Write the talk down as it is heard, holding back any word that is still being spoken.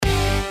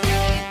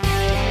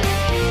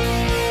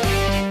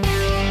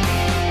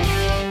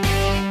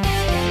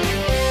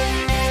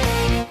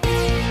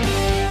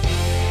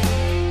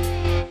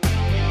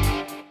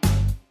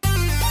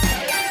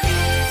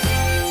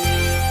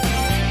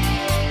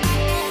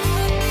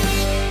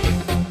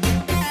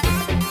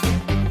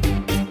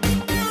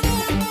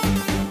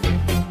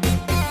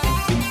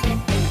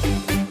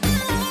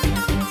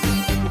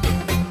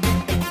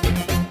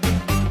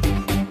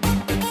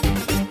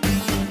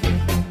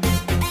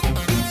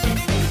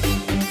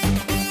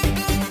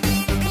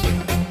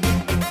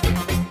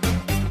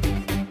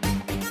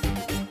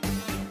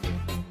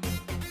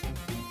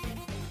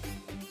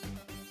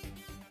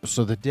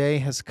So the day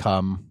has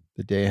come.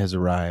 The day has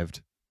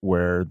arrived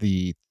where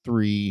the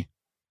three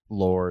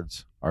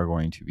lords are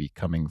going to be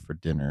coming for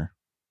dinner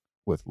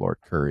with Lord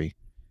Curry.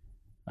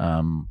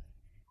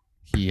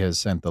 He has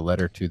sent the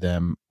letter to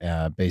them,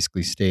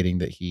 basically stating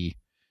that he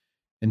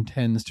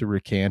intends to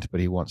recant, but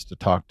he wants to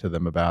talk to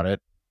them about it,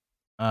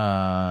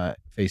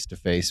 face to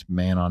face,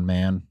 man on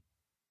man.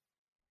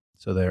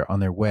 So they're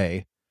on their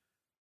way.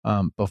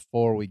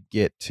 Before we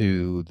get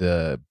to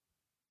the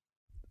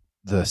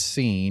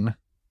scene,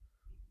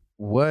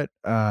 what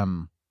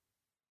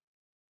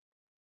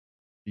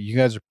you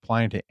guys are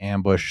planning to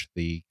ambush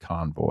the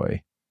convoy,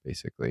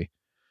 basically.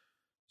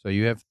 So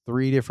you have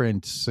three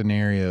different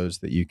scenarios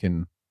that you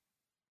can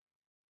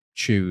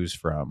choose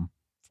from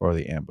for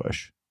the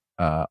ambush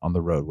on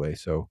the roadway.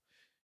 So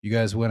you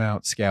guys went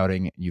out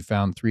scouting and you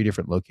found three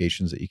different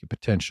locations that you could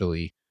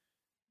potentially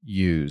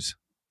use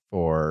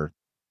for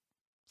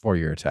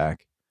your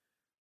attack.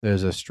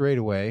 There's a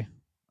straightaway,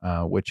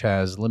 which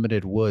has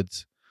limited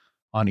woods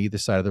on either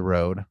side of the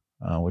road,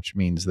 which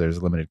means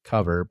there's limited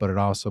cover, but it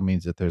also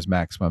means that there's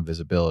maximum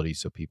visibility,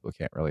 so people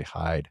can't really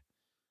hide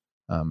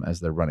as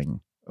they're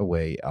running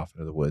away off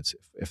into the woods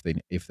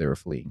if they were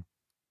fleeing.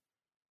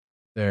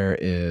 There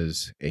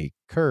is a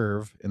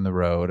curve in the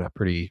road, a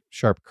pretty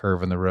sharp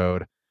curve in the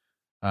road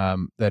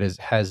that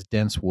has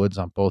dense woods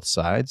on both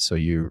sides, so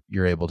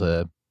you're able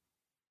to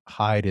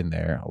hide in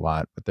there a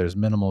lot, but there's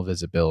minimal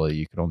visibility.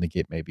 You can only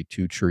get maybe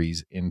 2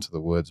 trees into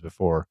the woods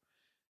before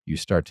you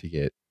start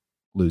to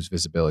lose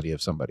visibility of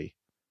somebody.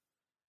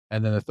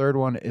 And then the third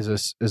one is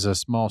a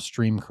small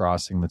stream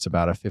crossing that's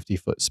about a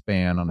 50-foot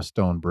span on a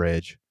stone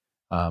bridge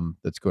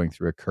that's going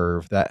through a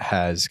curve that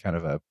has kind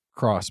of a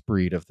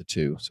crossbreed of the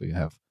two. So you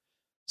have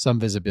some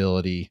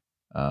visibility,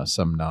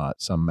 some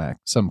not,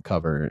 some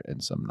cover,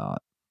 and some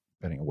not,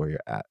 depending on where you're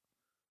at.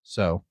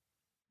 So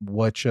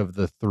which of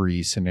the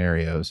three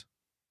scenarios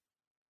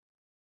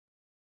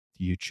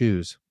do you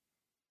choose?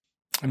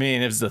 I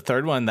mean, is the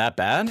third one that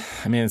bad?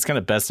 I mean, it's kind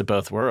of best of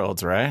both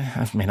worlds, right?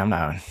 I mean, I'm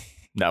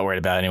not worried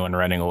about anyone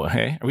running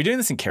away. Are we doing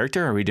this in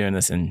character or are we doing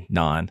this in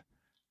non?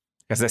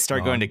 Because I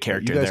start going to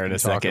character there in a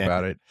second.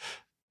 About it.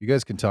 You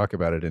guys can talk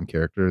about it in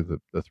character,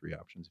 the three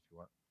options if you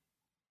want.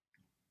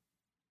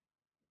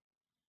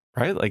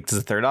 Right? Like, does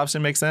the third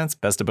option make sense?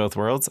 Best of both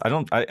worlds?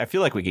 I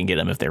feel like we can get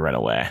them if they run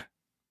away.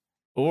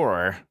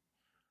 Or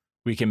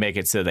we can make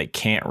it so they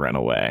can't run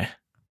away.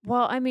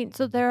 Well, I mean,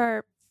 so there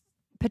are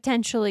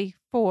potentially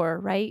 4,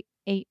 right?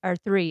 8 or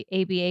 3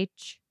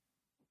 ABH.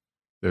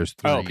 There's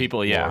 3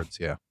 people, lords,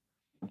 yeah.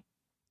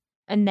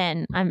 And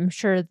then I'm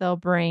sure they'll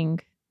bring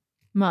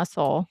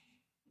muscle.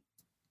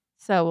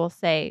 So we'll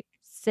say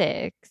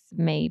 6,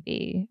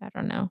 maybe. I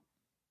don't know.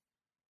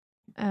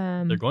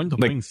 They're going to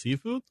bring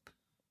seafood?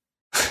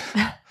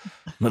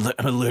 I'm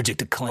allergic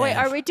to clam. Wait,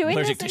 are we doing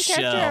allergic this in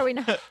character? Or are we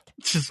not?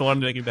 Just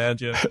wanted to make a bad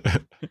joke.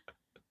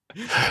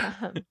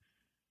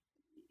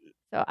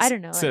 So I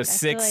don't know. So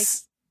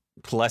 6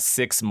 plus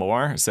 6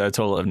 more, so a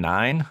total of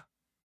 9.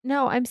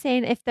 No, I'm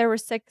saying if there were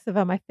 6 of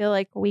them, I feel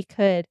like we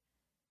could.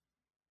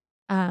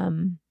 Oh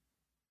my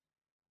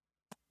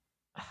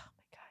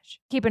gosh,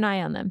 keep an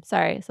eye on them.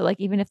 Sorry. So like,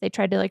 even if they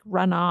tried to like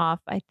run off,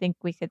 I think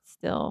we could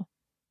still.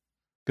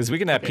 Because we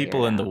can have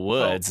people in the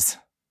woods.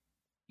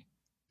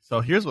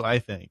 So here's what I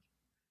think,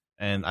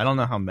 and I don't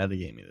know how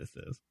metagamey this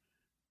is,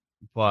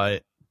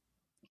 but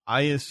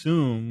I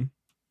assume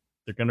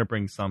they're going to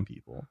bring some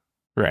people.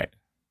 Right.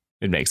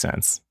 It makes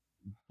sense.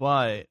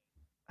 But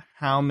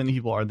how many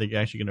people are they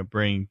actually going to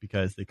bring?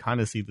 Because they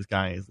kind of see this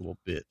guy as a little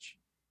bitch.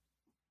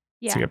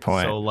 Yeah. That's a good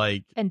point. So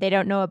like, and they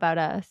don't know about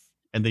us.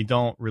 And they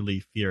don't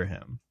really fear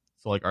him.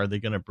 So like, are they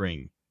going to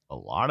bring a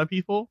lot of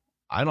people?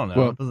 I don't know.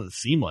 Well, it doesn't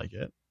seem like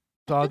it.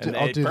 So I'll do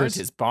burnt this.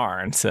 His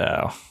barn,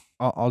 so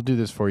I'll do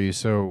this for you.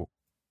 So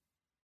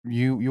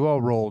you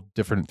all rolled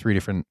three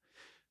different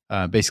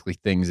basically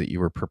things that you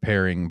were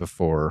preparing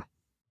before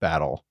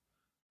battle.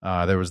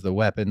 There was the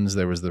weapons,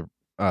 there was the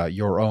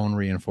your own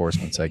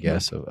reinforcements, I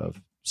guess,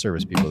 of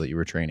service people that you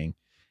were training,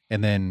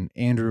 and then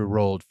Andrew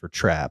rolled for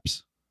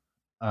traps.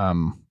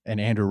 And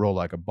Andrew rolled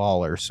like a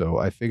baller, so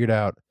I figured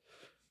out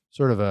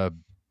sort of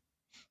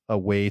a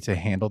way to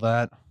handle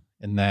that,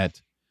 in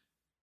that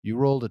you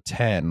rolled a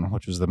 10,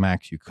 which was the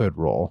max you could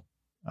roll.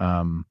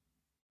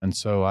 And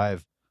so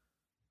I've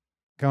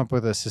come up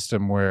with a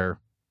system where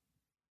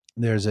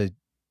there's a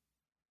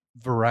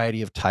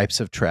variety of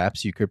types of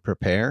traps you could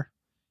prepare.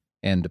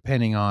 And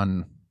depending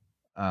on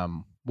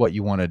what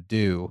you want to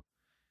do,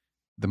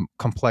 the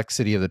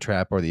complexity of the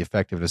trap or the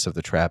effectiveness of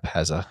the trap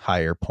has a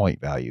higher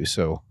point value.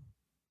 So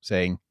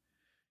saying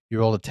you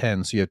rolled a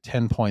 10, so you have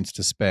 10 points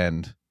to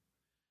spend.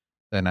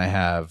 Then I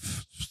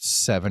have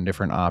 7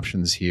 different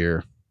options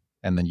here.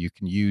 And then you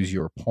can use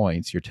your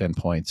points, your 10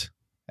 points,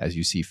 as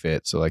you see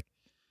fit. So like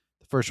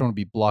the first one would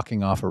be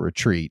blocking off a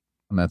retreat,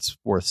 and that's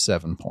worth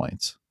 7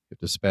 points. You have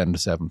to spend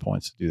 7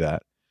 points to do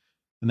that.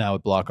 And that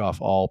would block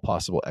off all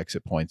possible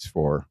exit points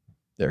for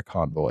their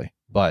convoy.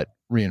 But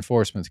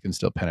reinforcements can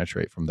still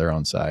penetrate from their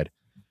own side.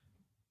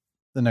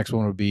 The next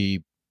one would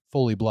be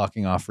fully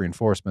blocking off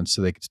reinforcements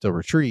so they could still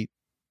retreat,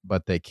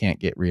 but they can't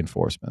get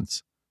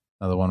reinforcements.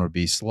 Another one would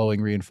be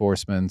slowing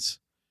reinforcements,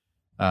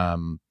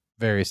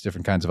 various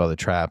different kinds of other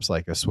traps,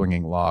 like a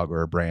swinging log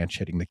or a branch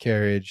hitting the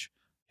carriage,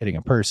 hitting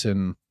a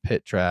person,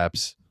 pit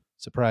traps,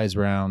 surprise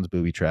rounds,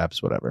 booby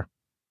traps, whatever.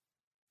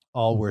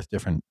 All worth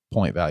different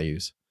point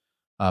values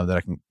that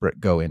I can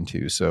go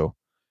into. So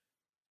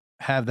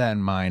have that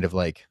in mind of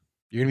like,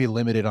 you're going to be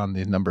limited on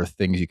the number of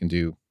things you can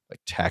do like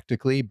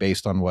tactically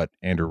based on what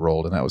Andrew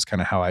rolled. And that was kind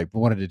of how I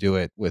wanted to do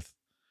it with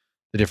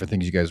the different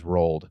things you guys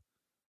rolled,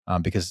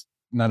 because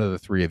none of the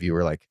three of you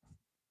were like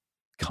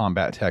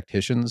combat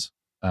tacticians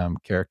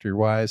character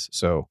wise.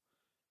 So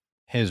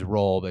his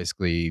role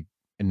basically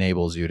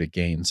enables you to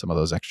gain some of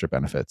those extra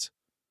benefits.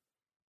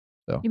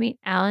 So You mean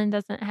Alan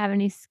doesn't have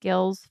any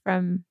skills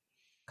from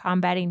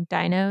combating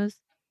dinos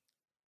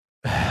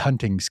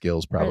hunting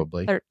skills for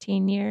probably.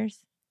 13 years?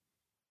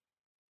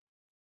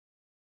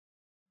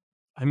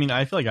 I mean,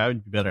 I feel like I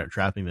would be better at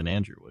trapping than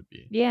Andrew would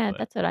be. Yeah, but-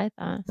 that's what I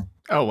thought.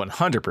 Oh,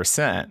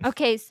 100%.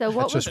 Okay, so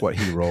what That's was just what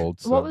he rolled.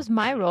 So. what was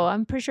my roll?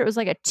 I'm pretty sure it was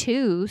like a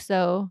 2,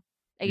 so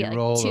I You get like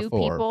rolled a 2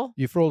 4. people.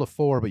 You've rolled a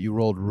 4, but you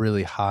rolled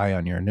really high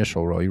on your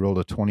initial roll. You rolled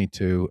a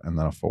 22 and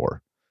then a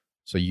 4.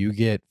 So you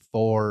get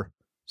 4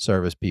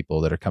 service people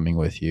that are coming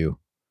with you,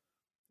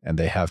 and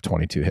they have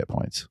 22 hit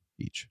points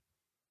each.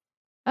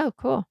 Oh,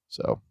 cool.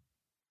 So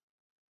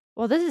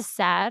Well, this is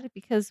sad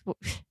because I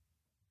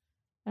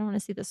don't want to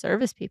see the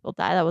service people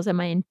die. That wasn't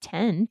my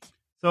intent.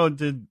 So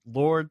did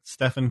Lord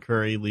Stephen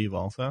Curry leave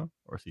also?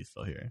 Or is he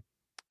still here?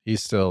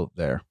 he's still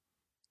there.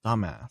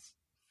 Dumbass.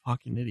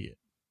 Fucking idiot.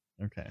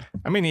 Okay.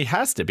 I mean, he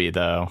has to be,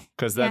 though,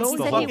 because Yeah, that's he No,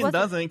 the said he he whole... fucking wasn't-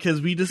 doesn't,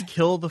 because we just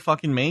killed the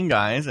fucking main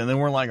guys, and then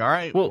we're like, all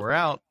right, Well, we're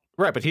out.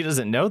 Right, but he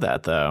doesn't know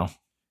that, though.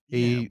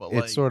 He Yeah, but,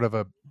 it's like, sort of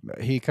a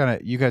he kind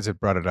of you guys have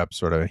brought it up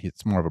sort of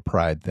it's more of a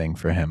pride thing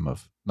for him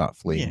of not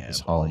fleeing yeah,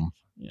 his but, like, home.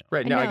 you know.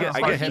 Right, I no, I know, get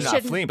but him he not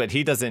shouldn't- fleeing, but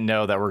he doesn't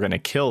know that we're going to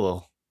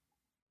kill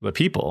the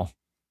people.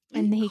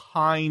 And he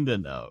kind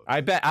of knows.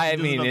 I bet, I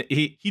doesn't mean, know-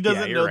 he doesn't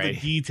yeah, know you're the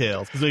right.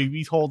 details, because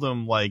we told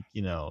him, like,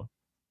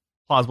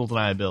 plausible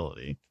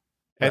deniability.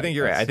 I think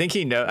you're right. I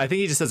That's- think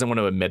he just doesn't want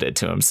to admit it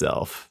to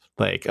himself.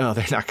 Like, oh,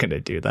 they're not going to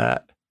do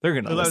that. They're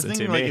going to Because I was listen to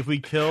thinking, me. like, if we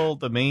kill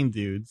the main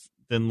dudes,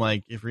 then,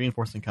 like, if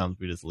reinforcement comes,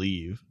 we just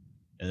leave.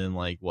 And then,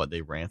 like,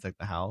 they ransack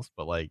the house.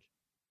 But, like,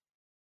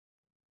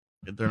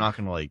 they're not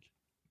going to, like,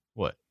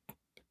 what?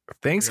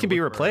 Things They're can gonna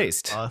be look for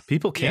replaced. us.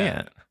 People Yeah.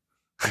 can't.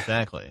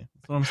 Exactly.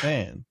 That's what I'm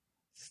saying.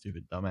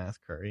 Stupid dumbass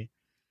Curry.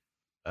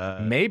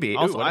 Maybe.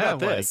 also, Ooh, what I about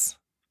have, like, this?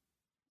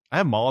 I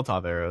have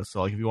Molotov arrows,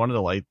 so, like, if you wanted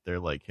to light their,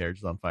 like,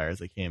 carriages on fire as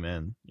they came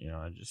in,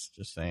 I'm just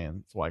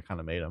saying. That's why I kind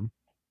of made them.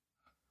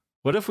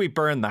 What if we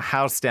burn the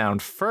house down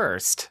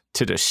first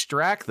to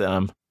distract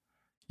them,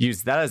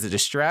 use that as a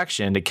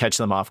distraction to catch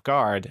them off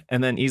guard,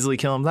 and then easily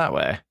kill them that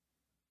way?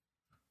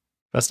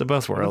 Best of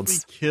both What if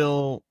worlds. we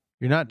kill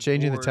You're not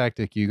changing Lord- the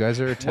tactic. You guys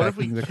are What if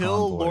attacking we the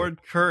kill convoy.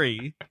 Lord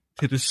Curry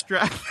to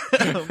distract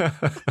them?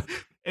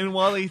 And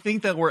while they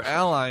think that we're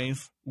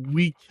allies,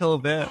 we kill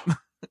them.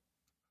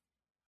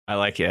 I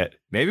like it.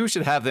 Maybe we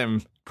should have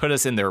them put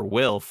us in their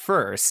will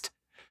first.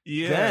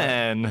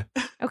 Then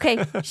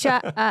Okay,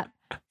 shut up.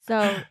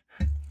 So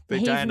they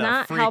he's die in a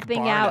not freak helping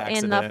barn out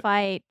in the accident.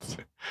 fight.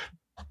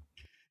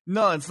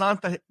 No, it's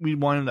not that we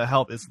want him to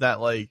help. It's that,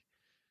 like,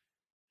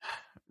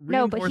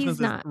 No, but he's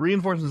not.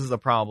 Reinforcements is a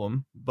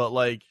problem. But,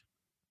 like,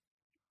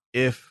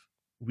 if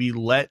we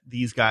let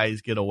these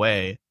guys get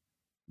away,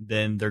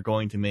 then they're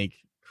going to make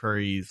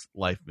Curry's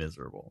life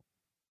miserable.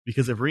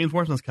 Because if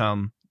reinforcements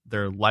come,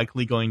 they're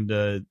likely going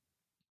to,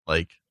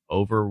 like,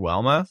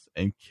 overwhelm us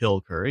and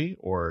kill Curry,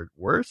 or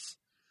worse,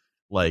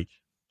 like,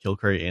 kill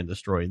Curry and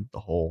destroy the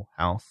whole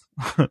house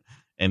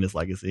and his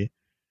legacy.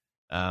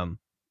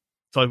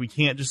 So, like, we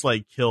can't just,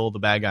 like, kill the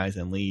bad guys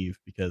and leave,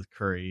 because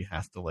Curry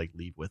has to, like,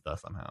 leave with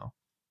us somehow.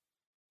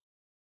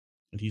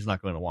 And he's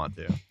not going to want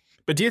to.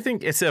 But do you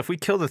think so if we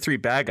kill the 3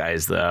 bad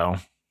guys, though,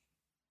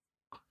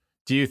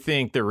 do you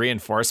think the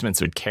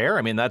reinforcements would care?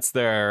 I mean, that's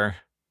their...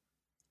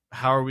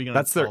 How are we going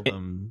That's to their- tell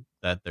them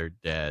that they're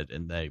dead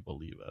and they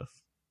believe us?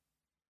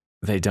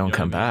 They don't You know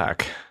come what I mean?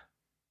 back.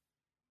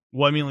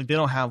 Well, I mean, like, they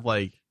don't have,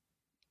 like,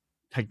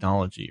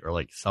 technology or,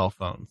 like, cell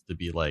phones to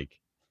be like,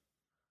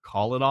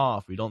 call it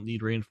off. We don't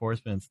need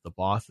reinforcements. The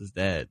boss is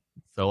dead.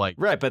 So, like,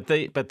 Right, but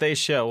they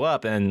show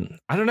up, and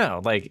I don't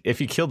know, like,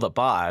 if you kill the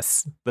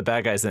boss, the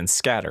bad guys then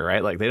scatter,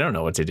 right? Like, they don't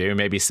know what to do.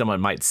 Maybe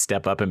someone might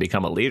step up and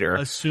become a leader.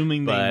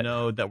 assuming they but-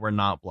 know that we're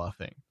not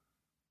bluffing.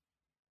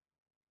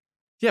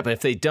 Yeah, but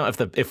if they don't,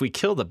 if we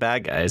kill the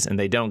bad guys and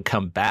they don't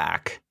come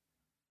back,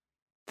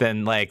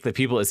 then, like, the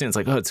people assume it's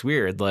like, oh, it's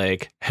weird.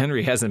 Like,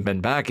 Henry hasn't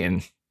been back in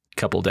a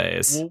couple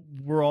days. Well,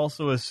 we're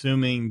also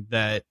assuming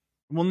that,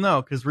 well,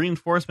 no, because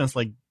reinforcements,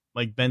 like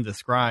Ben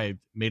described,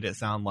 made it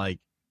sound like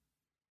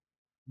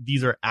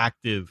these are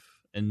active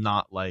and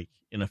not, like,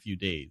 in a few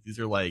days. These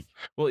are, like,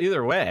 Well,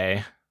 either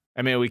way,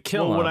 I mean, we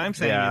kill well, them. what I'm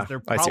saying Yeah, is they're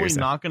I see what probably you're saying.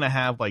 not going to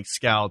have, like,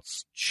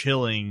 scouts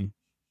chilling,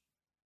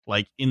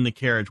 like, in the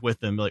carriage with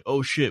them, be like,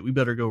 oh shit, we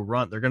better go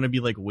run. They're going to be,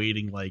 like,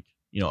 waiting, like,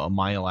 a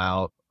mile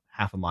out,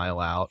 half a mile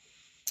out,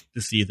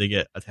 to see if they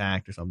get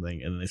attacked or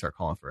something, and then they start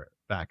calling for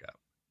backup.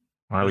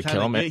 Why By we the time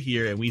kill they them? get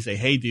here and we say,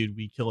 "Hey, dude,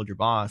 we killed your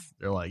boss,"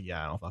 they're like,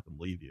 "Yeah, I don't fucking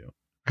believe you."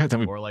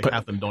 Then Or like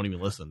half them don't even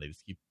listen; they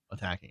just keep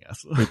attacking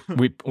us.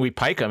 we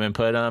pike them and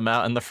put them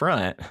out in the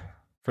front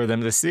for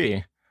them to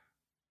see.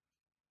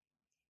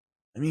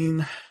 I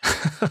mean,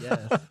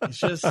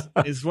 yes,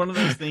 it's one of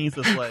those things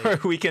that's like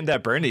Or weekend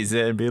at Bernie's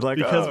and be like,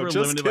 because oh, we're just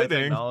limited by kidding.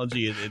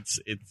 technology. It's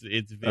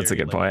very, That's a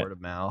good like, point. word of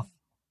mouth.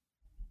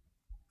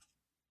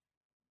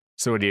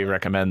 So what do you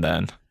recommend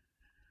then?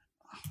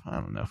 I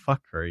don't know.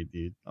 Fuck Curry,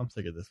 dude. I'm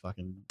sick of this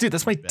fucking Dude,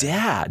 that's my douchebag.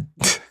 dad.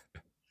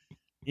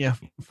 Yeah,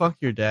 fuck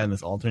your dad in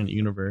this alternate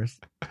universe.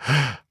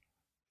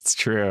 It's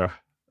true.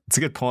 It's a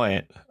good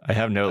point. I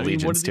have no I mean,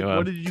 allegiance to him.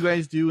 what did you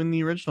guys do in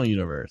the original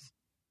universe?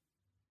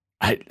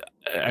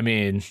 I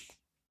mean,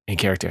 in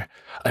character,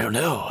 I don't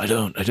know. I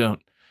don't.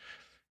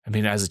 I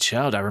mean, as a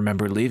child, I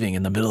remember leaving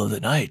in the middle of the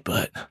night,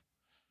 but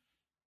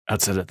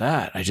outside of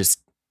that, I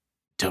just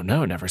don't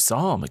know. Never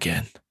saw him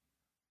again.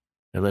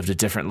 I lived a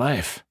different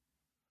life.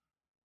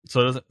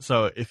 So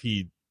if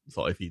he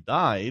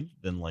died,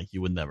 then like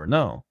you would never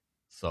know.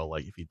 So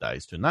like if he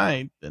dies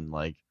tonight, then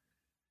like,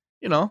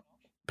 you know.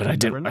 But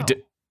you'd I never know.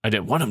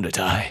 didn't want him to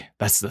die.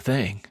 That's the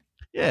thing.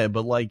 Yeah,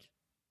 but like,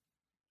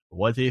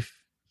 what if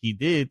he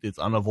did? It's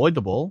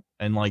unavoidable,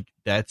 and like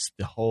that's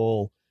the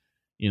whole,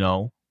 you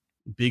know,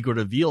 big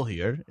reveal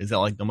here is that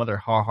like no matter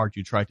how hard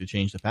you try to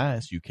change the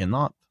past, you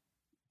cannot.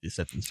 It's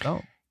set in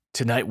stone.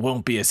 Tonight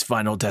won't be his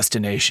final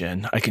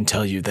destination. I can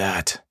tell you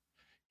that.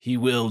 He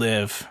will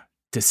live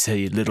to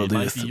see Little It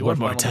might Luth be your one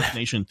more final time.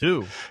 destination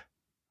too.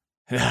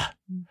 Yeah.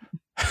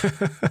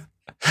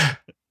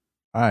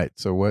 All right.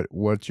 So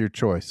what's your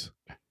choice?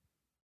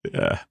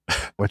 Yeah.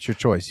 What's your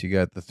choice? You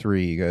got the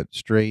three. You got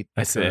straight,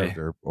 I say-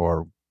 curved,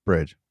 or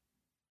bridge.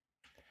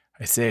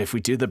 I say if we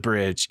do the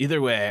bridge,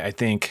 either way, I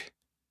think,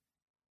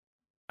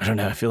 I don't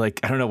know. I feel like,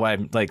 I don't know why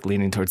I'm like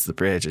leaning towards the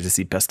bridge. I just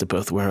see best of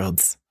both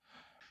worlds.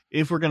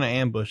 If we're gonna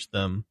ambush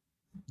them,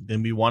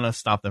 then we want to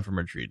stop them from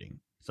retreating.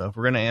 So if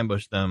we're gonna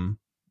ambush them,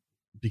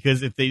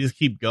 because if they just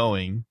keep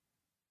going,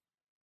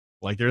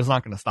 like they're just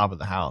not gonna stop at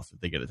the house if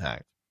they get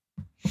attacked.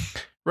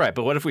 Right.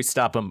 But what if we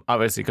stop them?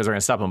 Obviously, because we're going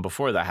to stop them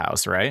before the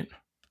house, right?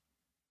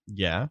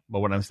 Yeah, but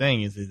what I'm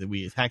saying is that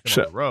we attack them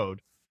Sure. on the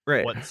road.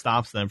 Right. What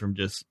stops them from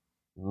just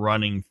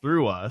running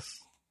through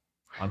us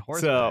on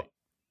horseback?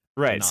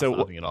 Right. Not So,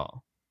 stopping at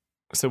all.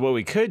 so what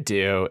we could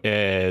do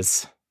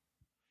is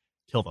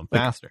Kill them Like-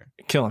 faster.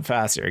 kill them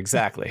faster.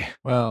 Exactly.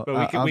 Well,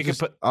 But we could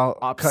put I'll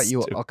cut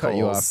you. I'll cut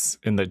you off. obstacles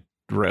in the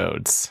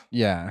roads.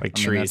 Yeah, like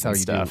that's trees how and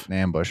you stuff. do an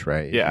ambush,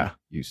 right? Yeah.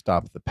 You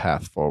stop the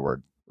path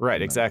forward. Right,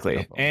 And then exactly.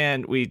 kill them.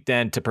 And we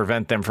then, to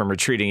prevent them from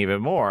retreating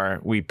even more,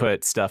 we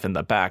put stuff in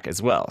the back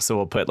as well. So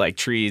we'll put like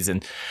trees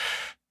and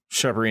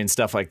shrubbery and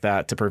stuff like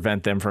that to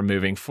prevent them from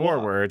moving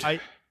forward.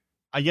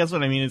 I guess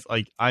what I mean is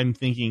like I'm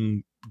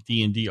thinking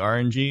D&D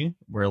RNG,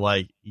 where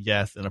like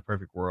yes, in a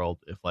perfect world,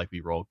 if like we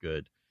roll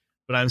good,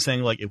 but I'm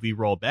saying like if we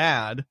roll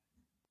bad,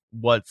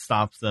 what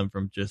stops them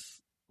from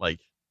just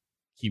like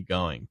keep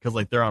going? Because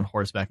like they're on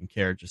horseback and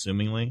carriage,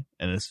 assumingly,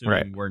 and assuming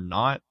Right. we're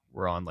not,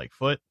 we're on like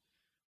foot.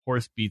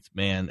 Horse beats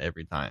man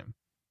every time.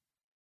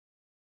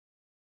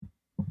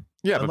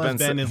 yeah, but Unless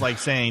Ben Ben's, is like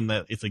saying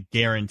that it's a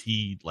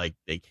guaranteed, like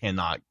they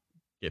cannot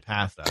get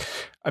past that.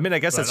 I mean, I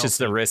guess But I that's don't just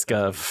the think risk that's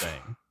what of, he's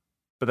saying.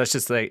 but that's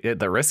just like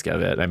the risk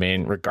of it. I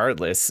mean,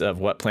 regardless of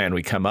what plan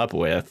we come up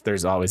with,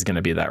 there's always going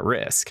to be that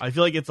risk. I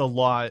feel like it's a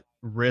lot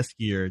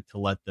riskier to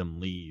let them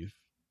leave.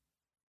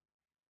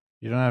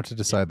 You don't have to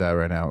decide that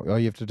right now. All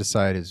you have to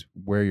decide is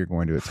where you're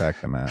going to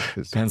attack them at.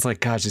 'cause- Ben's like,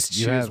 God, just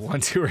You choose have-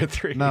 1, 2, or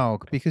 3. no,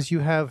 because you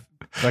have,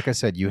 like I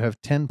said, you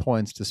have 10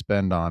 points to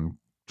spend on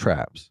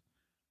traps,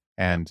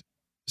 and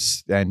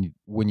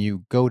when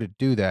you go to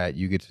do that,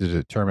 you get to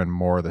determine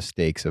more of the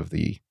stakes of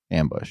the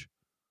ambush.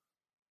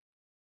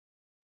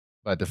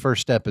 But the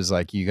first step is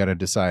like you got to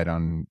decide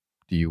on: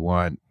 do you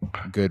want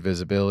good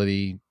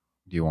visibility?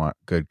 Do you want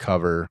good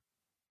cover?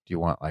 Do you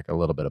want like a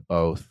little bit of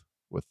both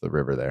with the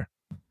river there?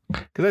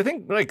 Because I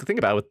think, like, think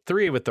about it, with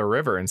 3 with the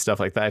river and stuff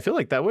like that. I feel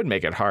like that would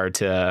make it hard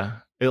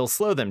to. It'll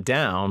slow them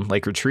down,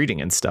 like retreating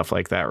and stuff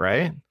like that,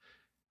 right?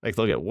 Like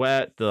they'll get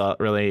wet. They'll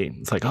really.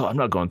 It's like, oh, I'm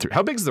not going through.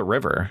 How big's the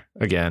river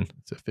again?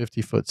 It's a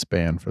 50-foot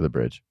span for the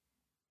bridge.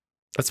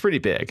 That's pretty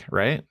big,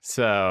 right?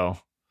 So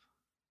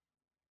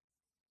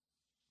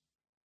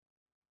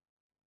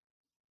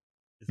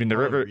Is mean, the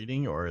Paula river-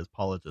 reading, or is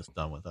Paula just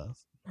done with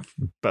us?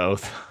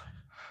 both.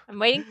 I'm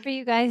waiting for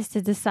you guys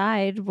to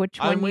decide which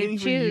one I'm waiting you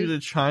for you choose. to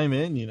chime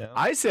in. You know,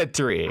 I said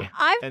 3.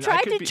 I've and I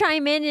tried could to be-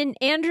 chime in, and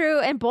Andrew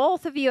and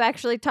both of you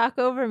actually talk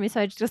over me,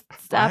 so I just I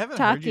stopped haven't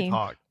heard you talking.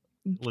 talk.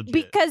 Legit.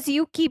 Because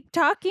you keep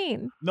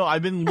talking. No,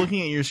 I've been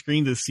looking at your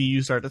screen to see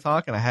you start to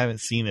talk, and I haven't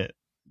seen it.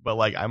 But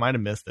like, I might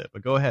have missed it.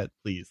 But go ahead,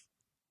 please.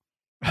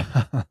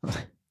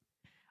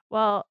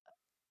 Well,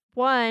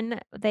 one,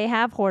 they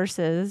have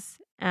horses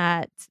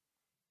at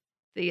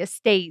the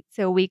estate,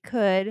 so we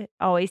could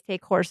always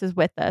take horses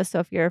with us. So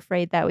if you're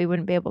afraid that we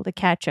wouldn't be able to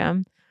catch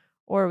them,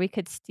 or we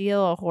could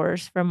steal a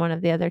horse from one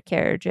of the other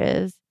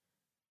carriages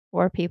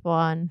or people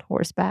on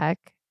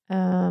horseback.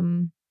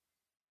 I'm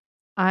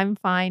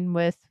fine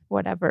with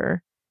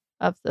whatever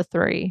of the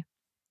three.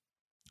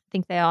 I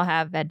think they all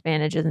have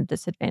advantages and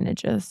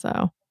disadvantages.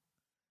 So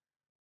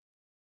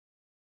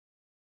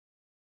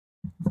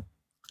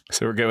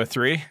we're good with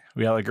 3.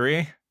 We all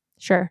agree.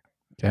 sure.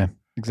 Okay.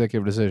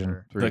 Executive decision.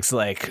 Sure. 3. Looks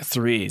like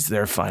 3's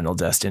their final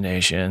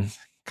destination.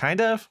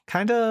 Kind of.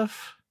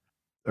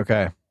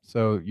 Okay.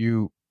 So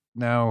you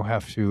now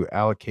have to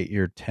allocate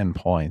your 10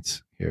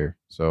 points here.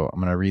 So I'm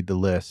going to read the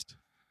list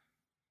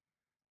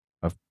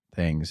of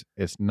things.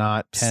 It's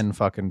not 10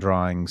 fucking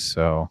drawings,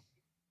 so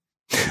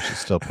you should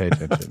still pay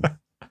attention.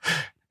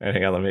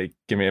 Hang on,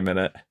 give me a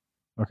minute.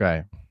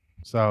 Okay.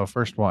 So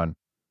first one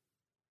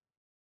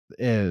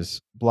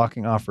is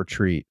blocking off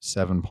retreat,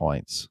 7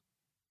 points.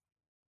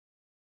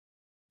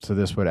 So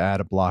this would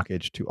add a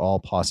blockage to all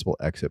possible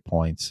exit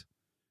points.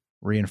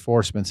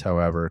 Reinforcements,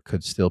 however,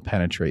 could still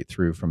penetrate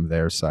through from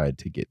their side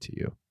to get to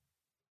you.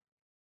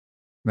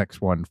 Next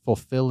one,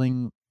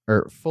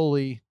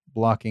 fully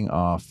blocking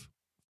off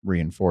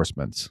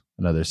reinforcements,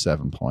 another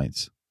 7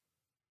 points.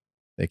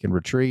 They can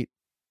retreat,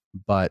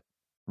 but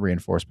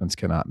reinforcements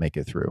cannot make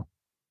it through.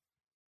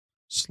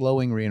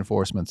 Slowing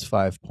reinforcements,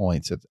 5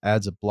 points. It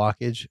adds a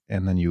blockage,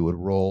 and then you would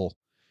roll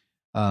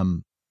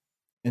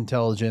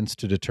intelligence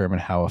to determine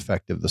how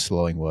effective the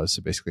slowing was.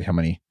 So basically how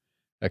many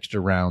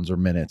extra rounds or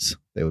minutes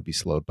they would be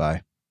slowed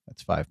by.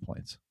 That's 5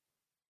 points.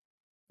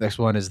 Next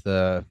one is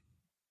the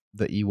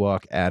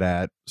Ewok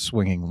AT-AT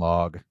swinging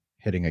log,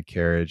 hitting a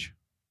carriage.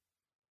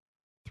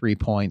 3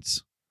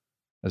 points.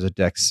 There's a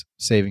dex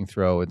saving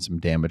throw and some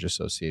damage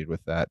associated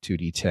with that,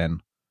 2d10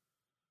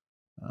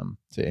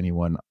 to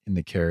anyone in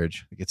the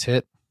carriage that gets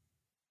hit.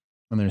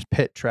 And there's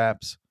pit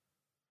traps.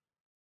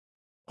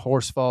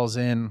 Horse falls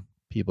in,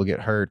 people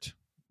get hurt.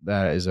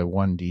 That is a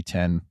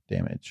 1d10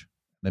 damage.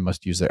 They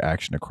must use their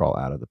action to crawl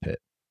out of the pit.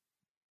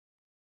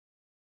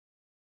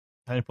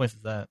 How many points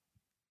is that?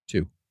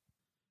 2.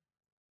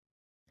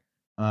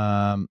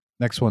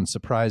 Next one,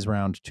 surprise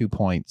round, 2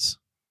 points.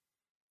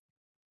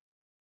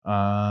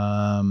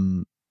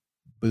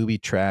 Booby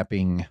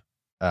trapping.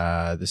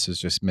 This is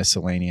just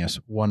miscellaneous,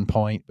 1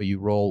 point, but you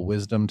roll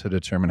wisdom to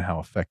determine how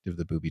effective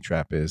the booby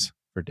trap is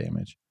for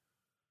damage.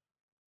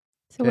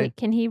 So Okay. wait,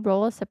 can he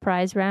roll a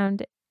surprise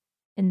round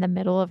in the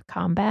middle of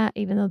combat,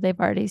 even though they've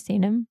already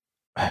seen him?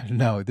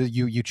 No,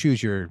 you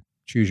choose your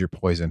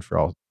poison for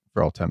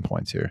all 10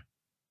 points here.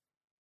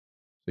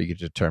 So you could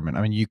determine.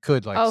 I mean, you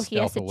could like. Oh, he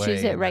has stealth to away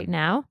choose it and right then-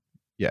 now?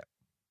 Yeah.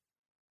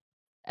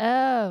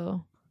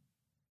 Oh.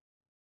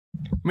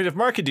 I mean, if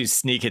Mark could do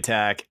sneak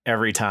attack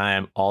every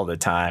time, all the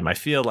time, I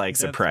feel like That's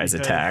surprise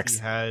because attacks. He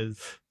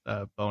has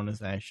a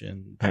bonus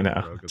action I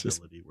know, rogue just-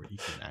 ability where he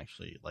can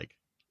actually like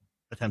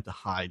attempt to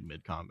hide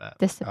mid combat.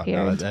 Disappear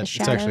no, into the it's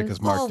actually 'cause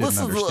shadows. Mark didn't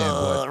understand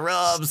what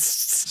Rob's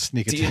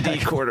sneak D&D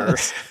attack quarter.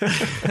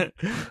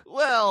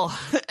 Well,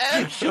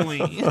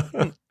 actually,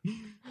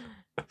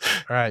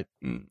 All right,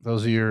 Mm.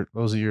 those are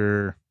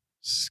your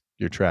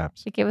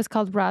traps. Like it was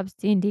called Rob's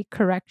D&D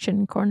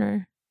Correction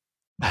Corner.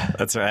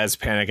 That's right. As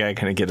Panic, I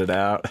couldn't get it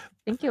out. I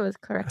think it was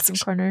Correction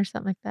Corner or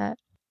something like that.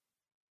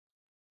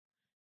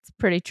 It's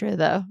pretty true,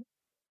 though.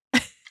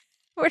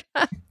 We're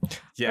not,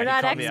 Yeah, we're he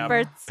not called me out.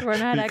 experts. We're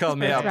not He experts. called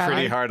me out Rob.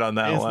 pretty hard on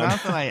that it's one.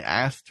 not that I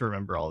asked to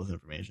remember all this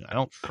information. I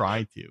don't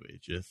try to.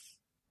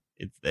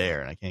 It's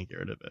there, and I can't get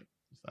rid of it.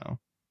 So,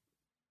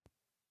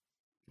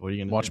 what are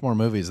you gonna Watch do? more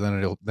movies,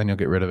 then you'll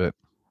get rid of it.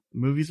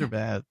 Movies are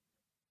bad.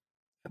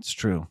 That's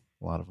true.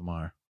 A lot of them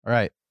are. All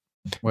right,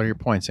 what are your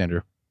points,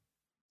 Andrew?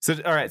 So,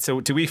 all right. So,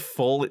 do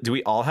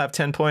we all have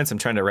 10 points? I'm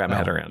trying to wrap my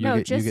head around. No,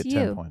 You just get you.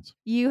 10 points.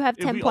 You have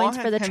If 10 we all points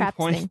had for the 10 trap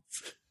thing.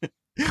 points,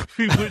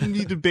 we wouldn't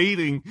be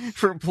debating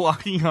for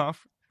blocking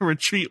off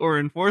retreat or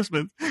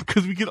enforcement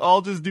because we could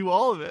all just do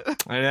all of it.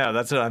 I know.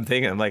 That's what I'm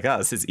thinking. I'm like, oh,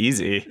 this is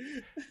easy.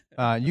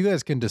 You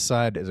guys can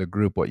decide as a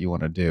group what you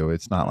want to do.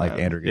 It's not like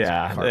Yeah. Andrew gets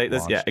Yeah, carte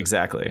that's- yeah, blanche to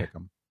exactly. pick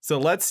 'em. So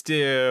let's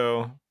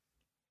do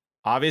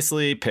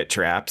obviously pit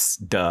traps.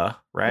 Duh.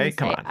 Right?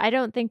 Come on. I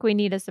don't think we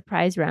need a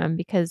surprise round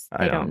because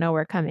I they don't. don't know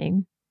we're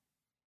coming.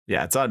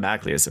 Yeah, it's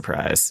automatically a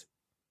surprise.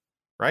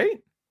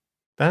 Right?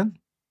 Ben?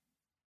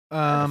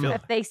 Um, feel-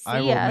 If they see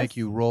I will us, make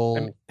you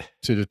roll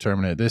to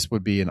determine it. This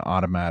would be an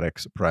automatic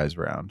surprise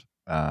round.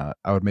 I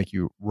would make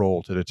you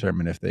roll to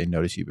determine if they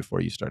notice you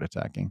before you start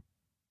attacking.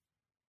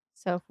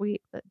 So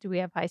do we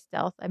have high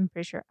stealth? I'm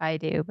pretty sure I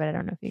do, but I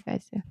don't know if you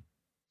guys do.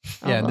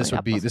 Yeah, and I've this only would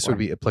got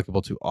be +4.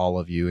 applicable to all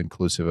of you,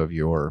 inclusive of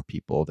your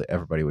people. That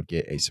everybody would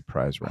get a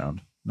surprise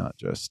round, not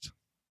just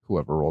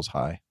whoever rolls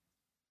high.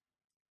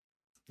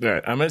 All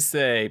right. I'm going to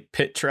say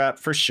pit trap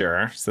for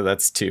sure. So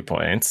that's 2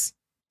 points.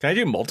 Can I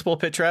do multiple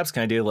pit traps?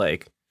 Can I do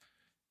like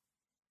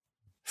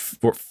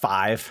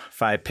five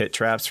pit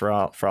traps for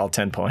all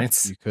 10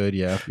 points? You could,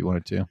 yeah, if you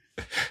wanted to.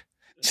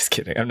 Just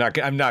kidding. I'm not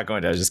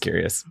going to. I was just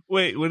curious.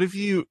 Wait, what if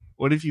you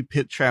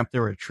pit trap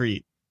the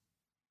retreat?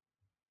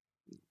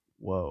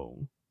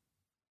 Whoa.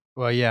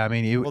 Well, yeah, I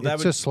mean, it, Well, it that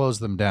would- just slows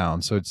them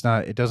down, so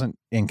it doesn't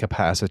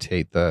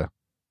incapacitate the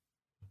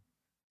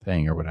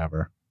thing or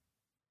whatever.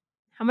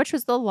 How much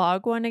was the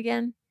log one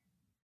again?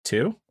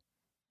 2?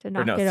 To Or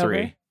knock no, it 3.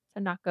 over?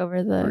 To knock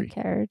over the 3.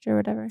 carriage or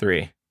whatever.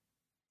 3.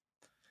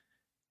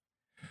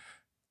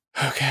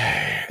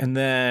 Okay. And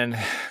then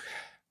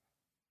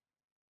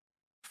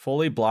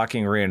fully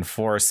blocking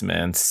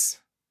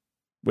reinforcements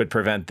would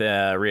prevent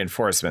the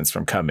reinforcements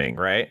from coming,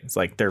 right? It's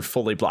like they're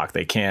fully blocked.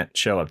 They can't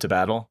show up to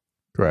battle.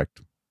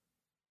 Correct.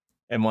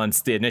 And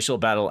once the initial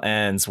battle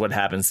ends, what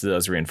happens to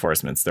those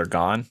reinforcements? They're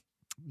gone?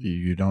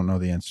 You don't know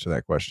the answer to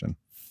that question.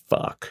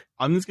 Fuck.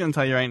 I'm just gonna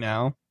tell you right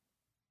now,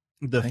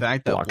 the I think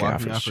fact that blocking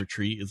blocking off off is-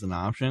 retreat is an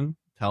option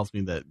tells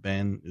me that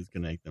Ben is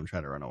gonna make them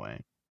try to run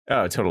away.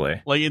 Oh,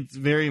 totally. Like, it's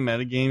very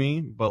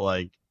metagamey, but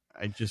like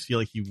I just feel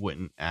like he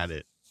wouldn't add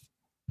it.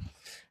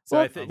 So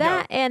Well, I think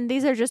that and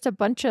these are just a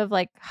bunch of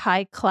like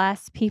high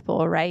class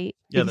people, right?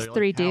 Yeah, These they're, like,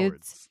 3 dudes.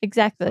 cowards.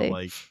 Exactly. So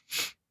like,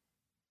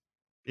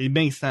 it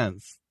makes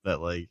sense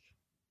that like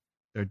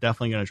they're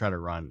definitely gonna try to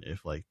run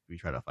if like we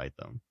try to fight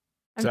them.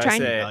 I'm so I trying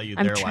say- to Value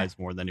I'm their try- lives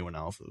more than anyone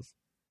else's.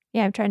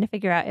 Yeah, I'm trying to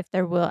figure out if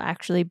there will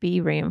actually be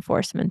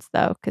reinforcements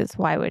though, because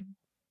why would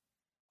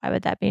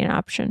that be an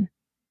option?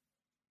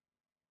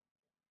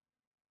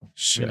 I mean,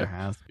 shit. there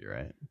has to be,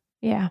 right?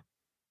 Yeah.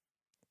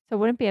 So it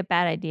wouldn't be a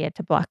bad idea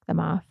to block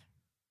them off.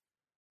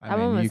 That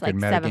one was you could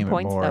like 7 metagame it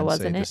points, more though, and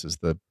wasn't say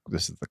it?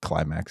 this is the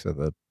climax of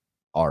the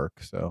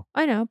arc. So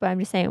I know, but I'm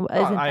just saying,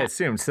 Well, isn't, I that,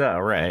 assume so,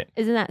 right?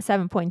 isn't that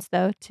 7 points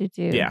though to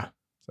do? Yeah.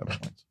 7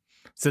 points.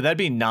 So that'd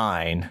be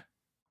 9,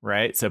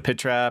 right? So pit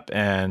trap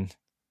and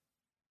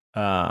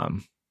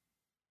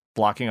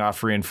blocking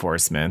off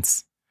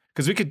reinforcements.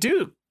 Because we could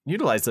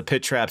utilize the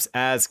pit traps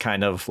as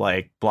kind of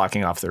like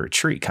blocking off the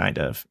retreat, kind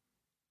of.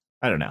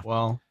 I don't know.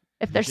 Well,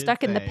 If you they're did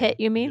stuck in the say pit,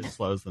 you it mean? just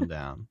slows them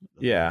down.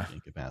 Doesn't Yeah.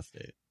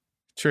 incapacitate.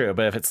 True,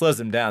 but if it slows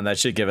them down, that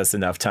should give us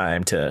enough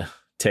time to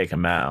take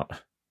them out.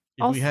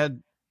 If Also- we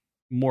had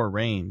more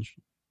range,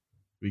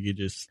 we could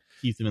just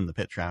keep them in the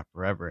pit trap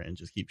forever and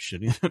just keep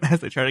shooting them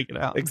as they try to get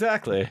out.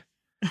 Exactly.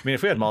 I mean,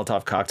 if we had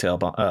Molotov cocktail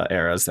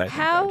arrows, I think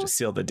that How- would just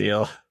seal the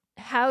deal.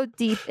 How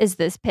deep is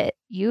this pit?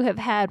 You have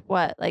had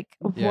what, like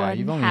Yeah, one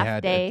you've only half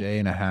had day? a day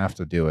and a half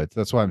to do it.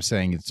 That's why I'm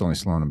saying it's only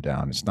slowing them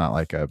down. It's not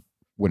like a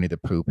Winnie the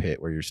Pooh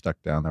pit where you're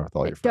stuck down there with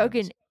all I your dug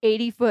friends. an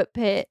 80-foot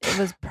pit. It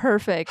was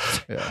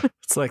perfect. Yeah.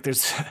 It's like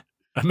there's,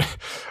 I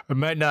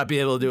might not be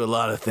able to do a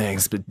lot of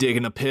things, but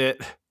digging a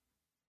pit,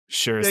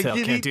 sure as hell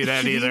can't do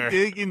that either.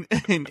 Dig an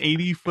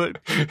 80-foot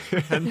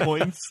 10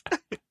 points.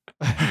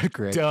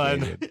 Great. Done.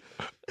 David.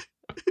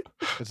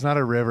 It's not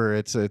a river.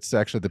 It's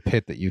actually the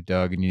pit that you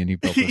dug and you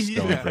built a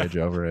stone Yeah. bridge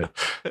over it.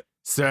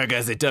 Sorry,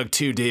 guys, I dug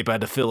too deep. I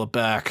had to fill it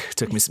back.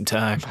 Took me some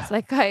time. It's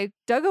like I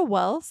dug a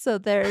well, so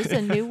there's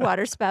a new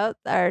water spout,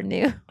 our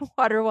new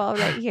water well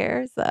right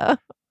here. So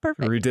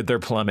perfect. Redid their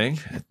plumbing.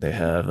 They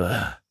have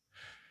Just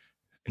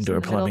in indoor the middle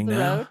of plumbing the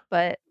now. road,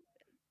 but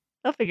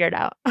they'll figure it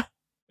out. All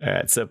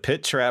right, so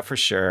pit trap for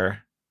sure.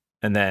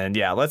 And then,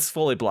 yeah, let's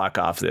fully block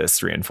off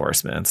this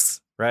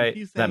reinforcements, right?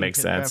 Keep That saying makes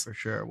pit trap sense. for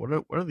sure. What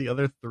are the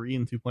other 3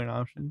 and 2-point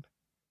options?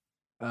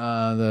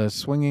 The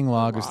swinging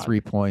log is Log.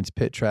 3 points.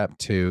 Pit trap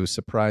 2.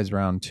 Surprise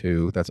round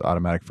 2. That's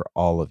automatic for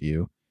all of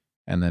you.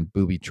 And then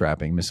booby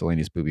trapping,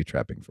 miscellaneous booby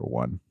trapping for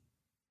 1.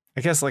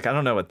 I guess, like, I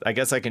don't know what, I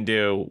guess I can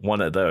do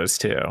one of those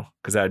too,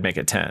 because that would make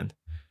it 10.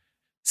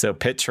 So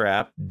pit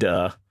trap,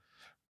 duh.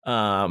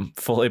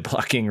 Fully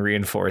blocking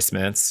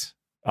reinforcements,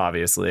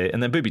 obviously.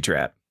 And then booby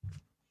trap,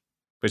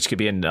 which could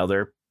be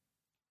another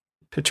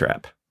pit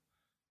trap.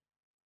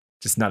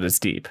 Just not as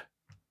deep.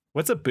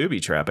 What's a booby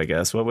trap, I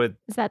guess? What would,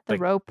 Is that the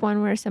Like- rope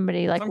one where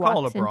somebody like Some call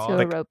it walks a into bra. a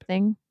Like- rope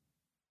thing?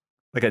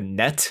 like a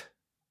net?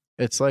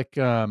 It's like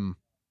They Yeah,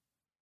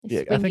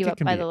 I swing think you it up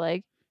can by be- the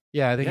leg.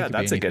 yeah, I think Yeah, it could be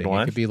that's a good anything.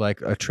 one. It could be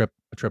like a trip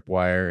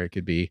wire. It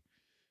could be,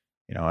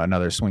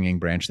 another swinging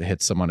branch that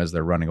hits someone as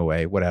they're running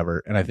away,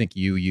 whatever. And I think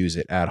you use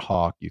it ad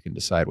hoc. You can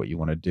decide what you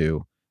want to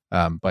do.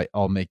 But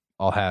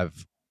I'll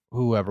have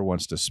whoever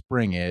wants to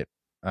spring it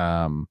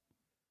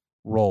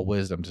roll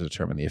wisdom to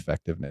determine the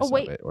effectiveness Oh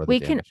wait, of it or the we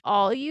can damage.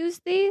 all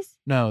use these?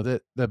 No,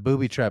 the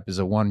booby trap is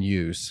a one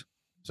use.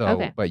 So,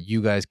 Okay. but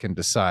you guys can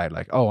decide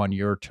like, oh, on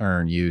your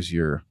turn, use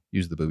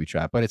the booby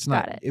trap. But it's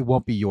not. Got it. It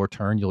won't be your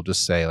turn. You'll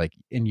just say like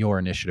in your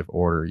initiative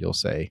order, you'll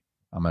say,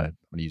 I'm gonna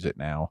use it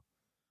now.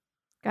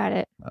 Got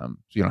it. So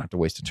you don't have to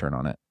waste a turn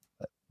on it.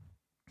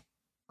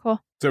 Cool.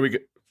 So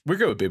we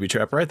go with booby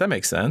trap, right? That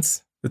makes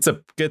sense. It's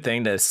a good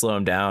thing to slow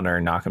him down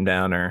or knock him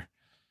down or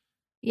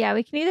Yeah,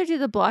 we can either do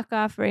the block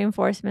off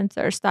reinforcements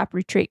or stop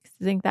retreat. 'Cause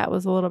I think that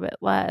was a little bit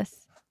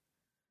less.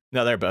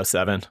 no, they're both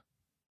 7.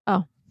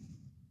 Oh.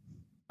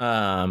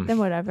 Um. Then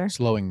whatever.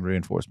 Slowing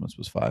reinforcements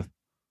was 5.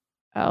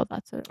 Oh,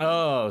 that's it.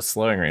 Oh,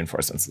 slowing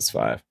reinforcements is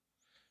 5.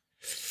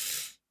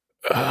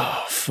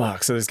 Oh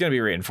fuck! So there's gonna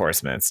be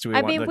reinforcements. Do we?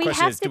 I want, mean, the we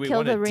question have is, to do we kill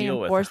want the to deal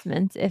with?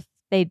 reinforcements if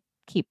they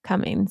keep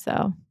coming.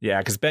 So Yeah,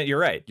 because Ben, you're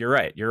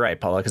right,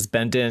 Paula. Because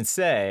Ben didn't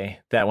say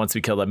that once we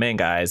kill the main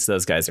guys,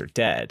 those guys are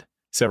dead.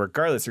 So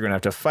regardless, you're gonna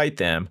have to fight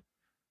them.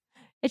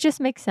 it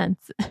just makes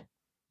sense.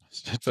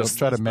 Don't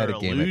try to They're metagame it.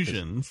 'cause-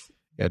 illusions.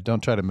 Yeah,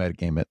 don't try to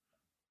metagame it.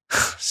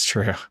 It's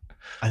true.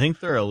 I think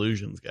they're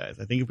illusions, guys.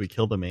 I think if we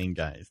kill the main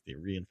guys, the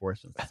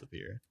reinforcements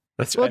disappear.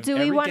 That's Well, right. do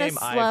we Every wanna game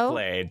I've slow?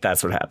 played,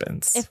 that's what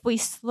happens. If we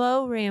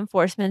slow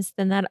reinforcements,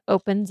 then that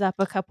opens up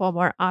a couple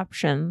more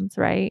options,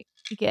 right?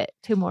 You get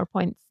 2 more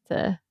points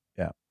to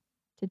Yeah.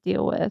 to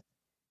deal with.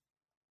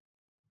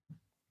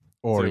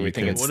 Or So we you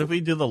think could, it's What if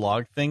we do the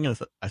log thing and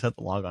I set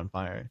the log on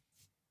fire?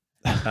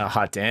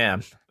 hot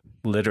damn,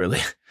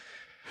 literally.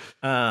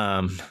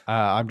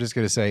 I'm just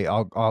gonna say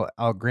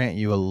I'll grant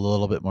you a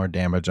little bit more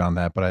damage on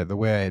that, but the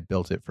way I had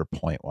built it for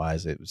point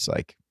wise, it was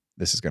like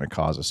this is going to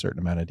cause a certain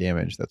amount of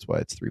damage. That's why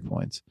it's 3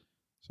 points.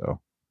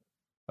 So,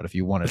 but if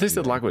you wanted But this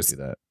to, the log you could was do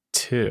that.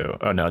 2.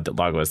 Oh no, the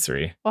log was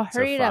 3. Well, So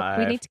hurry it up.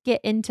 We 5. need to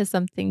get into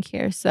something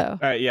here. So All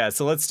right, yeah.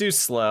 So let's do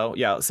slow.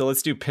 Yeah, so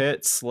let's do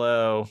pit,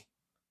 slow,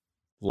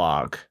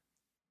 log.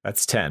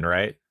 That's 10,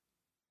 right?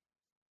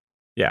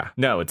 Yeah.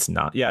 No, it's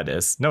not. Yeah, it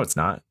is. No, it's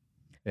not.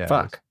 Yeah.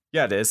 Fuck.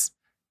 Yeah, it is.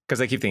 Because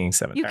I keep thinking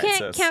 7. you All right,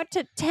 can't so count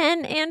to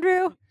 10,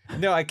 Andrew.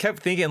 No, I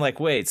kept thinking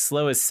like, wait,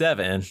 slow is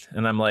 7,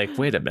 and I'm like,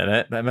 wait a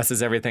minute, that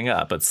messes everything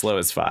up. But slow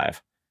is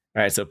 5.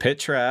 All right, so pit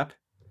trap,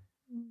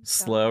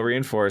 slow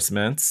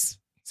reinforcements.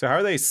 So how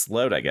are they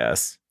slowed? I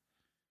guess.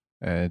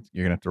 You're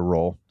gonna have to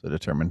roll to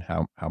determine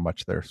how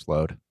much they're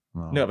slowed.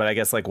 No, but I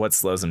guess like what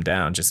slows them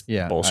down? Just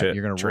yeah, bullshit.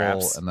 you're gonna traps.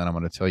 roll, and then I'm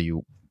gonna tell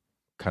you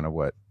kind of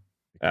what.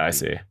 Oh, I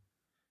see.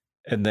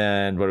 And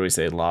then what do we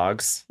say?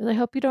 Logs. Really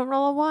hope you don't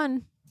roll a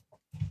 1.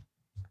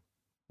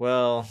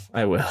 Well,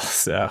 I will.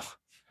 So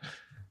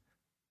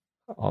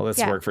all this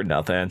Yeah. work for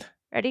nothing.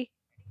 Ready?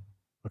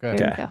 Okay. Here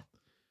Okay. we go.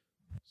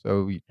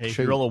 So Hey, if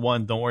you roll a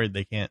 1, don't worry,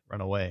 they can't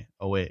run away.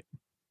 Oh wait.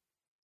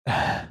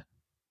 All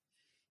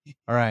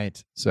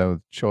right.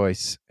 So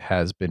choice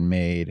has been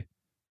made.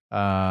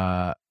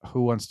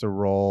 Who wants to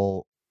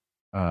roll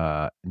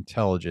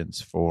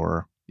intelligence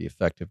for the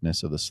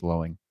effectiveness of the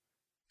slowing?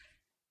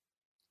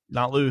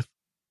 Not Luth.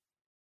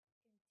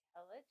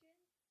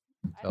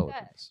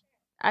 Intelligence.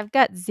 I've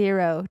got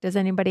 0. Does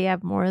anybody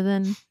have more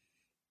than?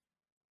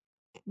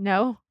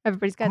 No,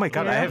 everybody's got. Oh my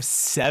god, I 0? have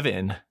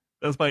 7.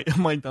 That's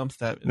my dumb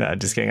stat. No,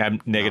 just kidding. I'm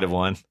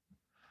 -1.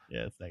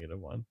 Yeah, it's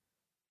 -1.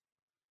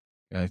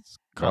 Guys, Not Luth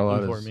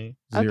Carlotta's or me.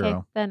 0.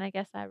 Okay, then I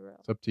guess I roll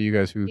It's up to you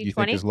guys. Who do you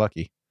think D20? is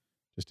lucky?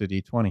 Just a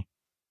D20.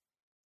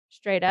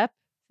 straight up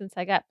since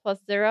I got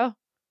 +0.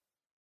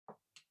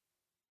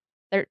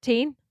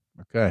 13.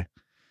 Okay.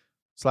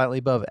 Slightly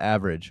above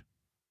average.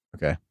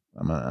 Okay.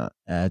 I'm gonna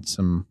add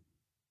some.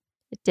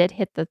 It did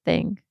hit the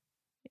thing.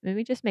 Let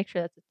me just make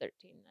sure that's a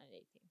 13, not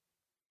 18.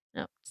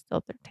 No, it's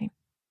still 13.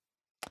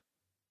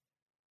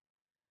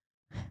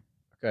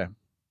 Okay.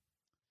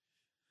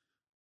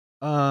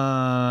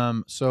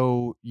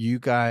 So you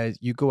guys,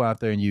 you go out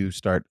there and you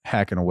start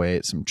hacking away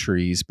at some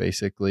trees,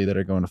 basically, that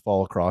are going to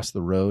fall across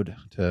the road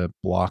to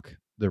block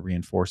the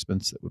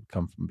reinforcements that would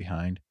come from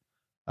behind.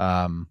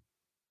 But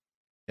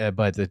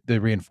the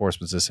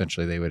reinforcements,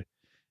 essentially, they would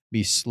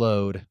be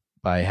slowed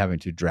by having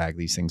to drag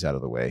these things out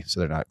of the way, so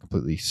they're not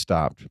completely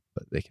stopped.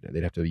 But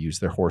they'd have to use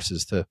their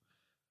horses to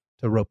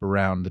rope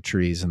around the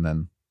trees and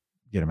then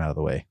get them out of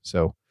the way.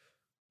 So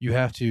you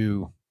have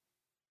to.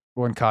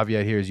 One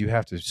caveat here is you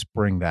have to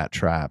spring that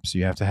trap. So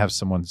you have to have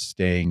someone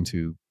staying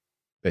to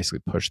basically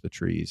push the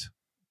trees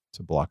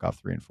to block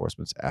off the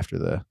reinforcements after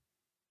the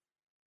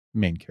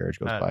main carriage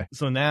goes by.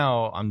 So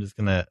now I'm just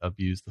gonna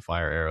abuse the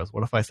fire arrows.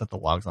 What if I set the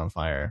logs on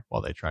fire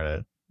while they try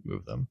to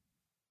move them?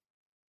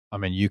 I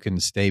mean, you can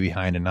stay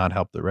behind and not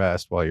help the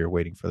rest while you're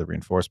waiting for the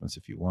reinforcements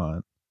if you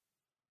want.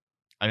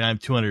 I mean, I'm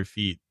 200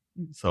 feet,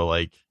 so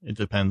like it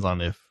depends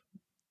on if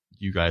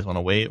you guys want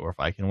to wait or if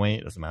I can wait.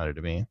 It doesn't matter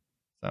to me.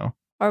 So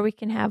Or we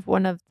can have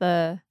one of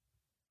the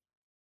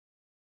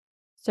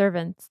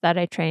servants that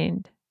I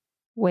trained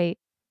wait.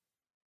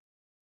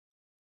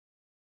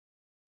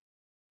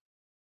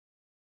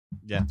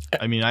 yeah,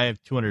 I mean, I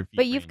have 200 feet.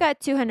 But you've range. got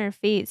 200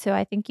 feet, so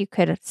I think you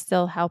could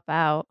still help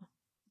out.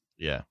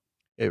 Yeah.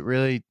 It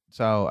really,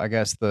 so I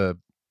guess it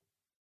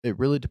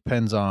really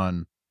depends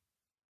on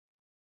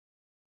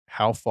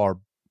how far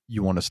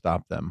you want to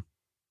stop them,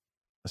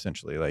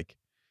 essentially. Like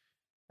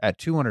at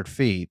 200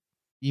 feet,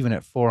 even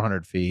at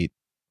 400 feet,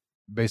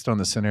 based on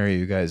the scenario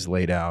you guys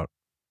laid out,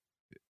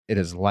 it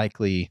is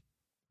likely,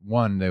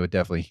 one, they would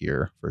definitely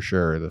hear for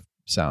sure the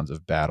sounds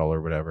of battle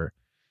or whatever.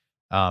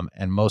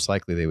 And most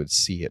likely they would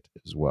see it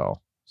as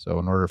well. So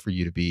in order for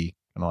you to be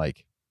kind of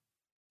like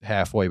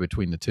halfway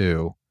between the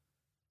two,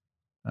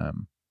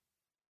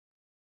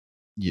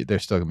 they're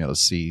still gonna be able to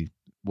see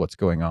what's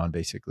going on,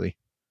 basically.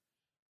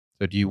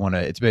 So do you want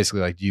to, it's basically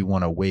like, do you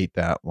want to wait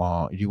that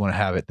long? Do you want to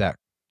have it that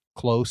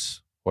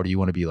close, or do you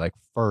want to be like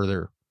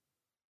further,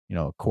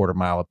 a quarter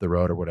mile up the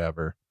road or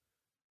whatever,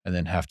 and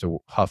then have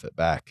to huff it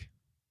back?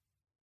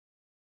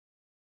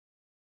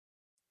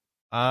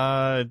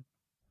 I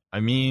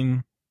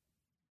mean,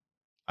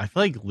 I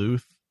feel like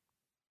Luth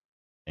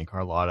and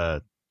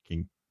Carlotta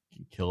can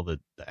kill the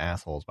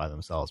assholes by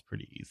themselves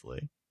pretty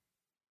easily.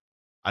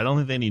 I don't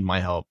think they need my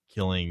help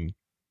killing,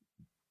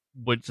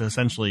 which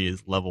essentially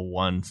is level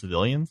 1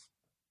 civilians.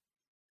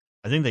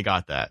 I think they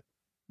got that.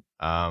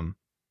 I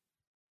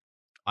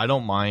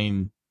don't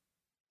mind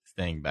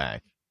staying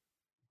back,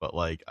 but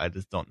like I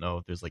just don't know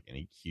if there's like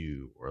any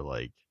queue or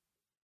like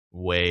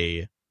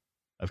way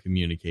of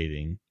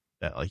communicating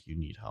that like you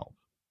need help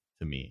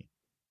to me,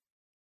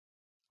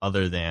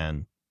 other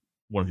than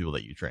one of the people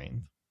that you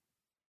trained.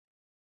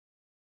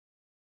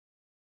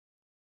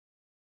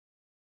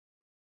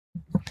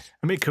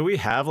 I mean, could we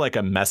have like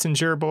a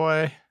messenger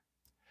boy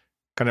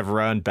kind of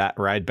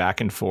ride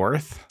back and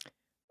forth?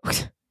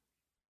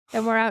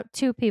 Then we're out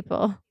 2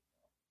 people.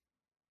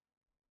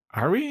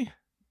 Are we?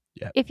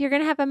 If you're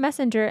going to have a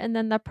messenger and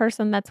then the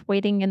person that's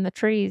waiting in the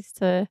trees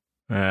to...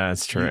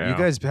 That's true. You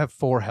guys have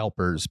 4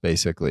 helpers,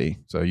 basically.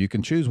 So you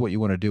can choose what you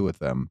want to do with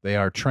them. They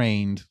are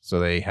trained, so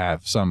they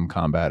have some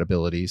combat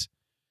abilities.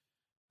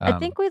 I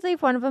think we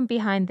leave one of them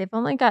behind. They've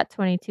only got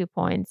 22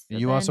 points. So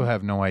you also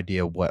have no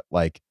idea what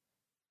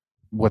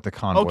the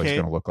convoy is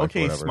going to look like.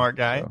 Okay, whatever, smart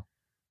guy. so.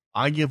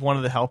 I give one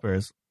of the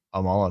helpers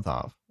a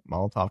Molotov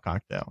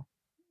cocktail.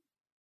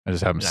 I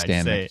just have them And I'd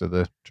stand say- next to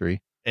the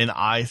tree. And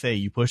I say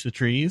you push the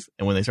trees,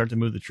 and when they start to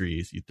move the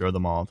trees, you throw the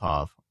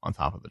Molotov on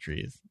top of the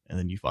trees, and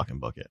then you fucking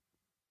book it.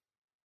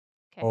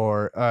 Okay.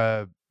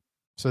 Or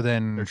so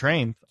then They're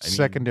trained. I mean,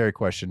 secondary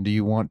question, do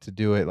you want to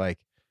do it like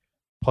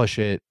push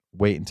it,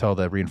 wait until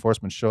the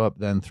reinforcements show up,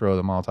 then throw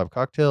the Molotov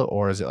cocktail,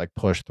 or is it like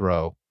push,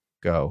 throw,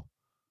 go?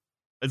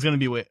 it's gonna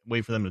be wait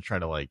for them to try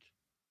to like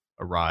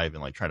arrive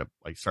and like try to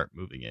like start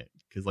moving it,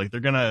 because like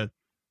they're gonna,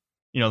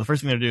 the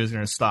first thing they're gonna do is they're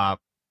gonna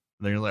stop.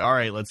 And they're like, all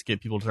right, let's get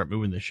people to start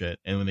moving this shit.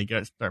 And when they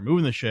start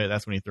moving the shit,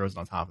 that's when he throws it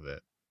on top of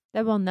it.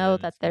 They will know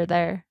and that it's they're gonna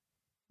there.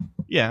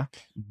 Yeah,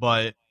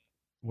 but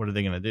what are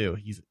they gonna do?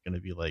 He's gonna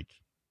be like,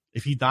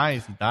 if he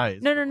dies, he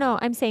dies. No.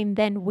 I'm saying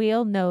then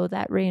we'll know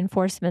that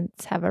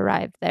reinforcements have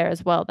arrived there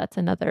as well. That's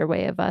another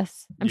way of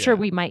us. I'm sure Yeah.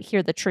 we might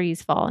hear the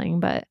trees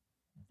falling, but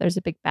there's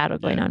a big battle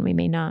going Yeah. on. We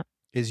may not.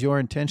 Is your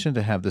intention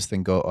to have this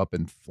thing go up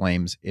in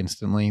flames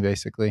instantly,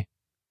 basically?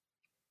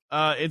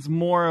 It's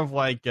more of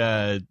like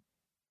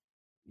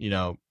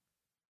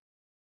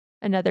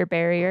Another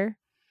barrier.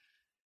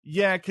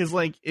 yeah, because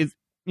like it's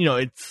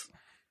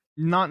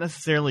not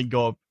necessarily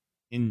go up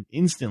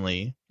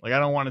instantly. Like I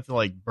don't want it to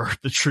like burn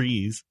the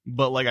trees,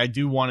 but like I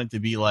do want it to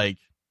be like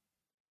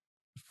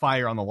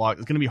fire on the log.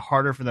 It's gonna be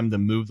harder for them to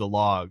move the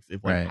logs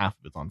if like Right. half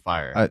of it's on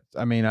fire.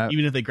 I mean,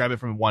 Even if they grab it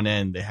from one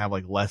end, they have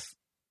like less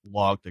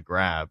log to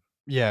grab.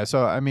 yeah.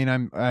 So I mean,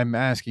 I'm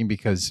asking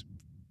because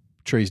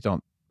trees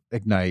don't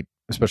ignite,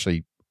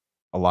 especially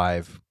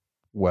alive,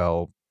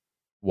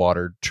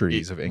 well-watered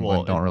trees of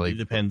England don't really. It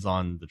depends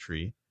on the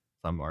tree.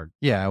 Some are.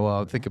 Yeah,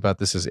 well, think about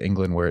this as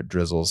England, where it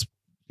drizzles,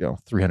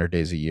 300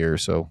 days a year,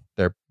 so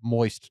they're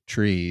moist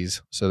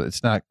trees. So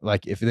it's not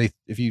like if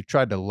you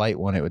tried to light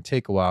one, it would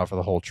take a while for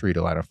the whole tree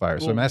to light on fire.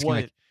 So Well, I'm asking,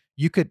 what- like,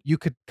 you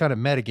could kind of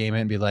metagame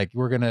it and be like,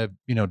 we're gonna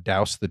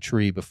douse the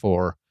tree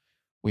before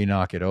we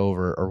knock it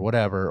over or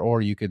whatever, or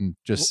you can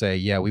just say,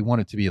 yeah, we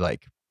want it to be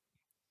like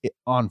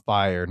on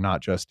fire, not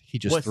just he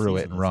just what threw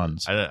it season and is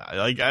runs. I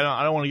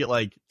don't want to get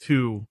like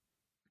too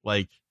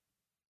like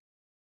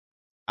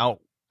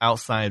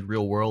outside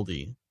real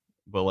worldy,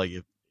 but like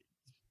if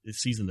it's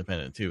season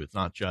dependent too. It's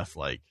not just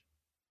like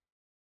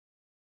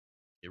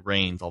it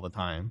rains all the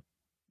time.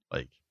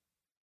 Like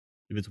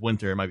if it's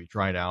winter, it might be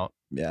dried out.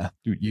 Yeah,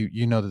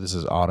 you know that this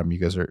is autumn. You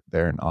guys are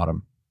there in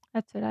autumn.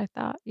 That's what I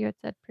thought you had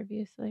said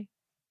previously.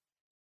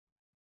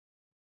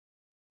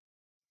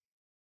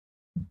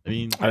 I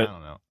mean, I- I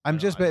don't know. I'm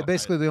just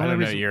basically the I only don't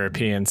know reason.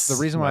 Europeans. The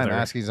reason why I'm weather.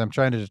 asking is I'm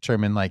trying to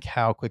determine like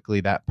how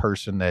quickly that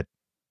person that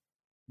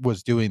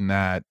was doing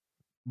that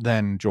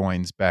then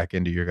joins back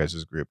into your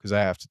guys' group, because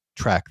I have to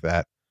track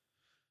that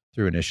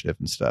through initiative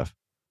and stuff.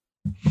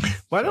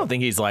 Well, I don't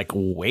think he's like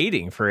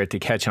waiting for it to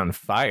catch on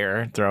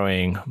fire,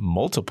 throwing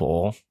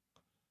multiple.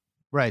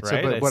 Right.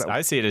 Right. So, but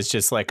I see it as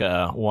just like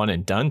a one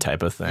and done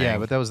type of thing. yeah,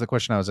 but that was the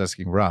question I was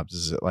asking Robs.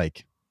 Is it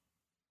like,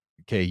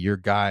 okay, your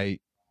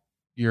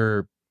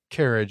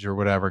carriage or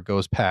whatever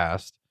goes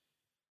past,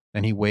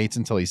 and he waits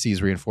until he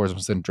sees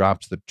reinforcements, then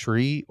drops the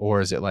tree?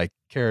 Or is it like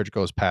carriage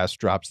goes past,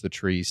 drops the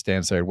tree,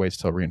 stands there, waits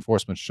till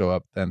reinforcements show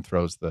up, then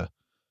throws the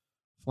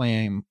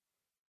flame,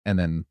 and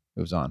then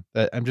moves on?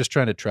 I'm just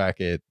trying to track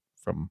it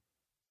from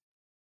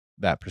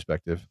that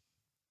perspective.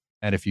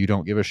 And if you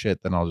don't give a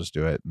shit, then I'll just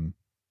do it and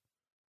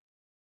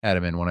add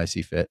him in when I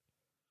see fit.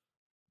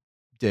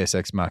 Deus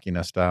Ex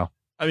Machina style.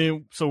 I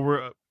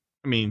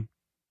mean,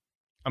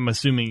 I'm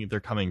assuming they're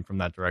coming from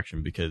that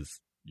direction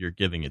because you're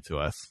giving it to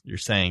us. You're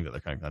saying that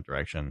they're coming from that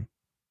direction.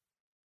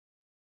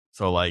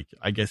 So, like,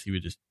 I guess he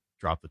would just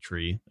drop the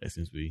tree as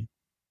soon as we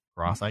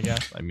cross, I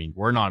guess. I mean,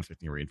 we're not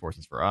expecting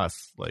reinforcements for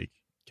us. Like,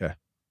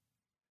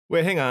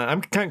 Wait, hang on.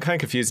 I'm kind of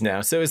confused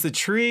now. So is the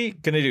tree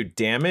going to do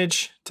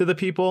damage to the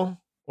people,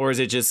 or is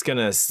it just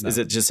is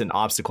it just an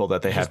obstacle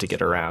that they have to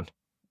get around?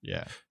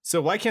 yeah.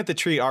 So why can't the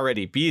tree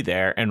already be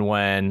there? And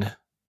when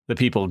the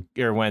people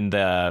or when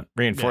the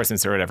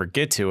reinforcements or whatever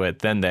get to it,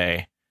 then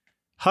they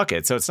huck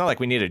it. So it's not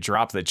like we need to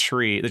drop the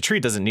tree. The tree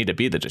doesn't need to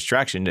be the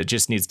distraction. It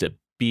just needs to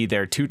be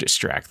there to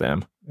distract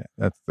them. Yeah,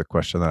 that's the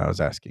question that I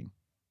was asking.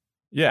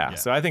 Yeah. Yeah.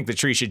 So I think the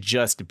tree should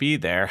just be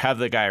there, have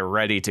the guy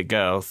ready to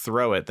go,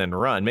 throw it, then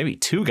run. Maybe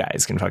 2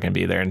 guys can fucking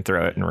be there and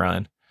throw it and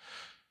run.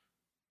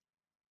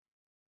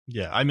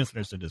 Yeah, I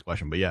misunderstood his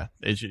question, but yeah,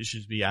 it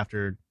should be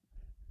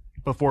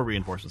before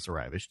reinforcements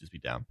arrive. It should just be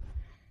down.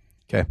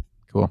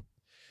 Cool.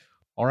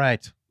 All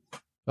right.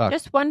 Fuck.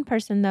 Just one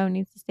person though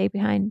needs to stay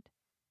behind,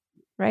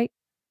 right?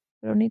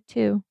 We don't need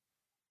two.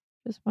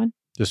 Just one.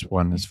 Just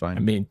one is fine. I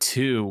mean,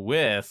 2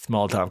 with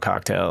Molotov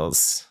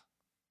cocktails,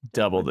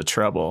 double the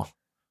trouble.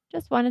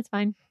 Just one is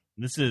fine.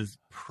 This is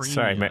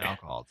Sorry, premium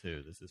alcohol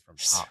too. This is from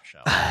Top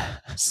Shelf.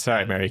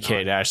 Sorry, Mary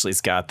Kate.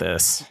 Ashley's got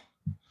this.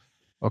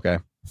 Okay.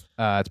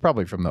 It's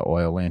probably from the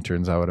oil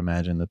lanterns, I would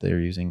imagine, that they're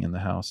using in the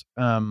house.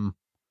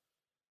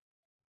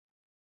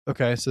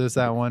 Okay, so there's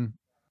that one.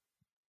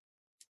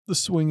 The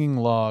swinging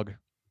log.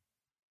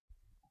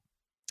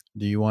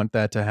 Do you want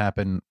that to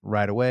happen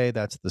right away?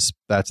 That's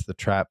the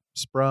trap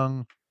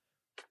sprung.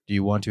 Do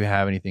you want to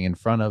have anything in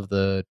front of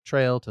the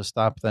trail to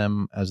stop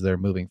them as they're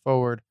moving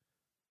forward?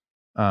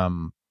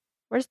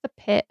 Where's the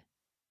pit?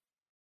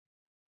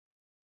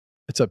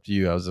 It's up to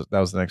you. That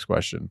was the next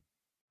question.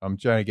 I'm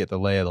trying to get the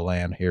lay of the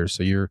land here.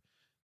 So you're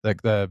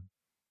like the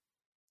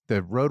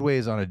roadway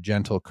is on a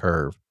gentle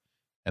curve,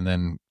 and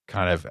then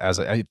kind of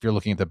if you're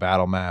looking at the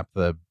battle map,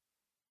 the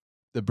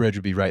bridge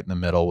would be right in the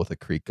middle with a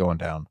creek going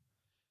down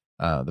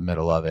the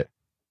middle of it.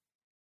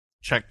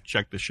 Check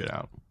this shit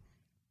out.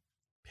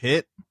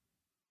 Pit,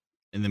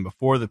 and then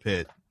before the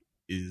pit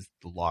is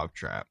the log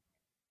trap.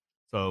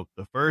 So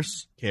the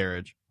first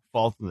carriage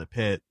falls in the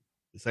pit.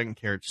 The second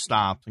carriage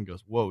stops and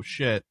goes, "Whoa,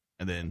 shit!"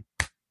 And then,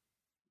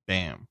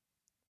 bam,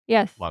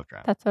 Yes, log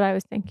trap. that's what I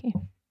was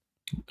thinking.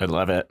 I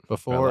love it.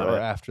 Before I love or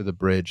it. after the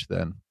bridge,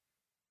 then.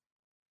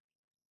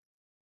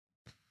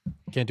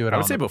 Can't do it. I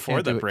would say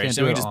before the bridge. Can't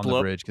Then do we it just on blow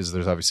the bridge because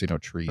there's obviously no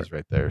trees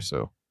right there.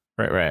 So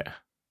Right.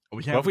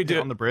 We What if we do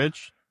it on the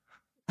bridge?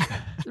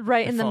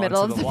 Right in the Fall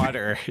middle into of the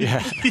water.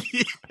 Yeah.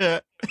 Yeah.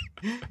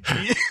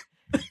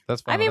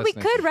 that's fine. I mean, we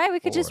That's could, right? We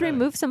could just before.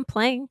 remove some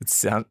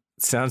planks. It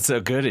sounds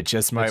so good. It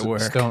just might It's a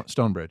work.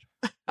 Stone bridge.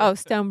 Oh,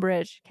 stone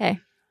bridge. Okay.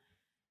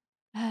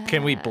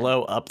 Can we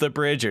blow up the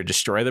bridge or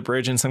destroy the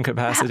bridge in some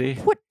capacity?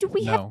 What do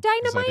we No, have 'cause I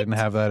dynamite? didn't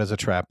have that as a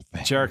trap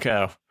thing.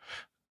 Jericho.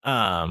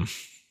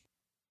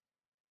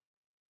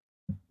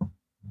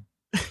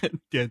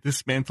 Yeah,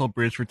 dismantle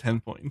bridge for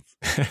 10 points.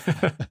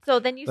 So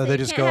then you So say they you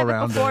just can't go have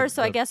around it before. the-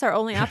 So I the- guess our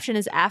only option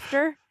is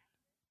after.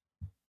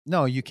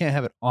 No, you can't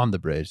have it on the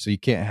bridge. So you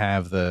can't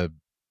have the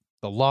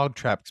log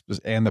trap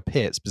and the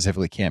pit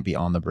specifically can't be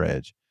on the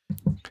bridge.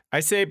 I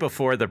say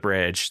before the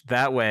bridge.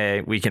 That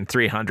way we can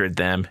 300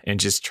 them and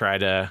just try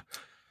to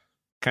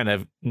kind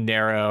of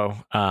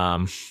narrow.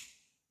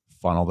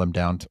 Funnel them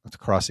down to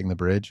crossing the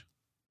bridge.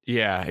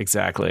 Yeah,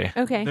 exactly.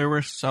 Okay. There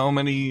were so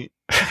many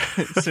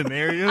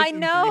scenarios. I in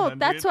know. 300.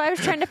 That's why I was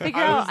trying to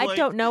figure I out. was I like-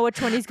 don't know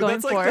which one he's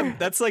But going for.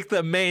 that's like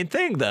the main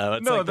thing, though.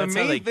 It's No, like the that's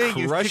how they main thing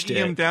is crushed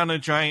kicking him it. down a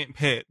giant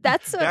pit.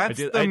 That's what, That's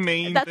I do- the I-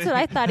 main that's thing. what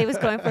I thought he was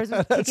going for. Was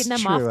That's kicking them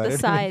true. off I the didn't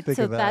side. even think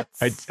So of that.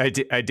 that's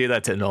I do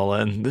that to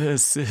Nolan.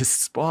 This is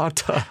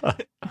Sparta.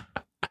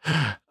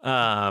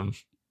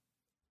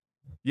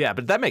 Yeah,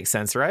 but that makes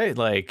sense, right?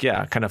 Like,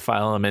 yeah, kind of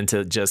file them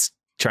into just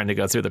trying to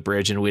go through the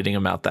bridge and weeding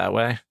them out that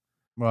way.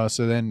 Well,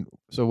 so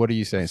what are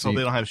you saying? So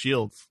they don't have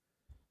shields.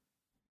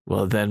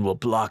 Well, then we'll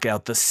block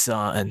out the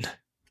sun.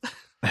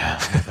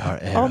 with our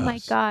oh my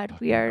arrows. God,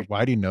 we are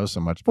Why do you know so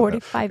much about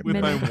 45 With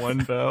minutes. my one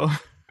bow.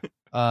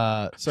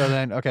 that? So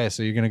then, okay,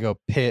 so you're gonna go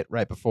pit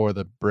right before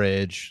the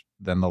bridge,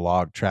 then the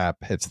log trap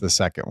hits the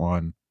second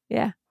one.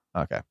 Yeah.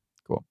 Okay,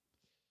 cool.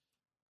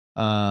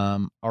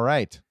 All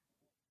right.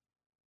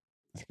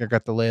 I think I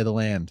got the lay of the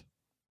land.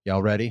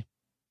 Y'all ready?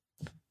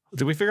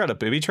 Did we figure out a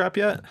booby trap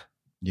yet?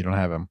 You don't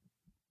have him.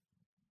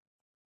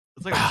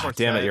 It's like a Ah,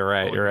 damn it, corset, you're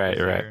right, but you're right, with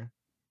you're right. hair.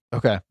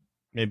 Okay.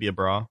 Maybe a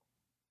bra.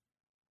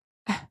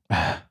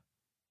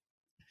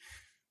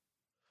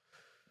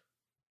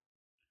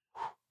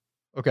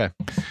 Okay.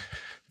 I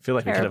feel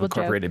like we could have Terrible joke.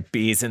 incorporated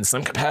bees in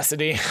some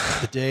capacity.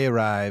 The day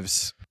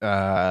arrives.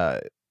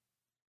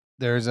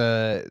 It's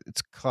a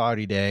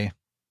cloudy day.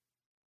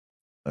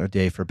 A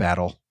day for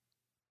battle.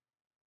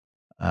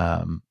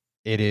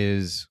 It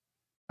is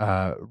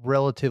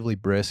relatively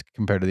brisk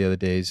compared to the other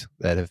days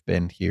that have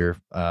been here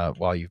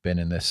while you've been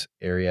in this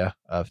area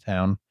of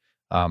town.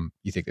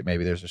 You think that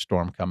maybe there's a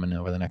storm coming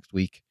over the next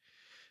week.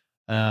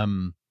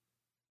 And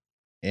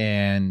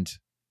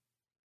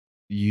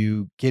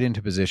you get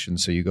into position,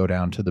 so you go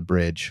down to the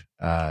bridge.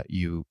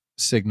 You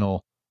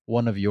signal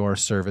one of your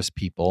service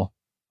people.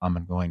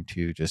 I'm going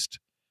to just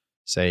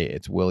say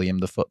it's William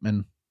the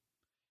footman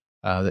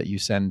that you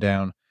send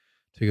down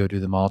to go do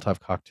the Molotov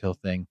cocktail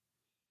thing.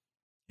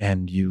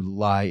 And you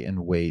lie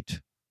in wait.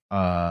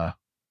 Are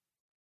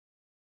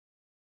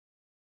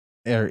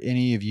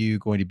any of you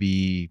going to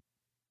be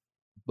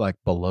like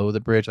below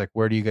the bridge? Like,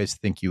 where do you guys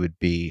think you would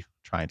be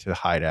trying to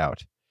hide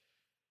out?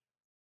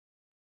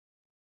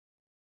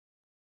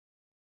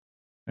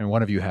 And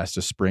one of you has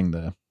to spring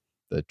the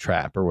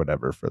trap or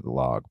whatever for the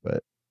log.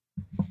 But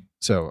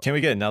so Can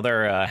we get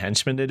another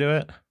henchman to do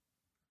it?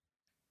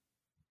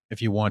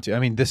 if you want to, I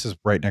mean, this is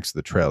right next to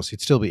the trail, so you'd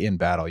still be in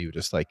battle. You would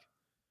just like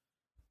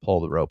pull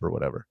the rope or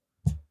whatever.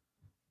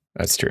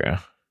 That's true.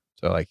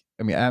 So like,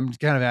 I mean, I'm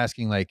kind of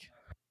asking like,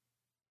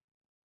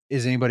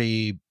 is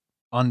anybody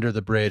under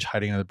the bridge,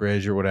 hiding under the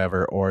bridge or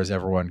whatever, or is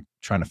everyone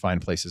trying to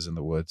find places in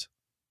the woods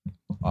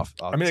off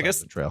I mean, the I side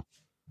guess of the trail?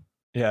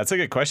 Yeah, it's a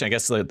good question. I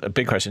guess a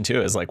big question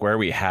too is like, where are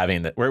we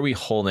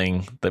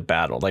holding the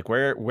battle? Like,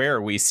 where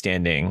are we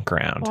standing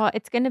ground? Well,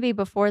 it's going to be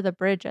before the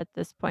bridge at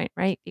this point,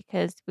 right?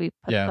 Because we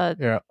put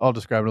Yeah, I'll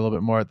describe it a little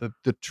bit more.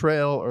 The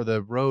trail or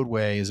the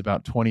roadway is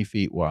about 20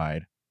 feet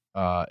wide.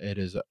 It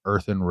is an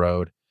earthen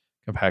road,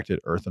 compacted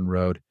earthen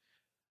road.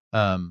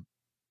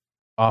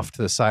 Off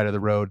to the side of the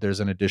road,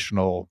 there's an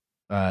additional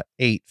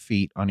 8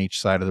 feet on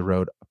each side of the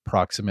road,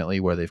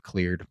 approximately, where they've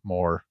cleared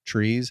more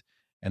trees.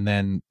 And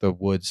then the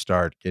woods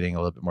start getting a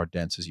little bit more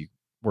dense as you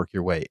work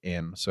your way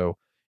in. So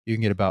you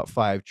can get about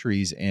 5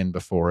 trees in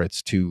before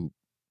it's too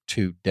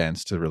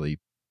dense to really,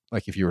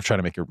 like if you were trying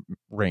to make a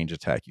range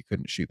attack, you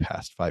couldn't shoot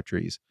past 5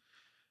 trees.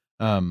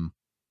 And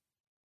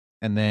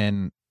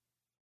then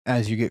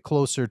as you get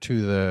closer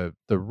to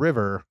the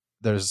river,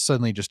 there's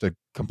suddenly just a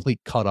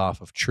complete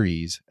cutoff of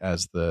trees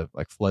as the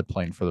like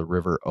floodplain for the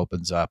river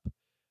opens up.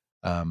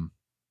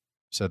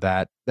 So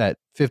that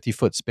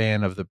 50-foot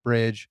span of the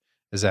bridge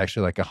is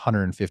actually like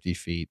 150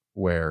 feet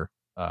where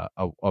a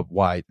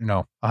wide,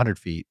 100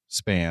 feet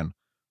span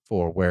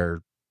for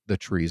where the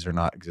trees are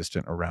not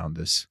existent around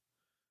this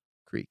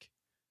creek.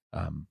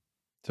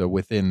 So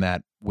within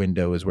that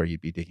window is where you'd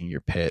be digging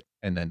your pit.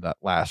 And then that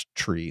last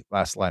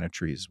line of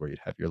trees is where you'd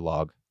have your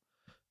log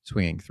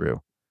swinging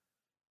through.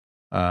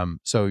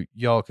 So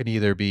y'all could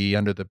either be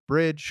under the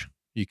bridge,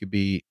 you could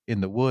be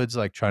in the woods,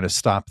 like trying to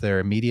stop their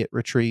immediate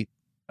retreat,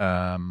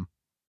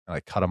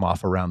 like cut them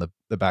off around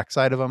the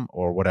backside of them,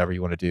 or whatever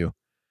you want to do.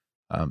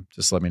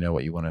 Just let me know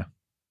where you want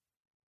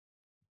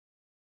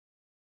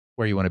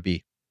to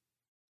be.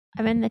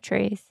 I'm in the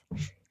trees.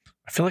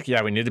 I feel like,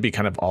 we need to be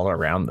kind of all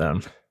around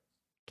them.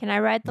 Can I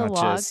ride the Not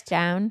log just-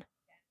 when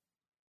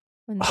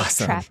the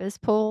Awesome. trap is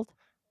pulled?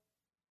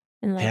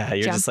 And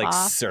You're jump just like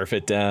off? surf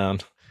it down.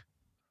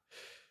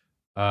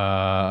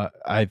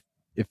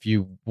 If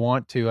you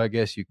want to, I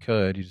guess you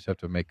could. You just have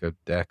to make a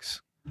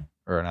dex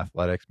or an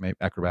athletics, maybe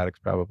acrobatics,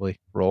 probably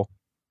roll.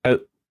 I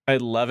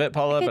love it,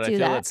 Paula, could but I do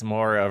feel that. it's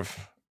more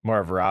of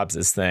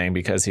Rob's thing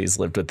because he's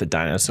lived with the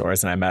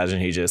dinosaurs, and I imagine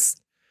he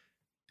just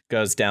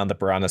goes down the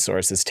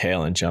Brontosaurus's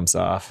tail and jumps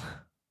off.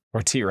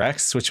 Or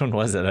T-Rex? Which one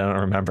was it? I don't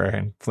remember.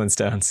 In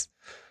Flintstones.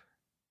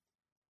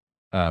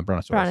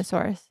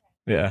 Brontosaurus.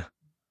 Yeah.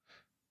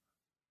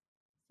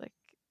 Like,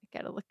 I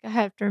gotta look. I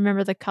have to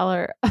remember the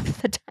color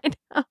of the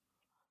dino.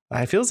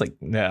 I feels like,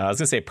 no, I was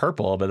going to say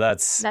purple, but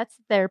that's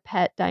their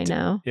pet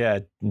dino. yeah,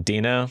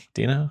 Dino?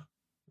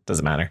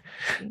 Doesn't matter.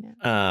 Dino.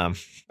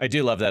 I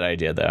do love that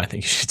idea, though. I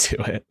think you should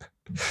do it.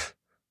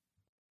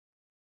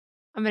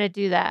 I'm gonna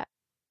do that.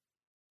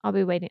 I'll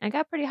be waiting. I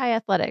got pretty high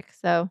athletics,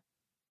 or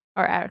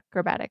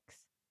acrobatics.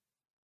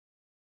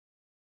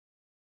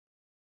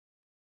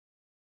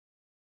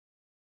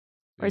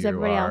 Or is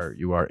everybody else?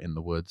 You are in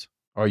the woods.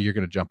 Oh, you're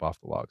going to jump off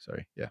the log.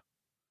 Sorry. Yeah.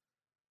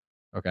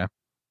 Okay.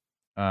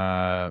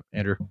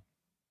 Andrew.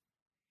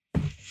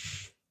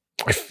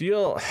 I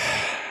feel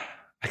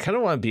I kind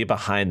of want to be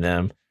behind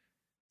them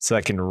so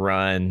I can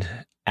run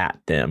at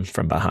them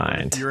from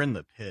behind. You're in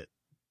the pit.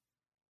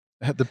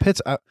 The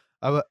pit's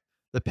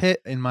the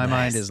pit in my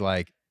mind is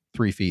like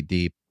 3 feet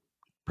deep,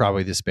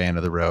 probably the span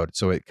of the road.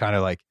 So it kind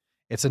of like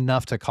it's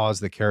enough to cause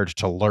the carriage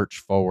to lurch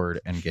forward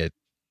and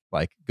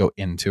go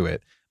into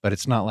it. But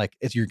it's not like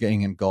you're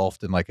getting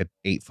engulfed in like an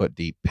 8-foot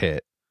deep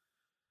pit.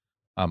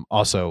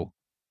 Also,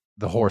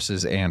 the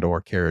horses and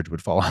or carriage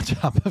would fall on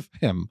top of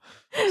him.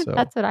 So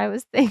That's what I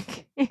was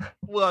thinking.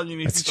 Well, you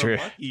need That's to true.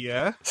 be lucky,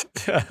 yeah.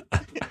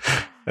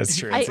 That's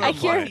true. I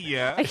hear- Lucky,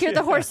 yeah. I hear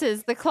the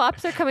horses. The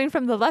clops are coming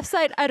from the left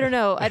side. I don't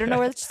know. I don't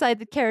know which side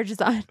the carriage is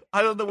on.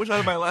 I don't know which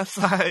side of my left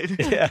side.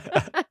 Yeah.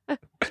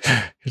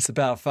 It's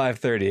about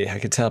 5:30. I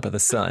could tell by the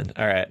sun.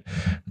 All right.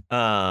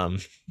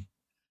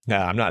 No,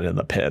 I'm not in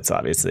the pits,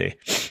 obviously.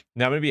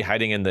 Now I'm gonna be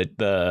hiding in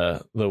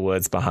the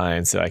woods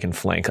behind so I can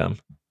flank them.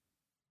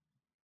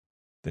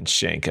 Then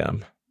shank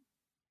them.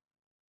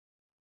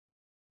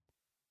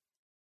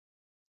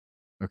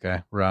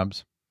 okay,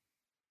 Rob's.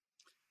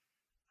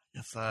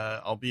 Yes,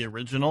 I'll be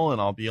original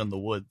and I'll be on the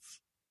woods.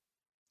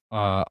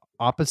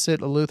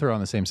 Opposite Luth or on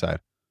the same side?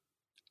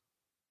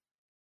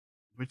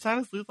 Which side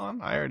is Luth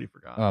on? I already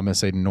forgot. I'm gonna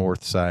say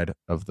north side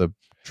of the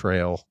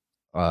trail.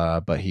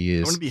 But he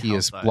is wanna be he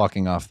is house side.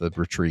 blocking off the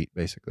retreat.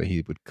 Basically,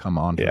 he would come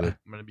on to Yeah. the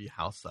I'm gonna be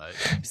house side.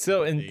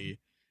 So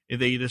If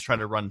they just try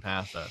to run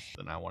past us,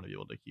 then I want to be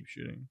able to keep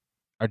shooting.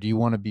 Or do you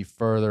want to be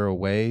further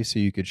away so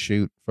you could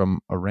shoot from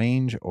a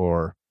range,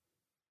 or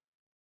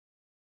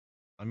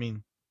I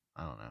mean,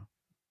 I don't know,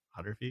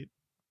 100 feet.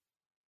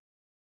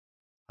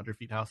 100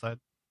 feet house side.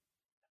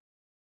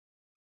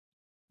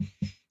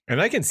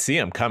 and I can see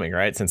them coming,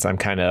 right? Since I'm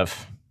kind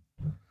of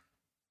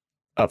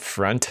up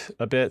front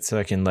a bit, so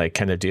I can like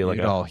kind of do like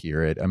you'd all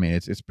hear it? I mean,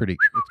 it's pretty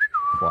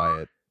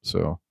quiet.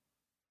 So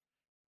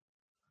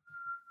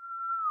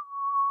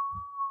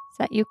Is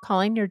that you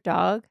calling your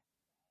dog?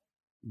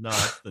 No,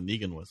 that's the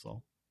Negan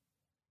whistle.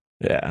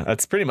 yeah,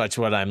 that's pretty much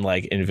what I'm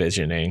like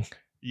envisioning.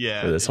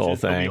 Yeah, for this it's whole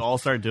just that we thing. all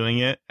start doing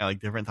it at like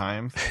different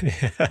times,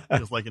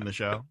 just like in the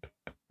show.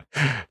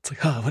 It's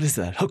like, oh, what is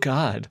that? Oh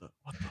God,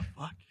 What the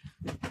fuck?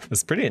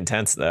 it's pretty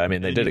intense though. I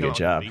mean, they And did you a come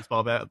good out job. with a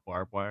baseball bat with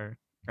barbed wire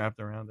wrapped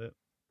around it.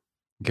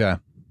 Okay.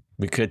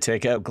 We could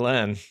take out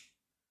Glenn.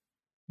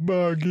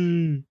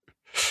 Buggy.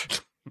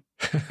 Fuck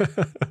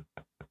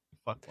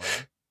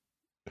Glenn.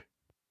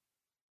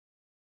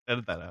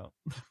 Edit that out.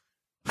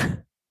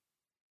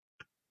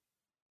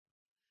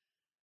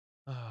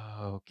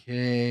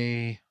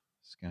 Okay.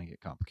 It's going to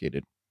get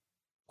complicated.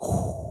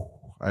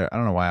 I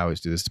don't know why I always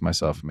do this to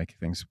myself and make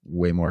things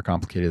way more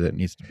complicated than it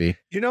needs to be.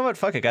 You know what?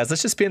 Fuck it, guys.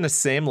 Let's just be in the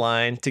same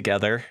line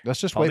together. Let's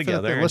just All wait for the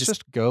together thing. and Let's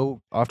just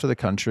go off to the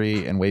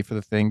country and wait for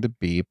the thing to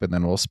beep, and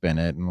then we'll spin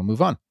it and we'll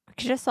move on. We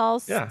could just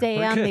all Yeah, stay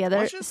we on could. the other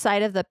Let's just-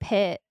 side of the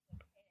pit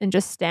and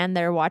just stand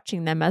there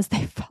watching them as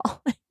they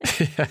fall.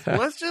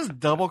 Let's just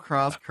double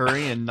cross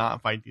Curry and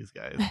not fight these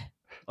guys.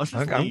 Let's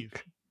just Okay. leave.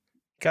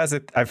 Guys,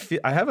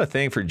 I have a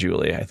thing for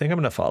Julie. I think I'm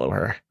gonna follow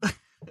her.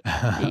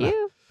 Do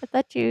you? I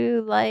thought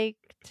you liked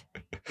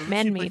Doesn't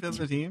man she play meat. for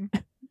the team?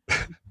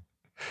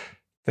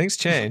 Things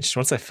changed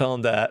once I fell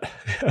in that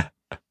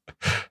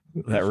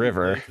that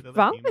river. What's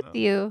wrong with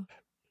you?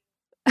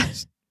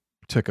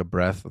 Took a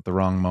breath at the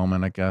wrong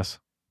moment, I guess,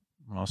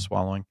 when I was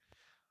swallowing.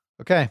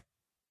 Okay.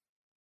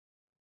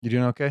 You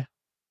doing okay?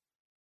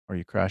 Or are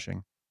you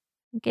crashing?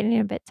 I'm getting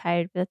a bit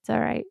tired, but that's all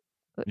right.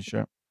 You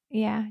sure?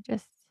 Yeah,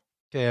 just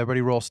Okay,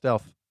 everybody roll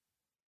stealth.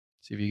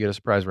 See if you get a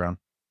surprise round.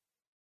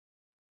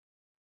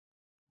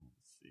 Let's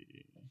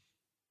see.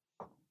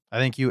 I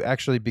think you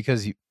actually,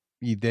 because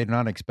they're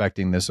not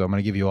expecting this, so I'm going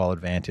to give you all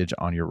advantage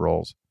on your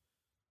rolls.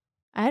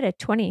 I had a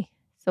 20.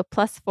 So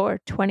 +4,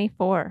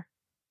 24.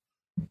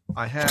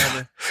 I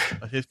had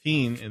a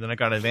 15, and then I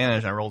got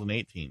advantage. I rolled an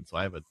 18, so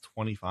I have a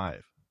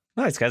 25.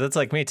 Nice, guys. That's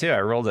like me too. I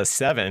rolled a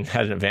 7,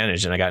 had an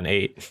advantage, and I got an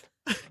 8.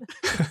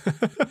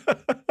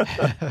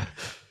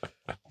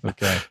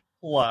 Okay.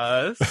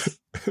 Plus.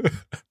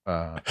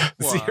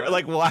 So you're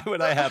like, why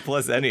would I have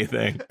plus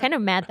anything? Kind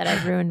of mad that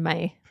I ruined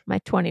my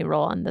 20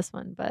 roll on this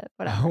one, but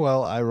whatever.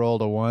 Well, I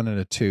rolled a 1 and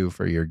a 2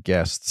 for your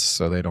guests,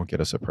 so they don't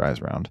get a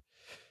surprise round.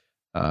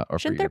 Or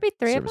Shouldn't for there your be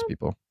 3 of service them?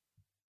 people.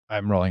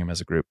 I'm rolling them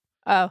as a group.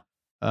 Oh,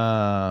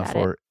 Got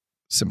For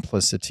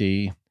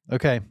simplicity.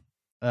 Okay.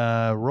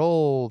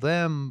 Roll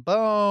them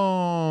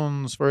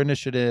bones for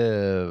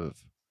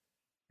initiative.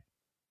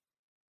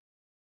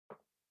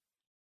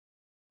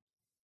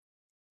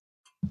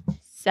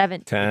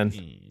 seven, 10.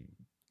 15.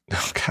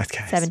 Oh God,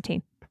 guys.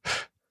 17,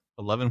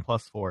 11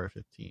 plus 4,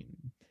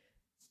 15.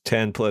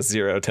 10 plus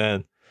 0,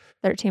 10.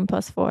 13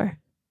 +4,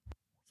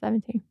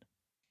 17.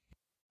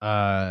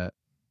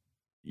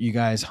 You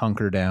guys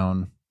hunker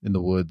down in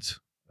the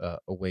woods,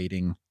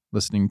 awaiting,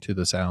 listening to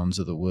the sounds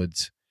of the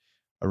woods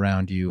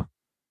around you.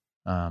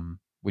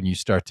 When you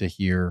start to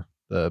hear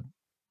the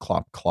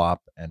clop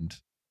clop and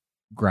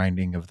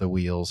grinding of the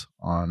wheels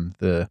on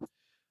the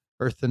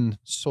earthen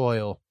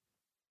soil,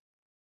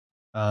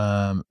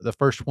 the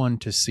first one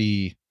to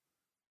see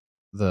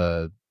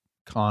the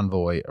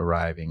convoy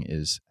arriving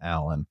is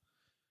Alan.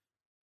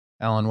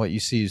 Alan, what you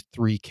see is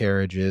 3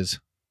 carriages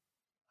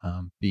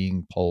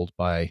being pulled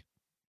by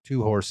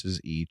 2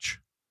 horses each.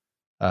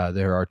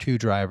 There are 2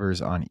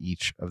 drivers on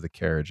each of the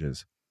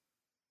carriages.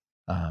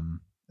 And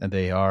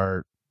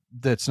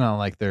it's not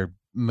like they're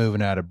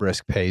moving at a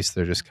brisk pace.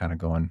 They're just kind of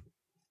going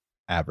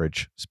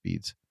average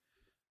speeds.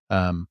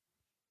 Right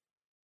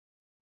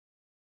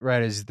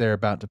as they're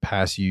about to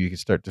pass you, you can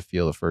start to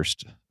feel the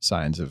first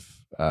signs of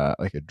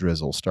like a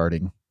drizzle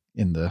starting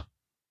in the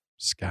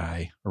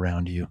sky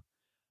around you.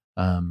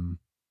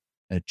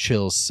 A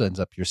chill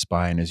sends up your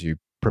spine as you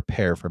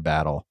prepare for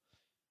battle.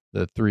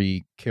 The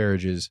 3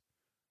 carriages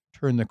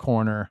turn the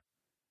corner,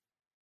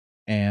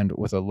 and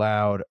with a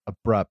loud,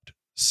 abrupt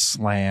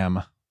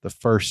slam, the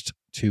first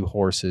 2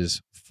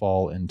 horses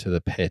fall into the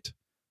pit,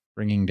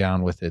 bringing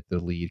down with it the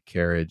lead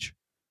carriage.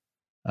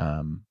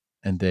 And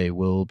they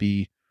will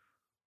be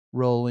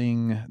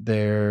rolling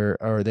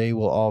they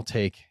will all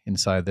take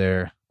inside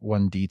their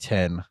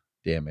 1d10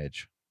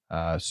 damage.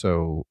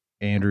 So,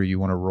 Andrew, you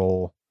want to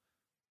roll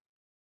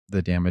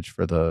the damage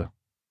for the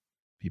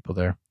people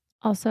there?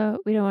 Also,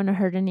 we don't want to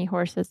hurt any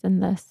horses in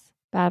this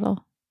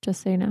battle,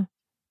 just so you know.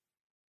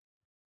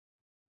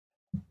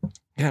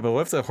 Yeah, but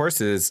what if the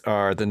horses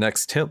are the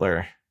next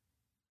Hitler?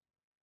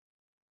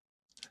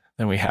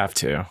 Then we have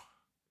to.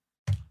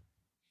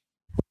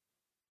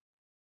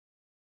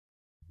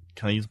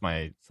 Can I use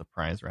my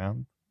surprise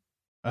round?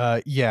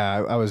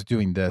 Yeah, I was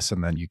doing this,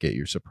 and then you get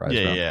your surprise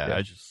round. Yeah.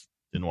 I just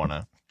didn't want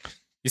to.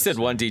 You said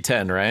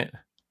 1d10, right?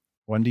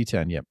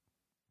 1d10, yep.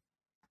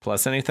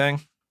 Plus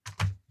anything?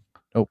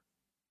 Nope.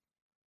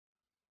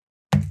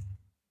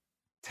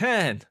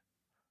 10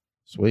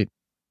 Sweet.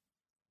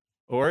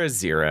 or a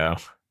 0.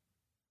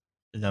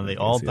 And then they I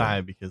can all see that.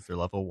 die because they're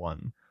level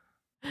 1.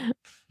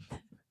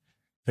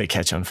 They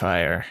catch on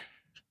fire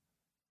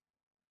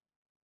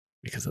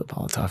because of the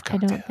Molotov I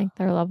cocktail. don't think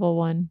they're level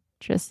 1,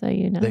 just so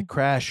you know. They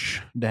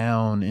crash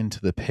down into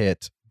the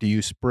pit. Do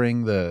you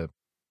spring the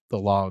the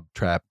log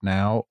trap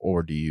now,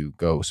 or do you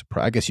go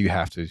surprise? I guess you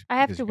have to. I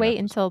have because to you're gonna wait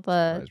have until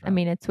surprise I round.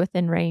 mean, it's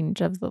within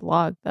range of the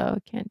log, though.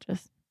 It can't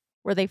just.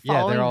 Were they Yeah,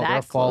 following they're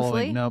that following.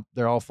 closely? Nope,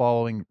 they're all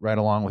following right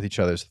along with each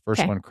other. So the first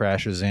Okay. one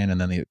crashes in, and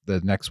then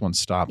the next one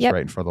stops Yep.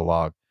 right in front of the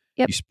log.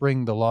 Yep. You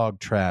spring the log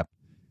trap.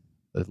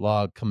 The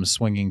log comes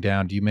swinging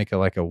down. Do you make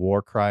a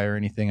war cry or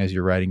anything as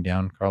you're riding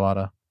down,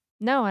 Carlotta?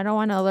 No, I don't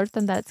want to alert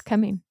them that it's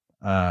coming.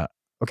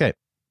 Okay.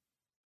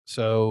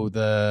 So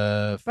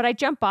But I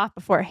jump off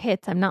before it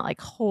hits. I'm not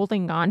like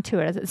holding on to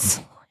it as it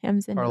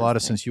slams into Carlotta,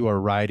 this thing. since you are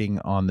riding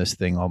on this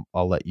thing,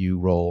 I'll let you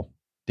roll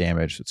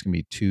damage. It's gonna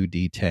be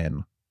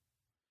 2d10.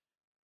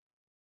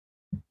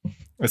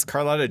 As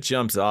Carlotta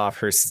jumps off,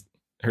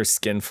 her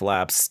skin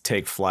flaps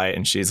take flight,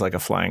 and she's like a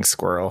flying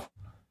squirrel,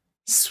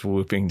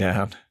 swooping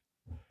down.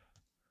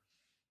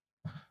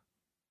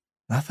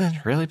 Nothing?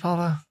 Really,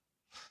 Paula?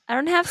 I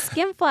don't have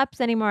skin flaps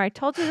anymore. I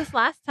told you this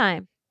last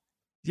time.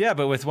 Yeah,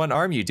 but with one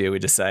arm you do, we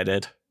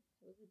decided.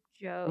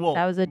 Joke. Well,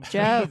 That was a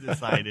joke. He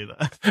decided.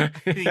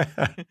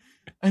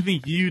 I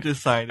think you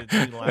decided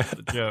to laugh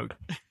at the joke.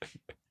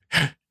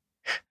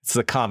 It's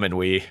a common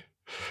we.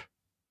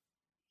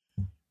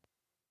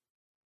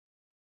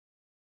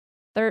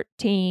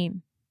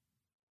 13.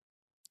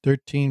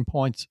 13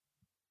 points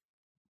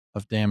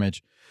of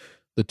damage.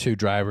 The two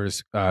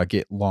drivers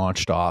get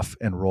launched off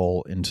and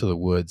roll into the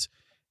woods.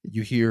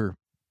 You hear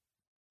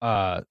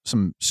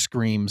some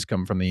screams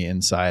come from the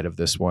inside of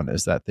this one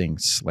as that thing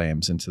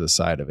slams into the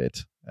side of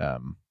it.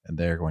 And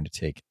they're going to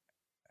take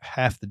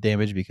half the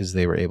damage because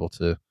they were able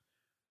to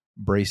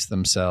brace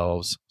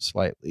themselves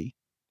slightly.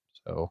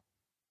 So,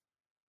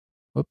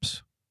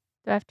 whoops.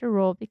 Do I have to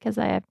roll because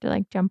I have to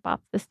like jump off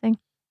this thing?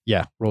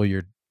 Yeah, roll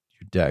your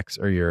dex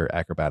or your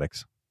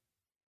acrobatics.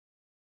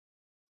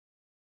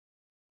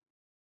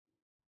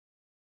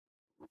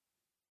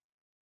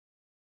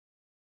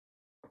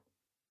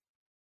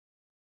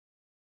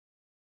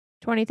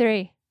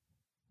 $23.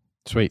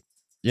 Sweet.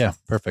 Yeah,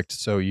 perfect.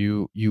 So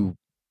you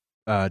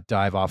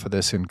dive off of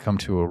this and come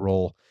to a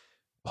roll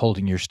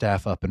holding your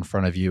staff up in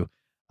front of you.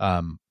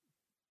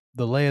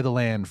 The lay of the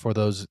land for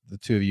the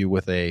two of you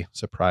with a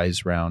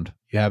surprise round.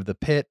 You have the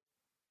pit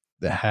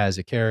that has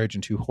a carriage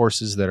and two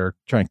horses that are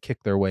trying to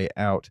kick their way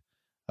out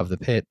of the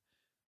pit.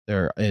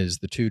 There is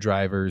the two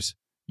drivers.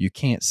 You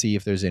can't see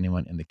if there's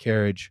anyone in the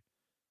carriage.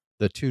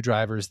 The two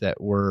drivers that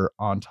were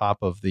on top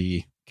of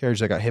the carriage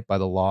that got hit by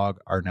the log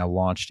are now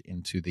launched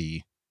into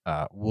the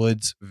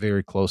woods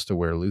very close to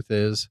where Luth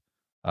is.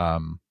 But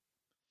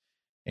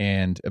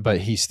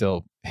he's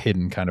still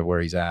hidden kind of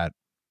where he's at.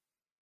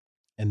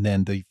 And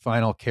then the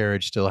final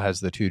carriage still has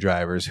the two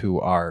drivers who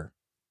are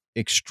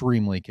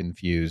extremely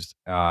confused.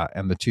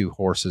 And the two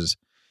horses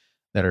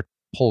that are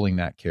pulling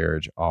that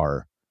carriage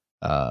are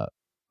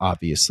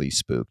obviously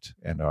spooked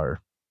and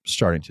are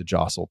starting to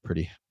jostle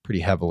pretty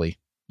heavily.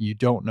 You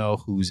don't know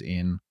who's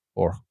in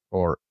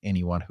or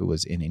anyone who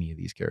was in any of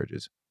these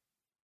carriages.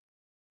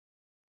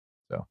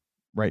 So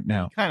right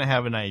now, You kind of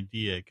have an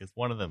idea because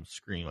one of them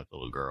screamed like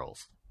little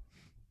girls.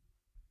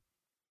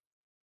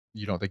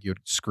 you don't think you'd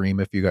scream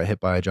if you got hit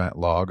by a giant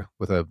log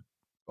with a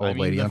old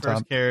lady on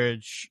top?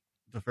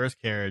 The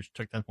first carriage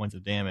took 10 points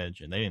of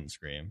damage and they didn't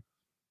scream.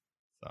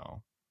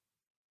 So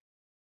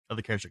the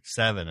other carriage took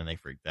 7 and they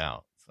freaked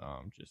out. So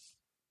I'm just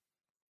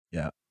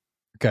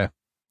Okay.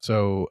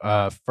 So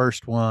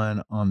first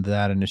one on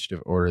that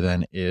initiative order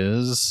then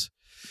is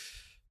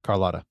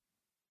Carlotta.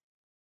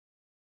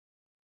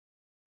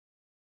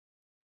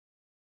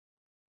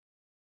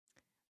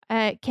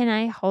 Can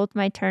I hold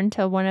my turn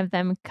till one of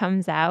them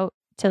comes out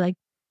to like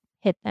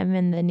hit them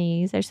in the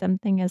knees or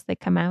something as they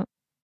come out?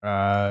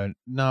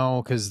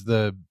 No, because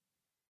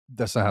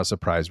that's not how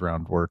surprise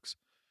round works.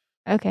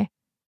 Okay.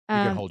 You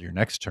could hold your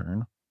next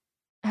turn.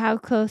 How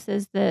close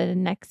is the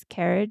next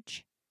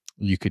carriage?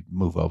 You could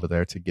move over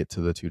there to get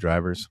to the two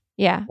drivers,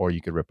 Yeah. or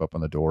you could rip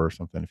open the door or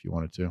something if you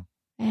wanted to.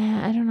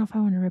 I don't know if I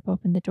want to rip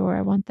open the door.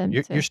 I want them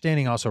to. You're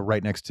standing also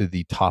right next to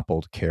the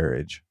toppled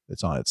carriage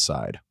that's on its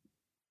side.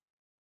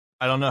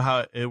 I don't know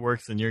how it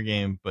works in your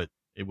game, but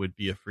it would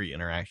be a free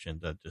interaction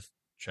to just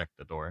check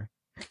the door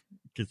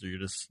because you're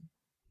just.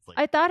 Like,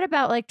 I thought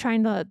about like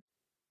trying to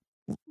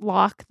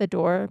lock the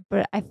door,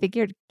 but I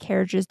figured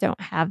carriages don't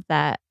have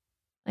that.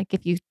 Like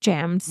if you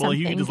jam something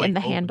you can just like in the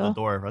open handle. the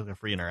door for like a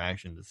free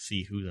interaction to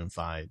see who's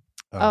inside.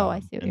 Oh, I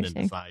see what and you're then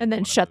saying. decide And then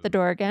you wanna shut the move.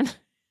 door again.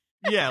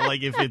 Yeah,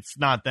 like if it's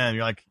not them,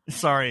 you're like,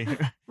 sorry.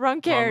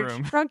 Wrong carriage.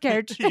 room. Wrong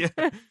carriage.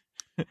 Yeah.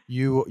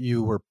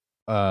 You were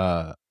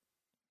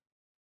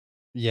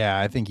yeah,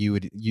 I think you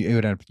would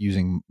end up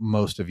using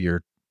most of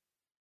your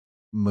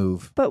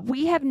move. But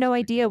we have no to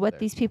idea get what there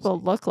these to people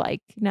see. look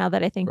like now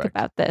that I think Correct.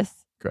 about this.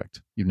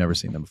 Correct. You've never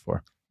seen them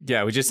before.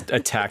 Yeah, we just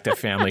attacked a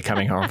family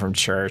coming home from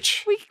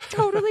church. We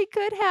totally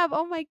could have.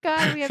 Oh my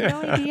God, we have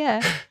no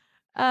idea.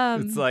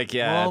 It's like,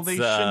 yeah, Well, they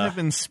shouldn't have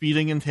been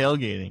speeding and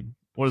tailgating.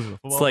 What is it? A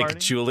football it's like party?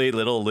 Julie,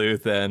 Little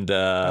Luth, and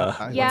yeah,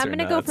 what's I'm her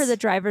gonna go for nuts? the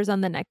drivers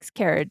on the next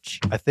carriage.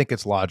 I think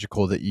it's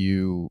logical that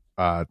you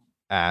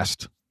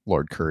asked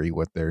Lord Curry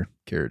what their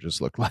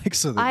carriages look like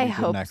so that I you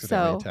hope didn't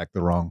accidentally so. attack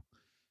the wrong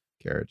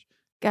carriage.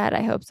 God,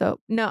 I hope so.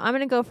 No, I'm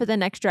gonna go for the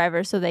next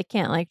driver so they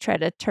can't like try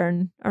to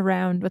turn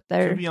around with To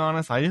their. be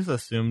honest, I just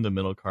assume the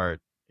middle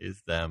cart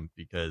is them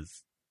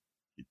because,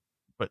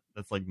 but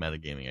that's like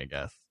metagaming, I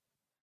guess.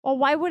 Well,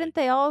 why wouldn't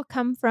they all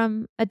come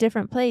from a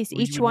different place?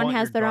 You Each would one want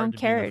has your their guard own to be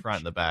in the carriage. front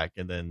and the back,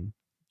 and then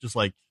just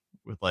like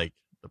with like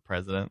the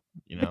president,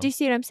 you know. But do you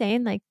see what I'm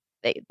saying? Like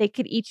they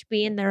could each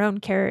be in their own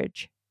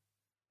carriage.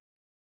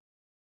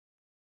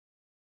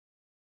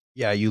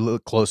 Yeah, you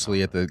look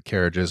closely at the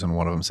carriages, and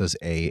one of them says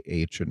A,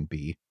 H, and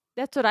B.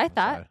 That's what I on the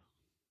thought. side.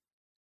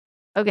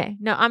 Okay,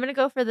 no, I'm gonna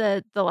go for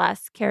the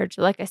last carriage,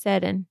 like I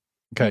said, and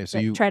Okay, make so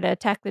the- you try to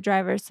attack the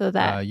driver so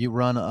that. you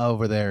run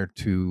over there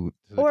to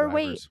the Or drivers.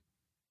 wait.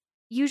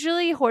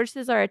 Usually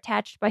horses are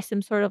attached by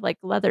some sort of like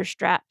leather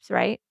straps,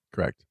 right?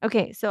 Correct.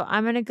 Okay, so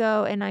I'm gonna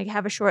go and I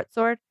have a short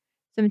sword.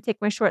 So I'm gonna take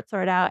my short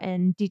sword out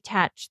and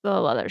detach the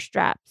leather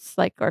straps,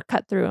 like or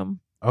cut through them.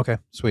 Okay,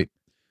 sweet.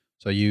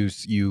 So you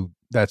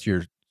that's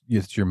your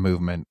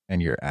movement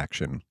and your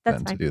action That's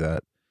then fine. to do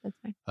that. That's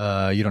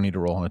fine. You don't need to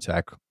roll an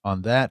attack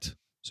on that.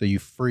 So you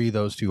free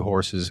those two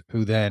horses,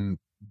 who then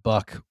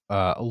buck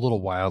a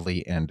little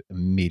wildly and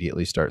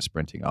immediately start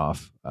sprinting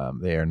off.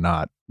 They are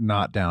not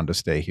down to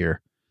stay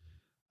here.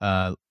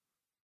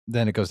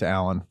 Then it goes to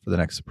Alan for the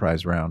next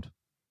surprise round.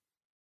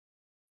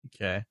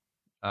 Okay.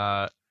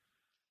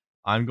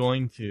 I'm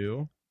going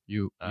to.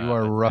 You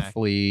are attack.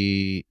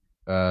 roughly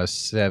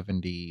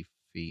 70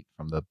 feet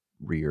from the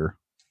rear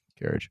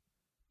carriage.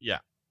 Yeah.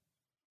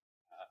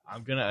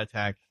 I'm gonna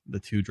attack the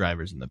two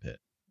drivers in the pit,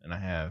 and I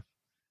have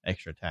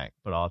extra attack,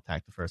 but I'll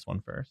attack the first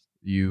one first.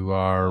 You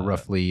are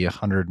roughly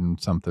 100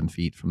 and something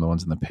feet from the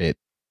ones in the pit.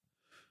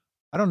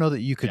 I don't know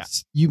that you could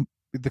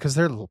because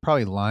they're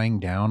probably lying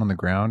down on the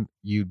ground.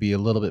 You'd be a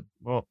little bit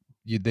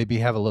they'd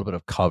have a little bit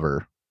of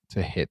cover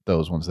to hit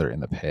those ones that are in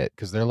the pit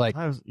because they're like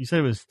you said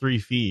it was 3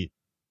 feet.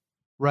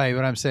 right.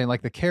 But I'm saying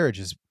like the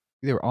carriages,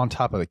 they were on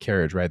top of the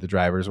carriage, right? The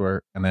drivers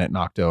were, and then it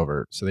knocked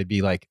over, so they'd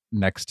be like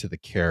next to the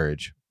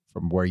carriage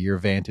from where your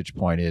vantage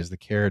point is. The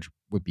carriage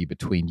would be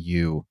between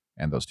you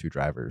and those two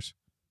drivers,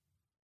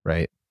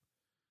 right?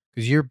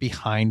 Because you're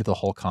behind the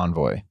whole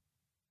convoy.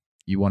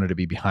 You wanted to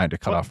be behind to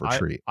cut off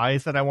retreat. I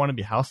said I want to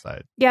be house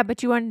side. Yeah,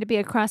 but you wanted to be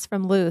across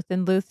from Luth,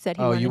 and Luth said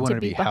he wanted you wanted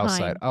to be house behind.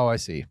 side. Oh, I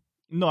see.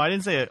 No, I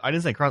didn't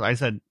say cross. I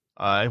said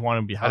I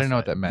want to be house. I didn't know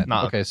what side. that meant.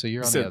 Not, Okay, so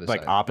you're on So, the other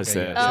like, side.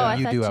 opposite. Okay, Oh, so I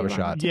you thought do you have a wanted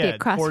shot. to be yeah,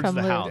 across towards from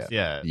the Luth. house.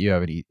 Yeah. You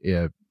have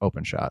an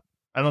open shot.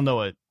 I don't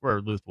know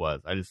where Luth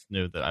was. I just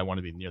knew that I want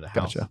to be near the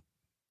house. Gotcha.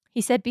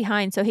 He said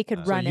behind, so he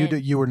could So run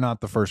in. you were not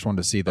the first one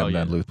to see them. Oh, yeah.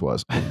 Then Luth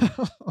was.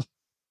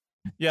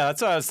 Yeah,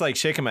 that's why I was like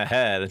shaking my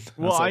head.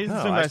 Well, I was like,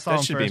 assumed I saw that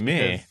him should first be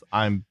me. because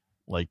I'm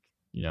like,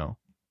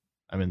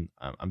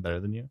 I'm better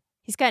than you.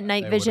 He's got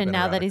night They would've vision been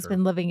now around that a he's curve.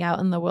 been living out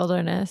in the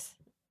wilderness.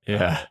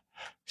 Yeah,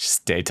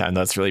 just daytime.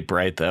 That's really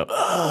bright though.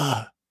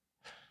 Ugh.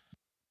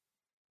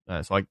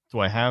 So do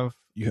I have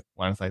You-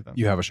 line of sight then?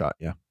 You have a shot.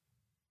 Yeah.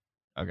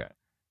 Okay.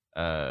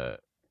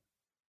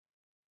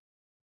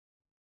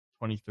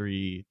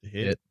 23 to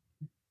hit. Hit.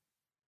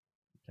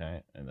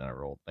 Okay, and then I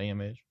roll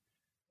damage.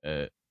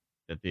 That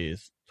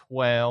is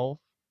 12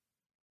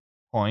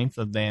 points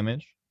of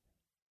damage.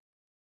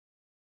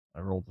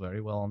 I rolled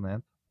very well on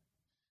that.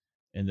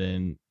 And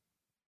then,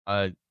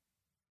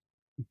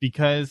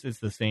 because it's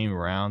the same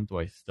round, do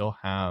I still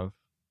have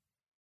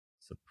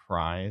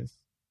surprise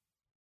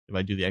if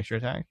I do the extra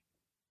attack?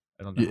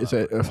 I don't know. how It's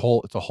that works.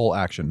 it's a whole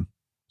action.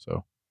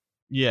 So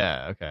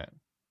Yeah, okay.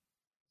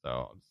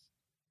 So,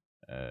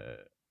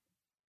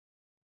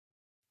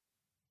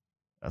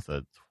 that's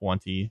a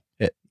 20.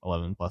 Hit.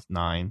 11 plus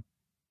 9.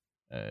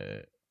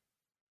 And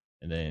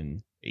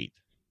then 8.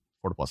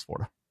 4 plus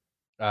 4.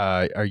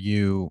 are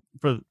you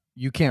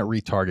can't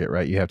retarget,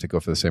 right? You have to go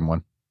for the same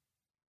one.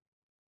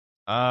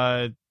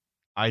 I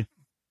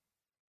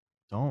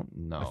don't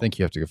know. I think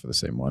you have to go for the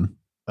same one.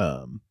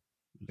 I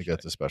think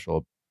that's a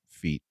special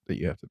feat that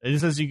you have to. It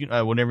just says you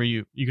can whenever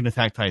you can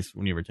attack twice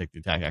when you ever take the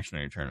attack action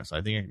on your turn. So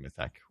I think I can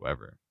attack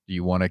whoever. Do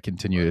you want to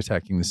continue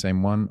attacking the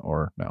same one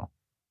or no?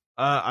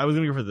 I was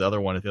gonna go for the other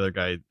one if the other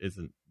guy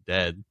isn't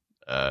dead.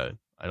 I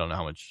don't know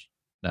how much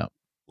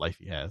life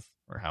he has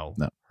or how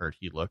hurt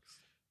he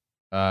looks.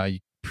 You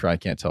probably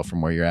can't tell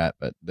from where you're at,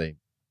 but they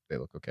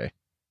look okay.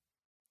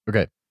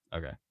 Okay.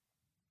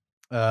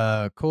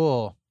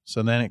 Cool.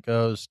 So then it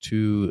goes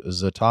to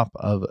the top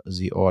of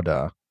the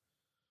order.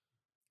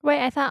 Wait,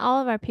 I thought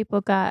all of our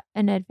people got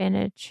an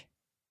advantage.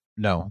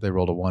 No, they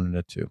rolled a 1 and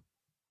a 2.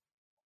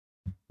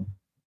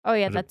 Oh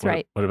yeah, that's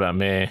right. What about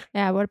me?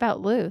 Yeah, what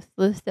about Luth?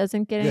 Luth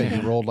doesn't get Yeah,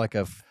 anything. you rolled like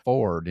a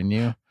 4, didn't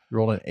you? You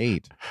rolled an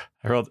 8.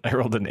 I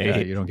rolled an 8. Yeah,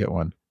 you don't get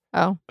one.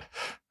 Oh.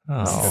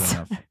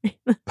 Oh. Good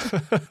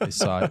enough. They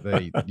saw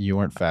it. You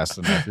weren't fast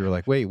enough. You were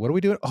like, wait, what are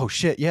we doing? Oh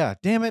shit, yeah,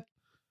 damn it.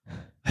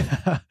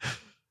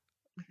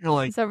 You're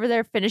like He's over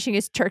there finishing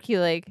his turkey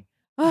leg.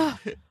 Oh,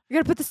 we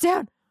gotta put this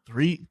down.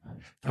 3.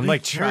 I'm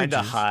like trying to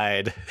carriages?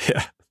 hide.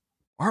 Yeah.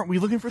 Aren't we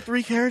looking for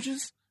 3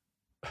 carriages?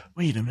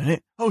 Wait a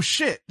minute. Oh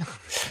shit.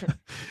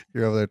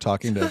 You're over there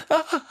talking to.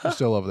 You're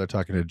still over there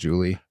talking to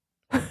Julie.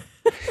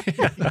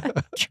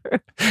 True.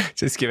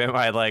 Just give it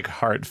my like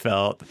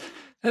heartfelt.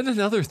 And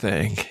another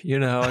thing,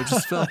 I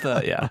just felt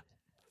that. Yeah.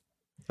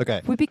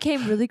 Okay. We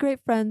became really great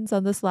friends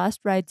on this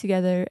last ride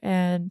together,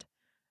 and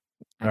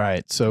All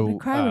right. I So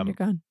cry when you're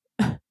gone.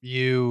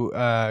 you,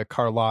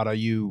 Carlotta,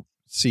 you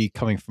see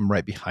coming from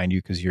right behind you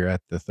because you're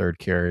at the third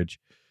carriage.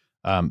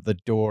 The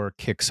door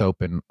kicks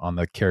open on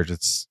the carriage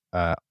that's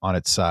on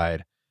its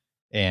side,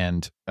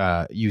 and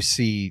you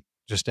see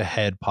just a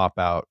head pop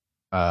out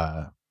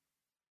of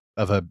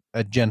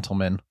a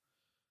gentleman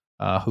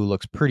who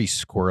looks pretty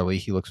squirrely.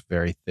 He looks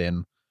very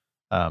thin.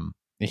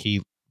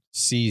 He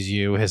sees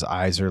you. His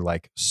eyes are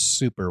like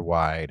super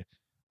wide,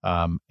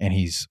 and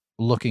he's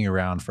looking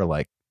around for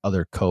like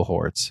other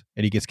cohorts,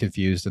 and he gets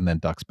confused and then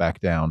ducks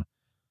back down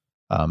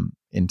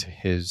into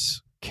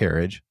his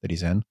carriage that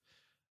he's in.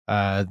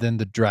 Then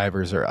the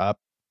drivers are up.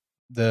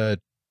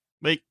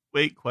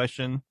 Wait,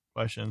 question.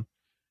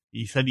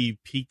 You said he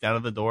peeked out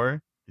of the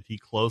door. Did he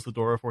close the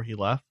door before he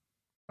left?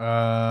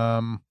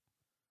 Or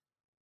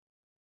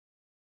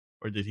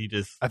did he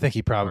just... I think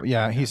he probably,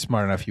 he's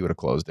smart enough. He would have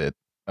closed it.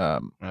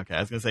 Okay, I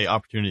was going to say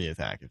opportunity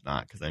attack, if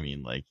not, because I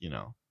mean, like,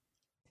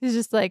 He's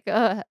just like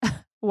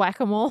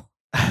whack-a-mole.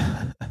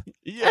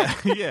 Yeah.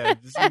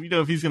 Just,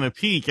 if he's going to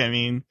peek, I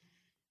mean...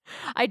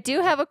 I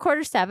do have a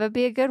quarterstaff. It'd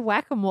be a good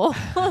whack-a-mole.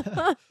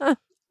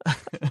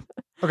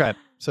 Okay,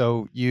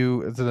 so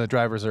the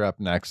drivers are up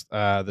next.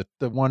 The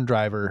one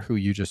driver who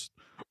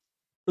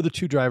or the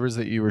two drivers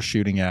that you were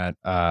shooting at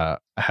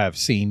have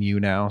seen you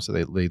now, so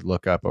they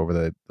look up over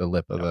the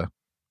lip of the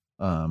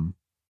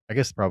I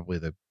guess probably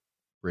the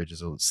bridge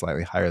is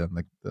slightly higher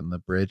than the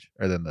bridge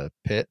or than the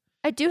pit.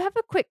 I do have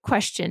a quick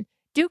question.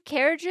 Do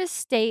carriages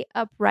stay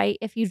upright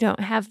if you don't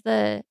have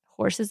the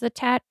horses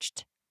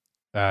attached?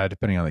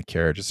 Depending on the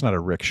carriage, it's not a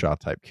rickshaw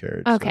type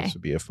carriage. Okay. So this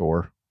would be a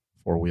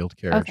four-wheeled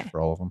carriage for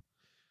all of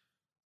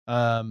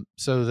them.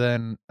 So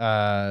then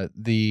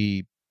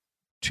the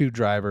two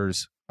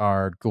drivers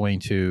are going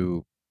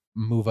to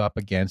move up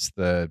against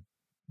the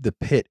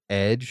pit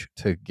edge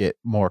to get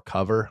more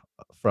cover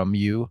from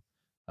you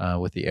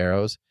with the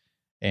arrows,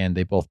 and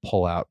they both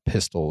pull out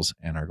pistols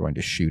and are going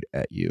to shoot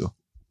at you.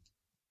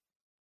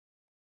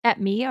 At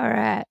me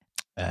or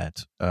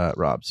at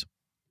Rob's.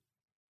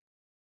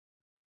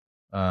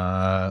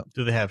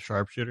 Do they have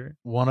sharpshooter?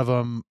 One of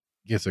them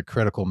gets a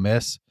critical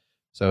miss,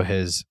 so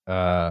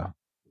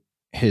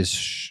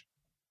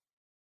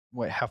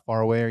wait, how far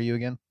away are you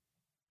again?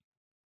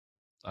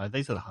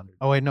 They said 100.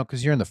 Oh wait, no,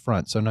 because you're in the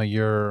front, so no,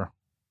 you're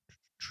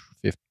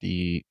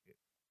 50,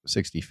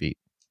 60 feet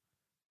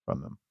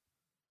from them.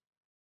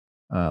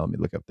 Let me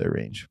look up their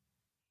range.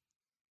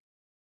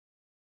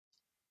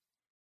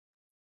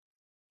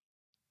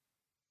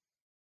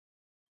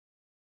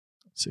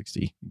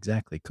 $60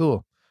 exactly.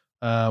 Cool.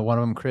 One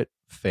of them crit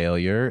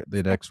failure.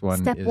 The next one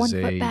step is 1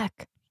 foot a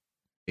back.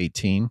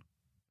 18. Is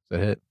that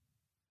hit?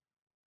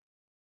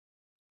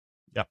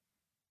 Yep.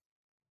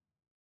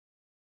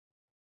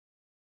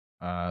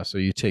 So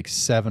you take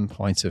 7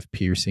 points of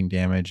piercing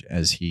damage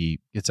as he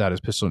gets out his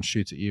pistol and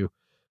shoots at you.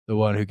 The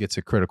one who gets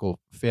a critical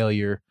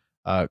failure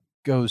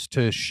goes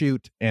to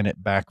shoot, and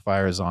it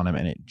backfires on him,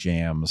 and it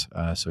jams.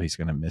 So he's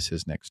going to miss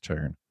his next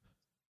turn.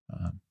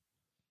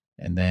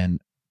 And then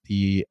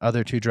the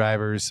other two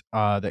drivers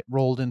that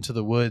rolled into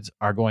the woods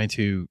are going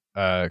to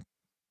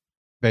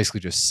basically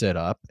just sit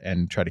up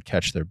and try to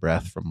catch their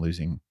breath from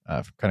losing,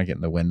 from kind of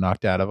getting the wind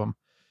knocked out of them,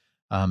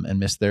 and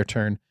miss their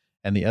turn.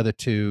 And the other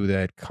two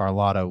that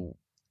Carlotta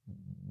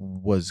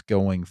was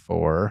going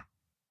for.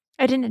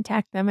 I didn't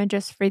attack them. I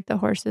just freed the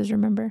horses,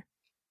 remember?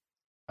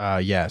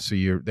 Yeah, so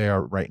they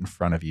are right in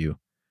front of you.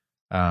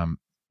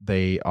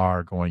 They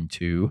are going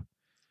to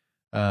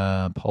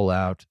pull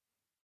out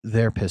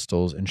their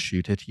pistols and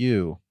shoot at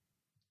you.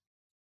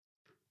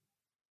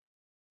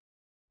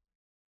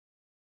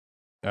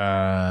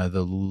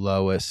 The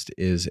lowest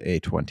is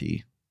a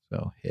 20,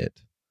 so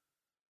hit.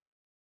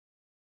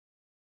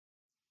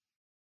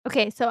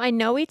 Okay, so I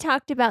know we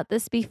talked about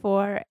this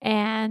before,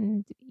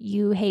 and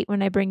you hate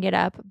when I bring it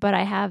up, but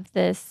I have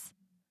this,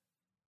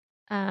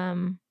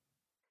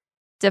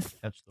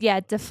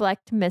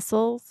 deflect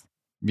missiles.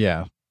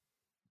 Yeah.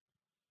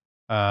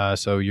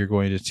 So you're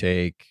going to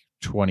take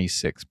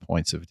 26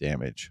 points of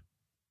damage.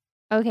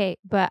 Okay,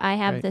 but I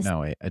have this.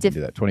 No, wait, I didn't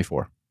do that.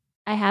 24.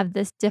 I have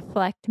this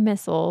deflect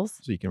missiles.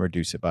 So you can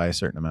reduce it by a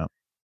certain amount.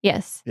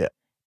 Yes. Yeah.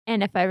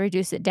 And if I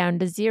reduce it down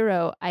to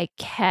 0, I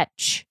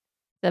catch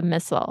the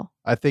missile.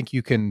 I think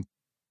you can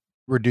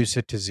reduce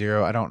it to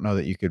 0. I don't know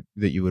that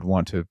you would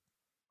want to.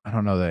 I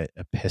don't know that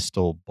a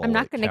pistol bullet. I'm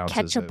not going to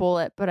catch a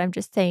bullet, but I'm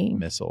just saying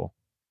missile.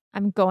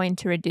 I'm going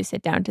to reduce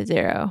it down to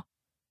 0.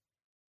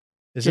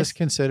 Is this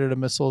considered a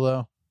missile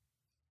though?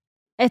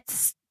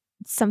 It's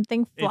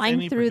something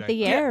flying through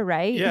the air,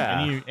 right?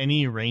 Yeah.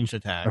 Any ranged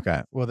attack.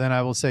 Okay. Well, then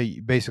I will say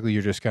basically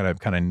you're just kind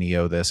of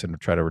Neo this and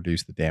try to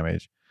reduce the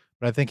damage.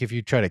 But I think if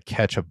you try to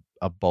catch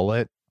a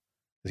bullet,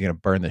 it's going to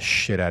burn the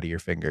shit out of your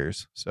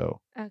fingers.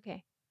 So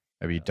Okay.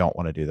 maybe you don't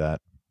want to do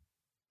that.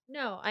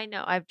 No, I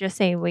know. I'm just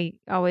saying we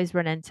always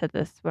run into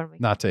this when we.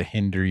 Not to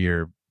hinder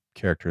your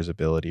character's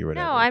ability or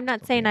whatever. No, I'm not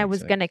Don't saying think it I makes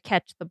was any- going to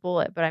catch the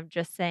bullet, but I'm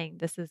just saying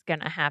this is going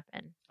to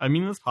happen. I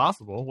mean, it's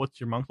possible. What's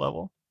your monk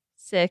level?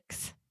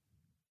 6.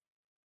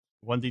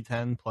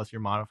 1d10 plus your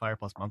modifier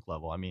plus monk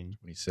level. I mean,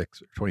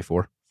 26 or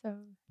 24. So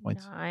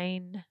Points.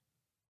 9.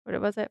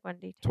 What was it?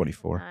 1d10.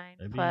 24. 9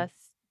 Maybe. plus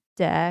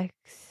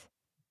dex,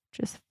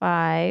 just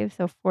 5.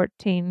 So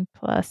 14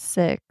 plus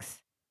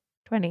 6,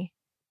 20.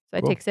 So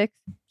Cool. I take 6.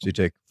 So you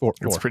take 4.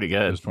 That's pretty It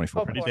good. was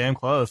 24. Oh, pretty 4. damn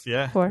close.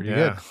 Yeah. 4. Pretty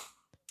good.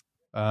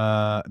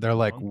 They're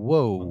like,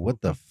 whoa,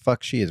 what the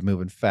fuck? She is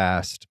moving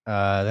fast.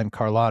 Then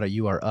Carlotta,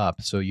 you are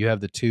up. So you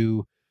have the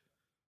two,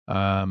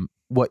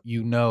 what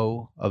you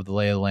know of the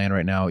lay of the land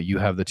right now, you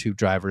have the two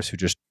drivers who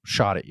just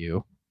shot at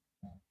you,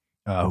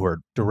 who are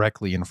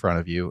directly in front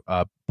of you,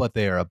 but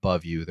they are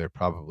above you. They're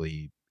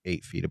probably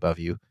 8 feet above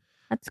you.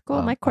 That's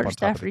cool. My up on top of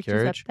quarterstaff the reaches up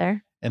carriage.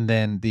 there. And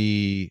then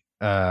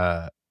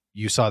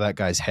you saw that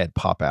guy's head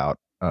pop out,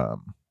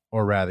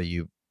 or rather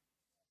he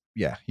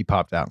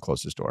popped out and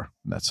closed his door.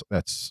 And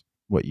that's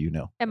what you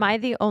know. Am I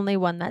the only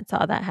one that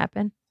saw that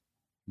happen?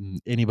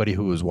 Anybody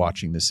who was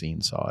watching the scene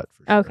saw it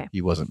for sure. Okay.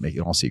 He wasn't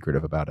making all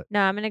secretive about it.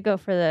 No, I'm going to go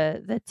for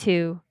the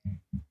 2.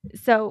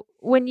 So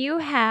when you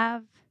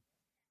have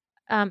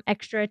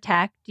extra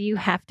attack, do you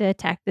have to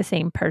attack the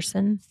same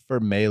person, For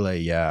melee,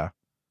 yeah,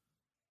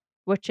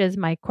 which is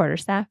my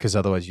quarterstaff? because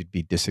otherwise you'd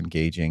be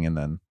disengaging and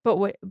then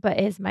But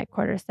is my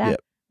quarterstaff? Yep.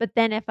 But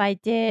then if I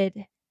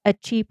did a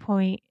chi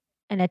point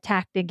and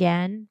attacked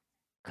again,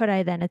 could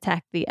I then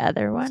attack the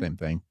other one? same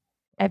thing.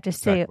 I have to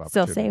Attack of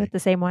still say opportunity. with the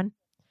same one.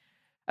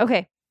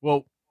 Okay.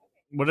 Well,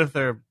 what if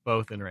they're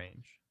both in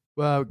range?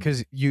 Well,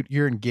 because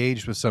you're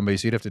engaged with somebody,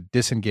 so you'd have to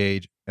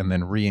disengage and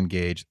then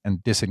re-engage,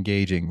 and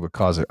disengaging would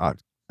cause an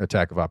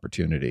attack of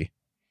opportunity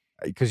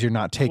because you're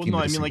not taking.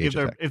 Well, no, the I mean, like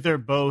disengage attack. if they're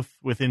both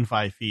within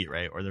 5 feet,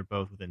 right, or they're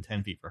both within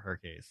 10 feet for her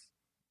case.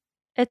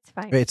 It's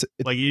fine. It's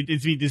Like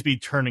it'd just be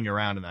turning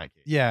around in that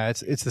case. yeah,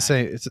 it's the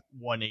same. It's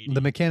 180.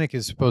 the mechanic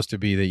is supposed to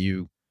be that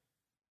you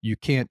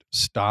can't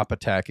stop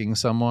attacking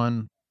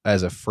someone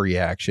as a free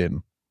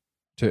action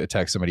to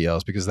attack somebody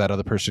else, because that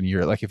other person,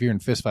 you're like, if you're in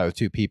fist fight with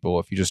 2 people,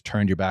 if you just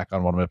turned your back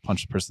on one of them and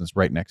punch the person that's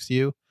right next to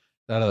you,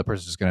 that other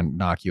person is going to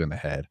knock you in the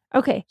head.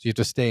 Okay. So you have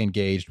to stay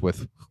engaged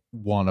with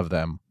one of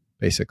them,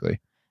 basically.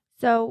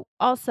 So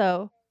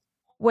also,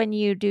 when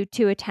you do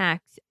 2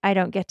 attacks, I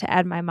don't get to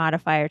add my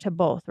modifier to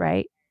both,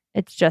 right?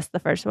 It's just the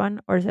first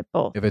one, or is it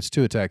both? If it's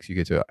 2 attacks, you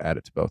get to add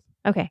it to both.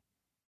 Okay.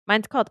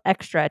 Mine's called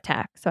extra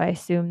attack, so I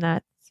assume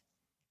that's.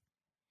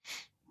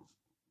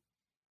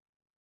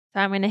 So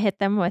I'm going to hit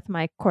them with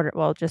my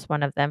just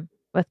one of them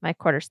with my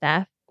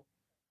quarterstaff.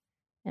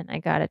 And I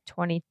got a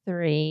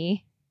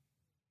 23.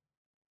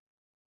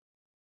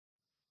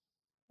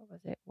 What was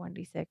it?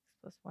 1d6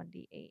 plus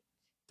 1d8.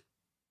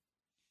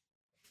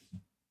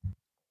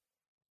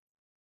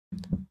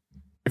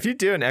 If you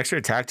do an extra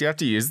attack, do you have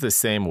to use the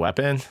same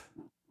weapon?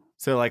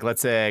 So, like,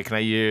 let's say, can I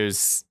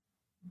use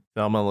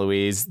Thelma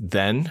Louise,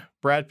 then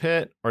Brad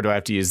Pitt? Or do I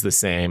have to use the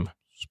same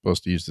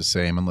Supposed to use the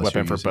same unless weapon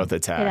you're for using, both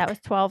attacks? Okay, that was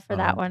 12 for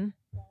that one.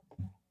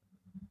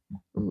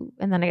 Ooh,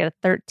 and then I got a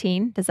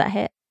 13. Does that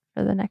hit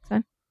for the next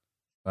one?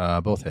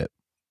 both hit.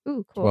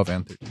 Ooh, cool. 12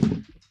 and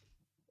 13.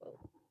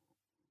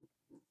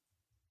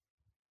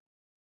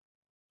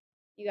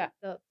 You got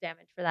the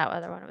damage for that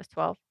other one. It was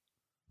 12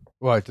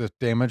 What, the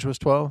damage was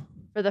 12?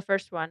 for the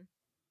first one.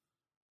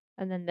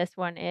 And then this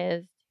one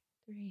is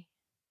 3,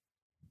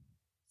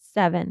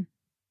 7.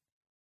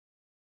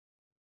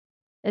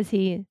 Is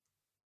he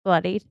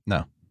bloodied?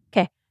 No.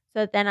 Okay.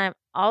 So then I'm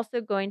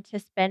also going to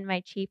spend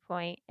my chi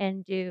point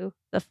and do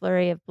the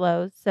flurry of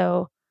blows.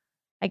 So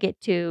I get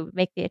to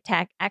make the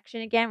attack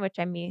action again, which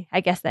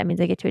I guess that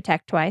means I get to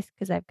attack twice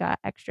because I've got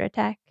extra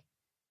attack.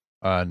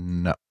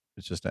 No.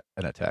 It's just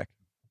an attack.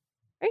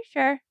 Are you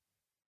sure?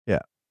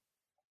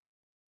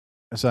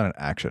 It's not an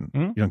action.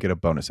 Hmm? You don't get a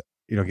bonus.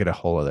 You don't get a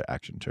whole other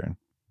action turn.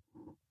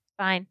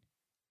 Fine.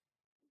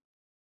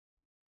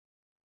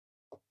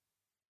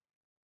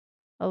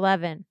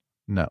 11.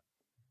 No.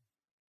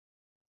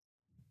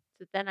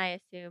 So then I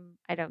assume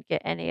I don't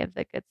get any of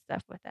the good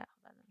stuff with that.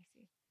 Hold on, let me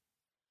see.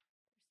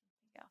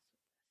 There's something else.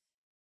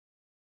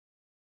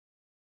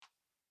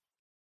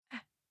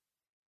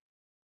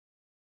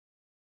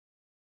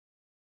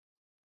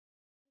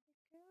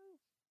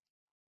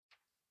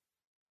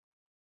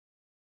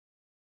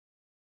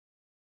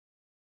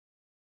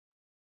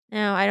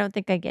 No, I don't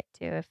think I get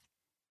to if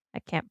I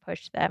can't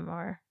push them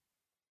or.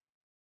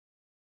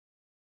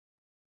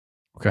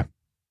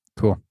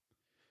 Cool.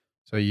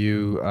 So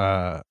you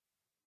are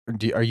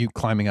you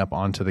climbing up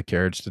onto the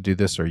carriage to do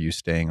this, or are you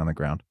staying on the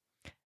ground?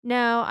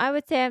 No, I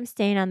would say I'm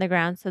staying on the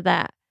ground so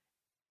that.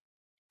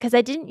 Because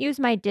I didn't use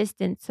my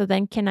distance, so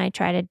then can I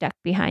try to duck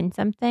behind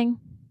something?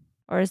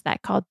 Or is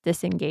that called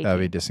disengaging? That would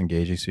be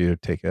disengaging, so you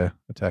take a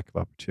attack of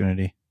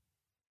opportunity.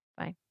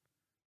 Fine.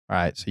 All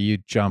right, so you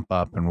jump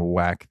up and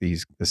whack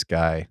this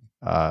guy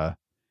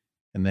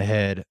in the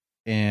head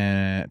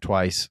and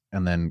twice,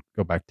 and then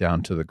go back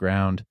down to the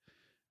ground.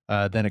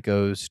 Then it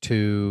goes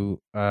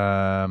to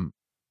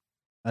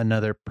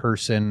another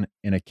person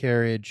in a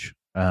carriage.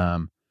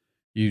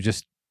 You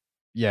just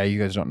Yeah, you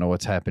guys don't know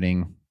what's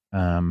happening.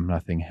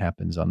 Nothing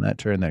happens on that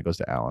turn. That goes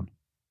to Alan.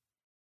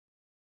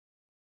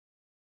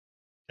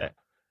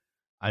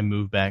 I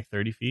move back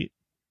 30 feet.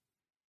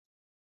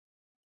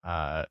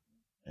 And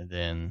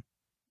then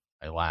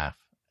I laugh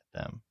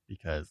at them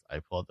because I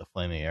pull out the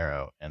flaming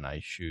arrow and I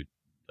shoot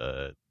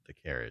the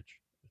carriage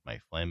with my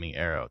flaming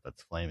arrow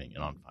that's flaming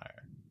and on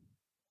fire.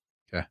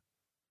 Okay.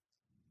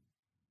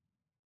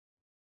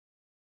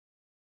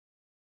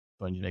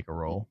 So I need to make a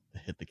roll to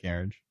hit the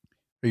carriage.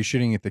 Are you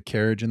shooting at the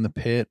carriage in the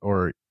pit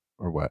or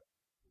what?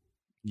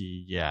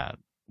 Yeah.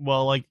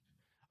 Well, like,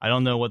 I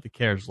don't know what the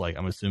carriage is like.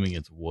 I'm assuming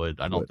it's wood.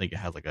 I don't Wood. think it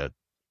has like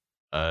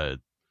I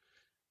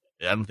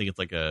don't think it's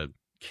like a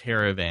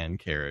caravan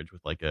carriage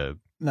with like a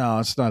No,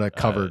 it's not a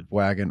covered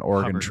wagon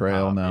Oregon covered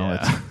Trail. top. No,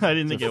 Yeah. I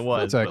didn't think it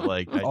was, it's but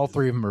like all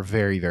three of them are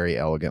very, very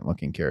elegant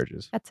looking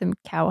carriages. Got some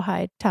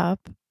cowhide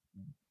top.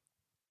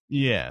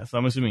 Yeah, so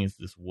I'm assuming it's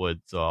just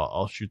wood. So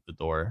I'll shoot the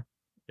door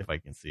if I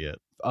can see it.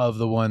 Of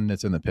the one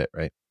that's in the pit,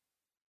 right?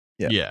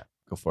 Yeah. Yeah.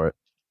 Go for it.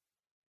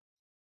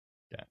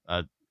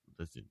 Yeah.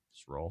 Does it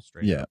just roll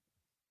straight? Yeah. up?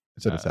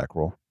 It's an attack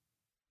roll.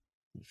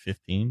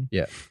 15.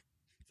 Yeah. Does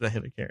that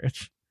hit a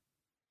carriage?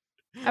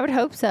 I would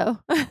hope so.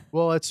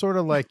 Well, it's sort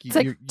of like It's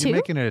like you're two?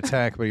 making an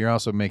attack, but you're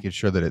also making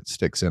sure that it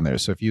sticks in there.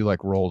 So if you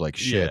like rolled like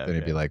shit, Yeah, then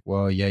it'd be okay. like,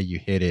 well, yeah, you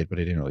hit it, but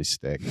it didn't really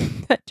stick.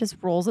 That just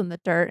rolls in the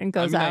dirt and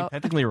goes I mean, I out.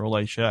 technically rolled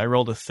like shit. I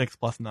rolled a 6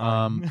 plus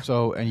 9.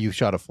 So and you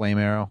shot a flame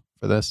arrow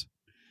for this.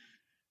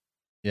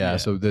 Yeah. Yeah.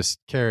 So this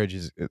carriage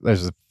is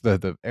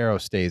the arrow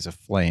stays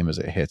aflame as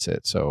it hits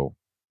it. So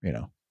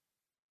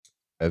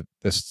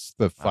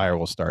the fire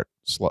will start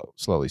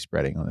slowly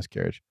spreading on this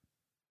carriage.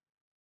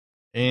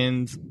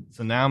 And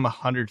so now I'm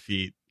 100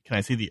 feet. Can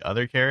I see the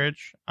other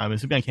carriage? I'm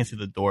assuming I can't see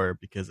the door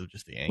because of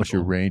just the angle. What's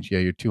your range? Yeah,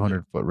 your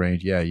 200-foot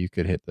range. Yeah, you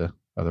could hit the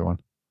other one.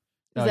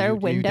 Is there a You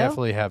window?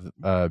 definitely have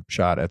a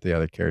shot at the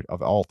other carriage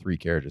of all three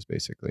carriages,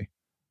 basically.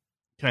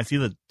 Can I see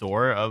the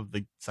door of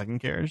the second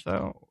carriage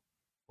though?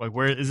 Like,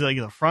 where is it? Like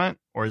the front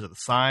or is it the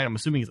side? I'm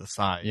assuming it's the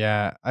side.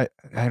 Yeah, I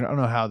don't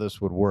know how this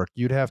would work.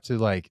 You'd have to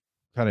like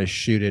kind of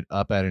shoot it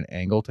up at an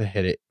angle to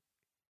hit it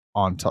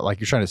on top, like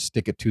you're trying to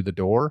stick it to the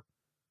door.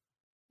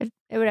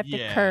 It would have to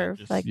Yeah, curve,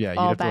 just- like Yeah, you'd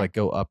fall have back. to like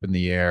go up in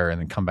the air and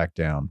then come back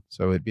down.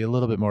 So it'd be a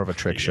little bit more of a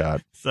trick Yeah.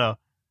 shot. So,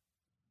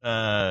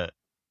 I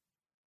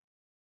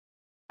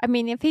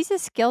mean, if he's a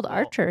skilled Well-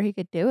 archer, he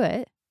could do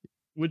it.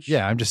 which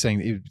Yeah, I'm just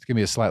saying it's gonna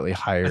be a slightly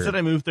higher. I said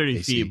I moved 30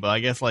 AC. feet, but I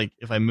guess like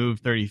if I move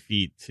 30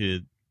 feet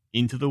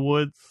into the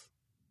woods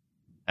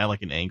at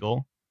like an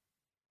angle,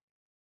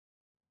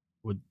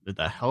 would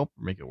that help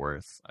or make it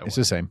worse? It's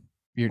the same.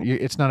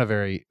 It's not a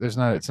very. It's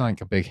not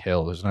like a big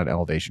hill. There's not an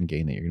elevation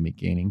gain that you're going to be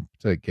gaining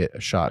to get a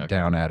shot Okay.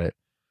 down at it.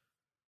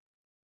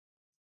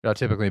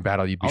 Typically in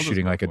battle, you'd be I'll just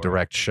shooting go like a for it.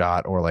 direct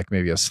shot or like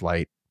maybe a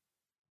slight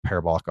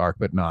parabolic arc,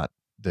 but not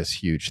this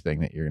huge thing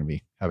that you're going to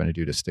be having to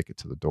do to stick it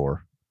to the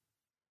door.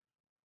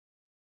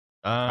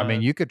 I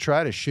mean, you could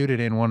try to shoot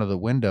it in one of the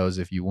windows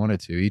if you wanted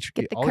to.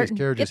 Get the all curtain. these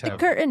carriages Get the have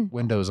curtain.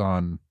 windows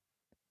on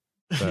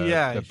the,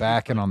 yeah, the shoot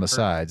back for and the on the curtain.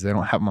 sides. They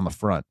don't have them on the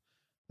front.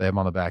 They have them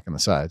on the back and the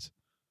sides.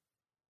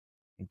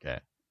 Okay.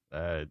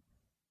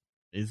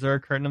 Is there a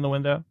curtain in the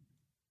window?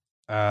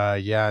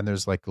 Yeah, and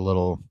there's like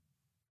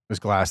there's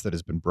glass that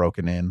has been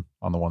broken in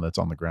on the one that's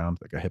on the ground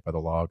that got hit by the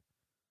log.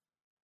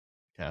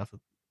 Okay, that's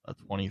a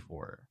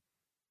 24.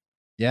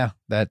 Yeah,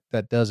 that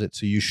does it.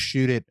 So you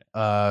shoot it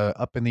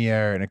up in the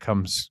air and it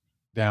comes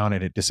down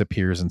and it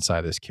disappears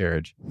inside this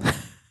carriage.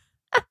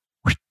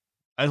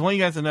 I just want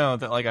you guys to know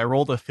that like I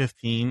rolled a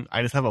 15.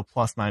 I just have a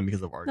 +9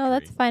 because of archery. No,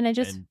 that's fine. I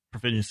just and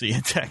proficiency in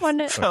text.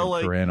 wanna- So Fucking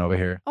like, Corinne over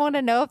here. I want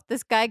to know if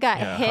this guy got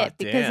Yeah, hit hot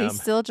because damn. he's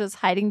still just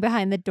hiding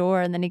behind the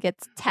door and then he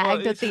gets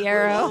tagged with the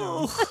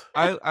arrow.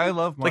 I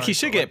love Mark, Like he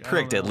should but, get like, I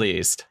pricked don't at know.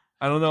 least.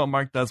 I don't know what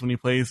Mark does when he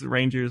plays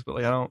Rangers, but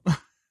like I don't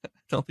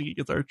think he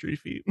gets archery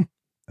feat.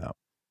 No.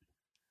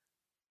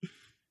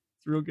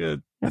 It's real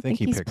good. I don't think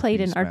he he's picked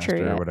played in Beastmaster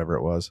archery or yet. whatever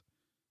it was.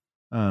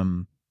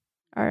 Or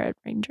a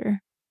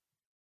ranger.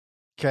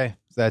 Okay,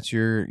 that's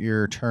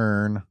your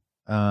turn.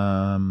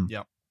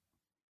 Yep.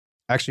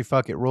 Actually,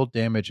 fuck it. Roll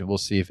damage and we'll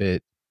see if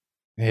it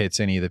hits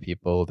any of the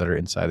people that are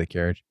inside the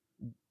carriage.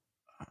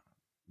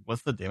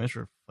 What's the damage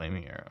for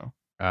flaming arrow?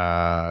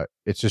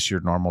 It's just your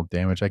normal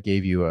damage. I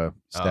gave you a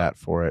stat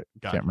for it.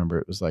 gotcha. Can't remember.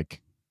 It was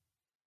like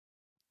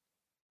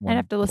I'd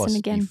have to listen plus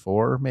again.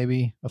 D4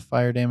 maybe of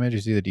fire damage.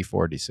 It's either D4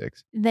 or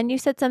D6. Then you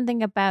said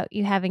something about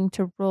you having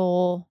to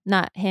roll,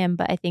 not him,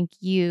 but I think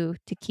you,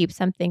 to keep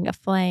something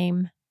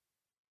aflame.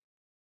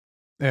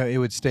 It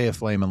would stay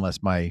aflame unless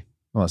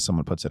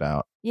someone puts it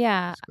out.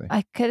 Yeah. Basically.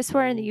 I could have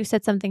sworn that you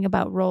said something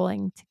about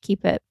rolling to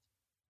keep it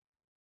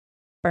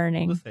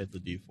burning. Let's say it's a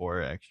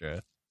D4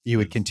 extra. You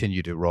would It's-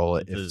 continue to roll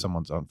it it's if a-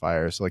 someone on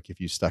fire. So like if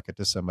you stuck it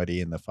to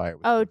somebody and the fire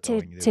was Oh, still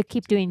going, they to would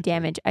keep continue doing to do it.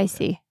 damage. I Yeah.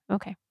 see.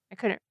 Okay.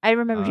 I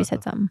remembered you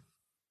said something.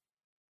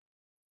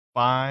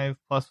 5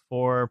 +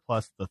 4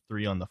 plus the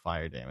 3 on the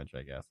fire damage,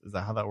 I guess. Is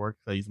that how that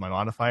works? I use my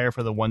modifier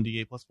for the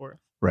 1d8 + 4?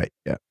 Right.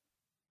 Yeah.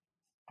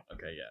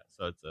 Okay, yeah.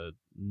 So it's a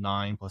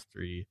 9 +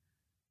 3.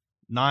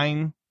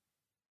 9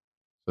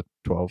 So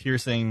 12.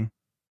 piercing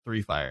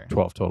 3 fire.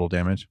 12 total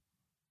damage.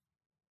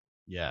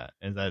 Yeah,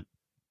 is that?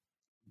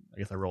 I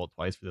guess I rolled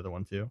twice for the other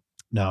one too.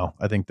 No,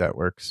 I think that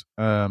works.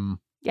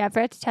 Yeah, I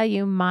forgot to tell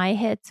you, my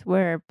hits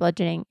were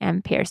bludgeoning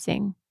and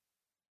piercing.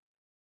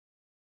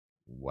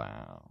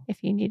 Wow.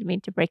 If you need me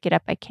to break it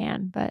up, I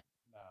can, but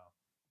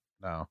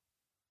No.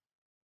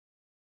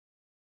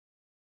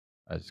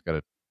 I just got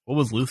to. What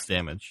was loose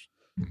damage?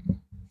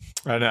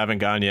 I haven't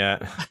gone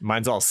yet.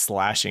 Mine's all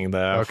slashing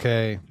though.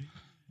 Okay.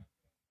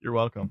 You're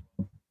welcome.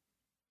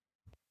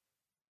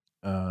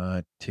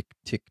 Tick,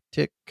 tick,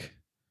 tick.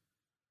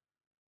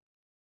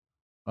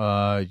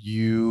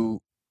 You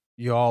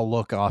all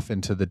look off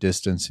into the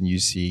distance and you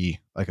see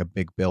like a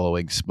big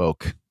billowing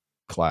smoke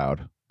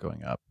cloud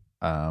going up.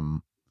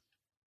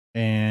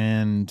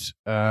 And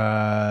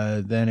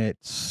then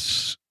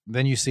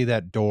you see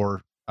that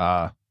door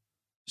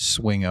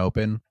swing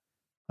open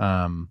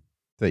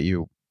that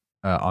you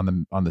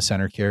on the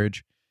center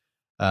carriage.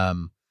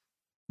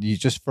 You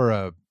just for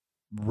a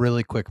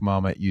really quick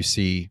moment you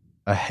see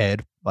a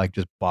head like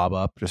just bob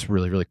up just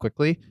really, really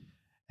quickly.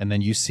 And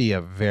then you see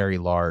a very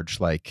large,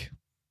 like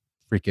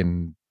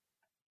freaking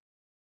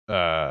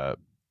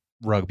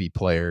rugby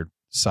player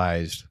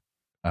sized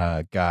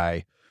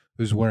guy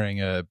who's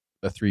wearing a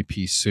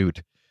 3-piece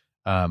suit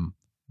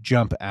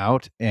jump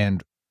out.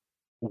 And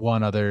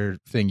one other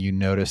thing you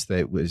notice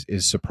that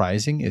is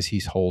surprising is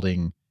he's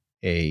holding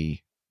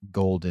a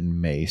golden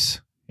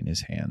mace in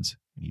his hands,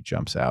 and he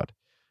jumps out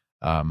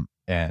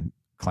and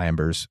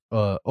clambers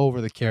over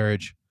the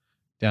carriage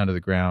down to the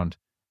ground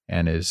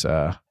and is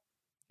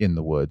in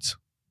the woods.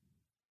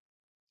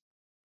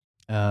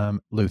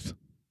 Luth,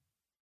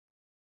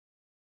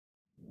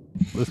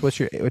 what's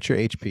your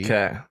HP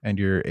Okay. and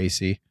your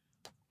AC?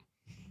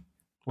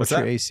 What's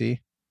your that? AC?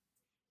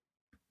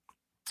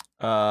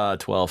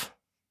 12.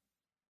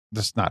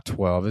 That's not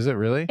 12, is it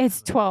really?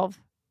 it's 12.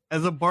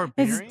 As a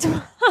barbarian, It's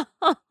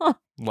 12.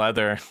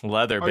 Leather,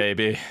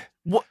 baby.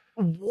 what?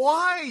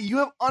 Why? You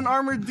have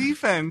unarmored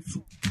defense.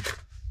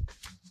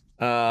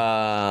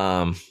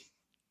 I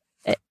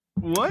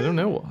What? don't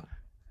know why.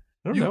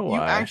 I don't know why.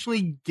 You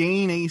actually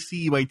gain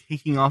AC by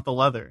taking off the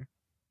leather.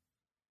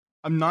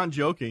 I'm not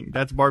joking.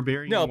 That's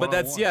barbarian. No, but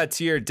that's 101.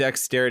 to your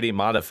dexterity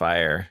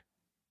modifier.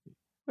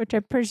 Which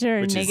I'm pretty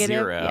sure Which is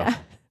negative. 0. Yeah.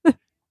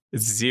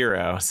 It's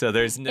 0. So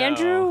there's no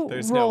Andrew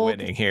there's no rolled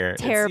winning here.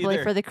 It's Terribly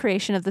either- for the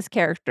creation of this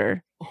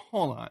character.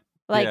 Hold on.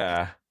 Like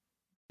yeah.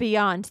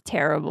 beyond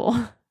terrible.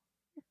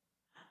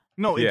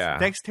 No, it's Yeah.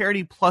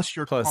 dexterity plus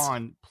your Plus-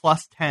 con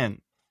plus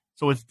 10.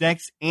 So it's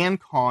dex and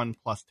con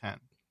plus 10.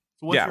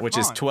 So what's Yeah, your which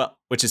con? is 12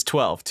 which is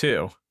 12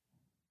 too.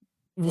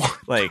 What?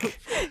 Like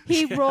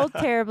He rolled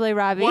terribly,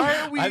 Robbie. Why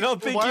are we? I don't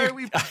think why you- are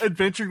we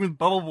adventuring with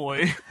Bubble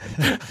Boy?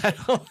 I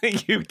don't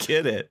think you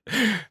get it.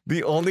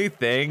 The only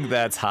thing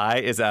that's high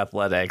is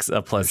athletics,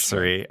 a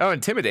 +3. Oh,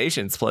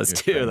 intimidation's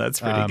 +2. That's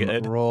pretty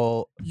good.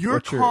 Roll. Your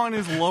what's con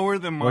is lower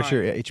than mine. What's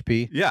your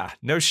HP? Yeah,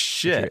 no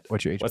shit.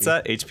 What's your HP? What's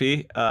that?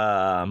 HP?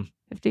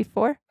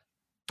 54.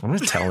 I'm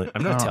not telling I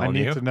telling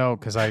need you. to know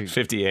because I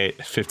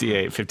 58.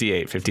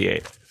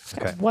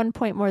 Okay. 1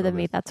 point more than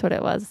me. That's what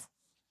it was.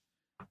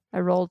 I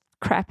rolled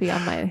crappy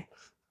on my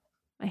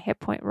hit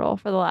point roll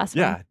for the last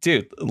Yeah, one.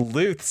 dude,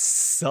 Luth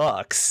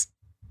sucks.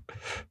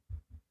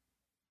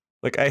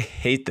 Like I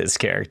hate this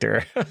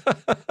character.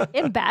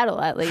 In battle,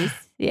 at least.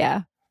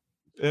 Yeah.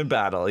 In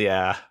battle,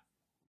 yeah.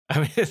 I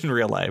mean in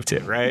real life too,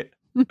 right?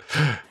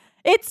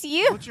 It's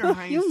you. What's your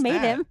highest You made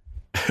stat? him.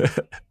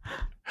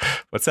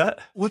 What's that?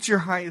 What's your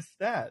highest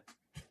stat?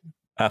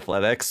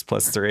 Athletics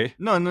 +3.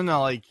 No.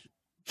 Like,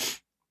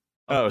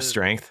 Oh,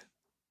 strength.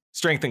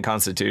 Strength and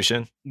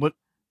constitution. what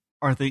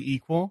are they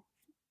equal?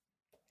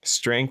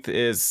 Strength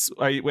is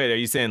are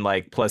you saying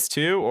like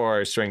 +2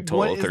 or strength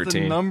total What is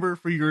 13? the number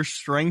for your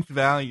strength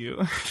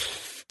value?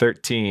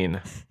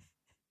 13.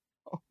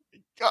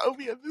 God,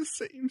 we have the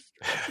same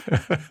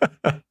strength.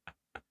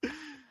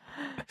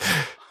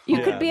 You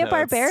Yeah, could be a no,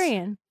 it's-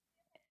 barbarian.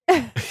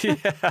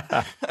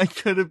 Yeah. I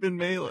could have been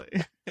melee.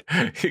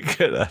 You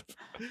could have.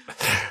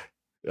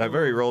 I've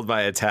already rolled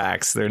my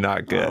attacks. They're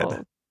not good.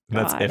 Oh,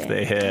 That's got if it.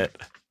 they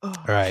hit. All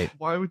right.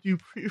 Why would you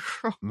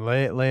pre-roll?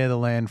 lay of the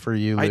land for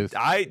you, Luth.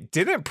 I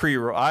didn't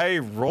pre-roll. I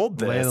rolled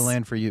this. Lay of the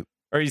land for you.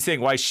 Or are you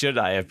saying why should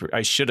I have?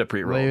 I should have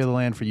Lay of pre-rolled. the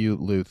land for you,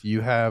 Luth.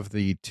 You have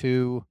the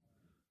two.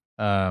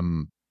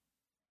 You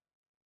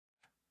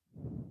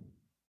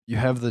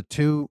have the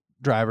two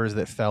drivers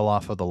that fell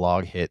off of the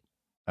log hit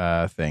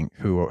thing,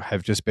 who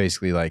have just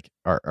basically like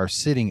are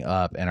sitting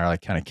up and are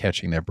like kind of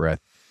catching their breath.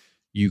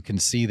 You can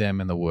see them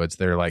in the woods.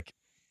 They're like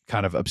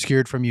kind of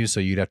obscured from you, so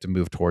you'd have to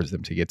move towards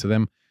them to get to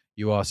them.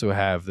 You also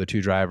have the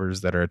two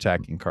drivers that are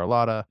attacking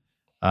Carlotta.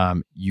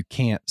 You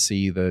can't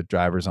see the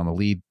drivers on the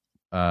lead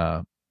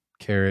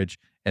carriage,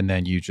 and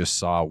then you just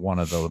saw one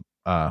of the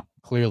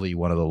clearly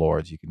one of the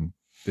lords. You can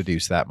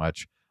deduce that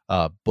much.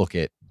 Book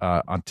it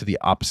onto the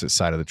opposite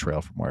side of the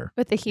trail from where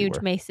With a you huge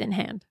were. mace in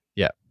hand.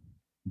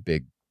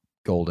 Big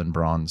golden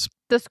bronze.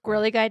 The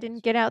squirrely guy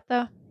didn't get out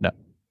though.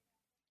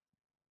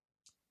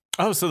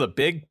 Oh, so the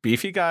big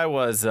beefy guy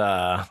was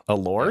a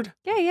lord?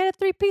 Yeah, he had a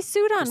 3-piece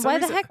suit on. some Why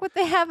the reason- heck would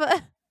they have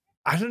a?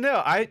 I don't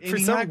know. And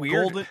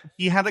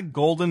he had a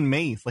golden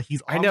mace. Like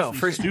he's I know,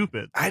 obviously for-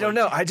 stupid. I don't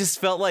know. I just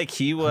felt like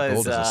he was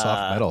Gold is a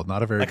soft metal,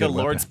 not a very like good a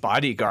lord's weapon.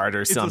 bodyguard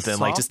or It's something. a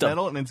Like soft just a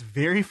metal, and it's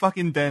very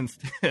fucking dense.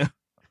 Too.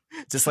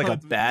 just So like a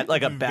it's- bad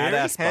like a it's very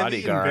badass heavy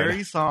and bodyguard.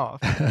 very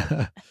soft.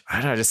 I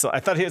don't know. I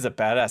thought he was a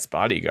badass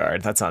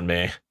bodyguard. That's on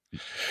me.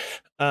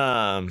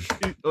 Oh,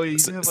 you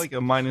have like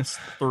a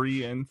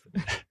 -3 and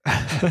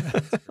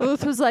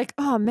Uth was like,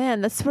 "Oh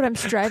man, that's what I'm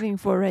striving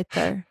for right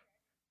there.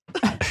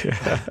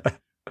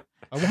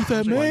 I want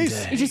that One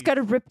mace. day. You just got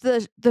to rip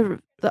the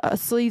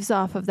sleeves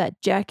off of that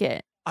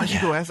jacket." I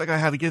should go ask that guy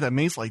how to get that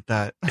mace like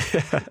that.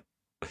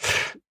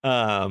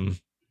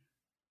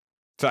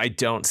 So I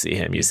don't see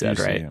him. You said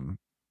You see right? him.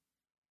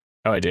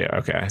 Oh, I do.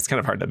 Okay, it's kind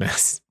of hard to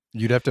miss.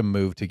 You'd have to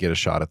move to get a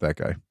shot at that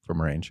guy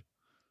from range.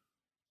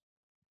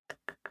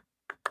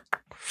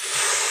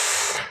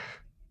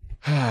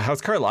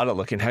 How's Carlotta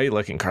looking? How you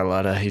looking,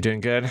 Carlotta? You doing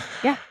good?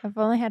 Yeah, I've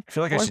only had. I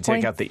feel like I 4 should take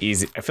points. out the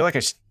easy. I feel like I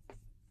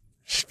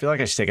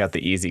should take out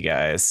the easy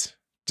guys.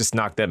 Just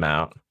knock them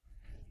out.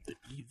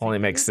 Only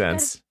makes You gotta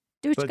sense.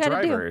 Do what The you got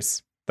to do.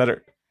 drivers that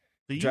are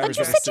The Drivers But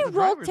you are said sit- you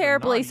rolled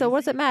terribly, so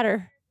what's it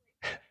matter?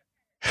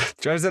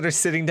 drivers that are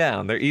sitting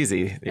down. They're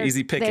easy. They're They're-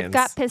 easy pickings. They've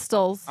got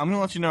pistols. I'm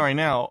gonna let you know right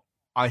now.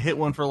 I hit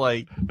one for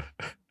like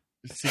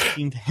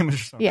 16 damage or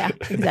something. Yeah,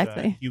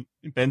 exactly.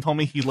 Ben told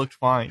me he looked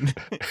fine.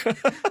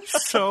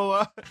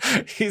 So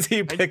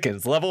Easy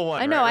pickings. Level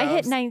 1. I know. right, I hit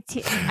Robs?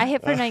 19. I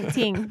hit for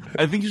 19.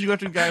 I think you should go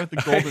after the guy with the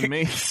golden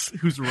mace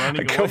who's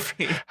running I go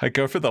away. I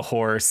go for the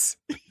horse.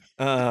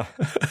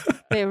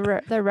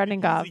 They're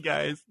running off. Easy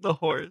guys, the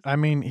horse. I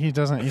mean, he's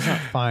not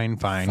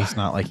fine. He's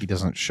not like he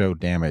doesn't show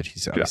damage.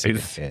 He's obviously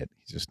he's- hit.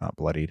 He's just not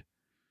bloodied.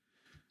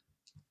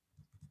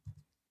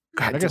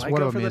 God, I guess do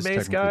one go of for them the is mace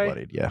technically guy?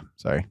 bloodied. Yeah,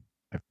 sorry.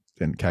 I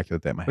didn't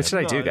calculate that in my What head. should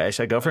I do, No, guys?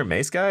 Should I go for a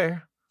mace guy?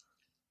 Or?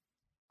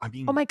 I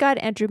mean, Oh my God,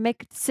 Andrew,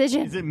 make a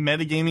decision. is it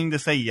metagaming to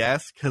say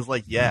yes? Because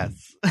like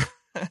yes,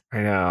 I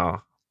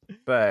know,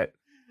 but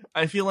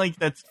I feel like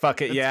that's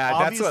fuck it. that's Yeah,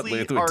 that's what obviously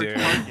Luth would our do.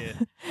 target.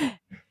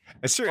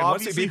 It's true. And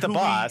once we Obviously, beat the who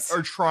boss, we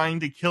are trying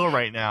to kill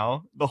right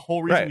now. The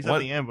whole reason Right, we set what-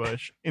 the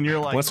ambush, and you're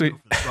like, once "Go we-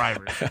 for the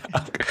drivers."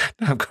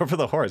 I'm going for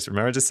the horse.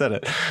 Remember, I just said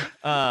it.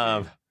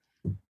 All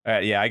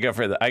right, yeah, I go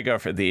for the. I'm gonna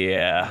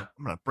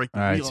break the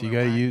All right, wheel so on you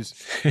their got to back. use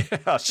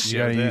I'll you show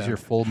got to use them. your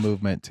full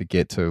movement to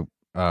get to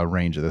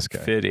range of this guy.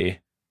 50.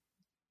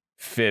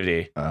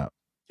 Yeah,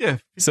 50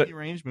 So-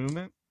 range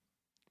movement.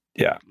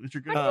 Yeah, Which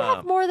you're How good. do you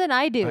have more than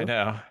I do? I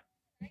know.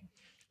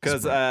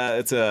 Because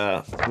it's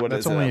a what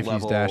That's is only it, if he's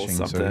level dashing,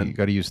 so something. you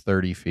got to use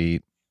 30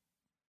 feet.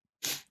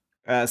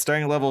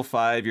 Starting at level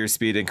 5, your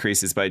speed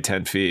increases by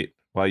 10 feet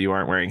while you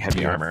aren't wearing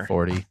heavy You have armor.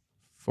 40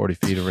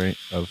 feet of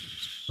of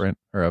sprint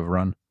or of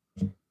run.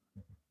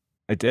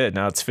 I did.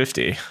 Now it's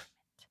 50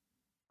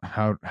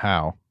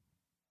 How?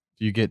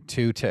 Do you get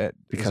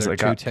Because there I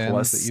got two tens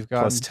plus- that you've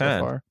gotten plus so 10.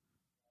 far?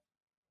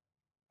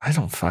 I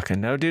don't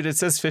fucking know, dude. It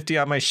says 50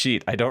 on my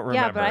sheet. I don't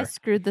remember. Yeah, but I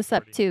screwed this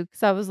up too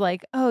because I was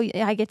like, oh,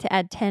 yeah, I get to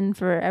add 10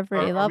 for every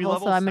Are we level,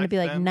 level so I'm going to 6 be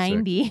like then?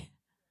 90.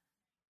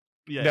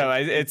 Yeah, no,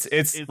 it's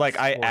like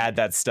I 40. add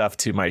that stuff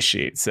to my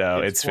sheet, so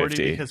it's 40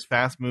 50. because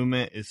fast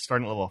movement is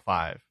starting at level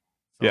 5.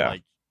 So Yeah.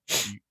 like,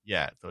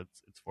 so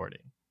it's 40.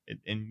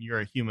 And you're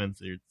a human,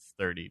 so it's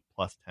 30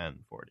 plus 10,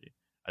 40.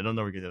 I don't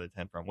know where you get the other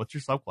 10 from. What's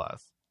your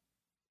subclass?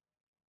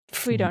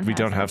 We don't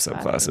have have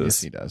subclasses. Yes,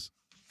 subclasses. he does.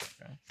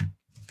 Okay.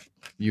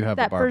 You have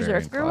That a barbarian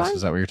berserker class. one?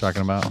 Is that what you're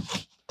talking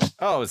about?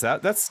 Oh, is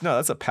that's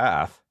a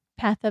path.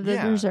 Path of the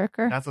Yeah,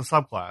 Berserker. That's a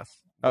subclass.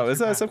 Oh, What's is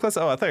that your a subclass?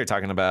 Oh, I thought you were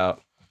talking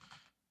about.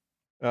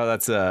 Oh,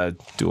 that's a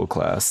dual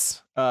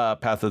class.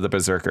 Path of the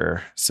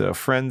Berserker. So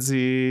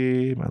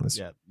Frenzy. path?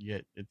 Yeah,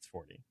 it's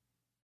 40.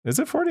 Is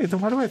it 40?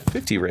 Then why do I have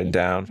 50 written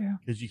down?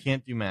 Because you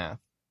can't do math.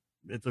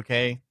 It's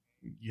okay.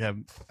 You have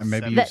And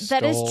maybe you That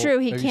is stole- true.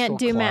 He maybe you can't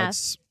stole do math.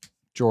 Clyde's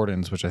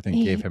Jordan's, which I think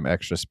He- gave him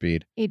extra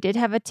speed. He did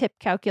have a tip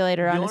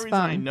calculator The on only his reason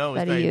I phone know is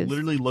that that he I used.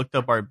 literally looked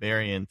up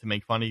barbarian to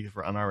make fun of you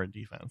for unarmored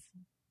defense.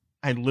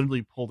 I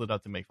literally pulled it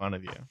up to make fun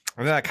of you.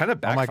 And then I kind of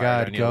Oh my backfired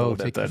god, on you a go little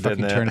take bit, the though, fucking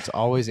didn't it? turn. It's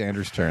always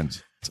Andrew's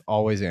turns. It's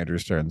always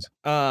Andrew's turns.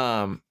 So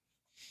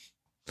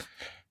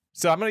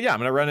I'm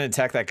gonna run and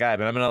attack that guy,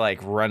 but I'm gonna like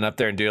run up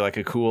there and do like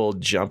a cool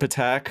jump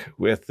attack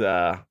with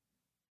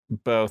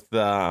both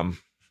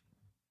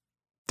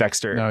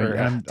Dexter. No, or,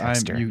 I'm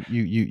Dexter.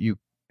 you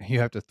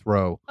have to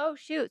throw. Oh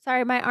shoot!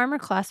 Sorry, my armor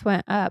class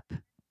went up.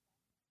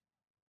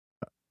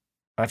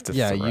 I have to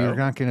Yeah, throw. you're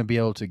not going to be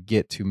able to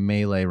get to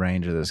melee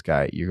range of this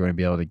guy. You're going to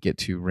be able to get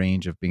to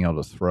range of being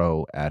able to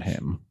throw at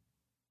him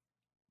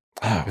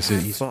Oh, because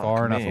he's fuck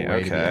far enough me,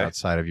 away to be okay.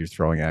 outside of your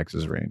throwing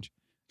axe's range,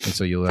 and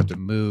so you'll have to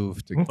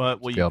move to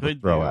But what be you able to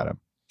could throw do, at him.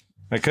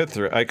 I could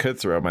throw my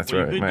what you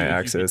could do is you could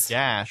axes.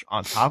 dash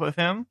on top of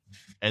him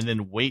and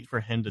then wait for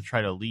him to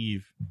try to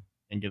leave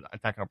and get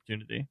attack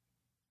opportunity.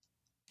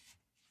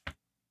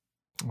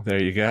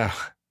 There you go.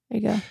 There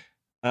you go.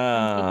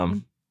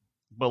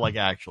 But like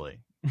actually.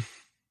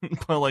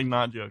 But like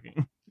not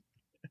joking.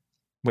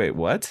 Wait,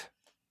 what?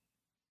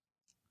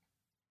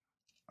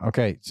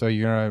 Okay, so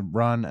you're gonna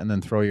run and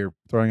then throw your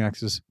throwing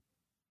axes.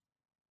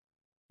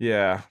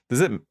 Yeah.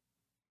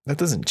 That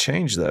doesn't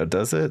change though,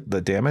 does it?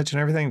 The damage and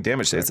everything?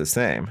 Damage stays the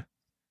same.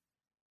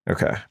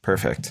 Okay,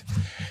 perfect.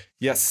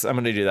 Yes, I'm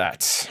gonna do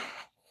that.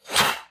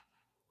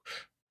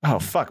 Oh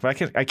fuck,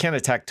 but I can't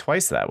attack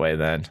twice that way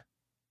then.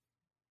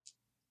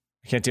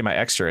 I can't do my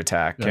extra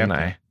attack, Yeah, can you I?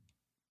 can.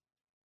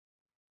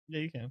 Yeah,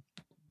 you can.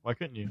 Why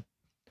couldn't you?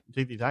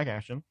 Take the attack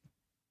action.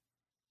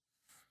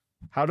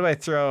 How do I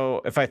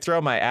throw? If I throw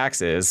my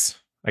axes,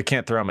 I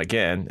can't throw them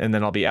again, and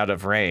then I'll be out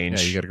of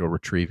range. Yeah, you got to go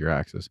retrieve your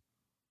axes.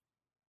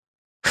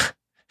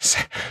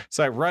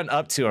 So I run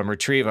up to him,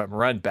 retrieve him,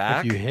 run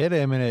back. If you hit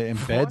him and it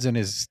embeds in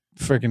his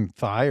freaking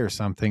thigh or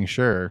something,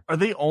 sure. Are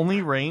they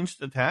only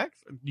ranged attacks?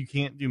 You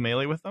can't do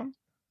melee with them?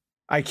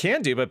 I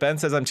can do, but Ben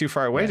says I'm too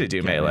far away Yeah, to you do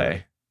can't melee.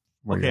 melee.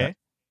 Where you Okay. at?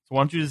 So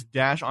why don't you just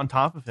dash on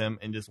top of him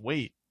and just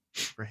wait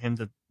for him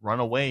to run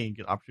away and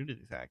get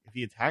opportunity attack? If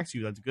he attacks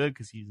you, that's good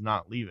because he's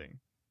not leaving.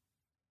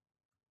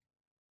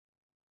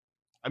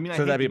 I mean, I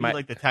So hate that'd to be my-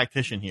 like the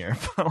tactician here.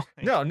 but,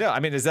 like, No. I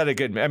mean, is that a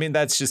good? I mean,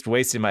 that's just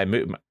wasting my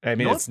move. I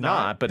mean, no, it's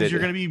not. But 'cause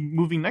you're going to be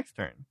moving next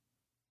turn.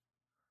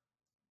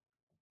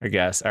 I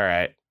guess. All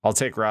right, I'll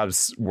take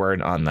Rob's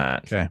word on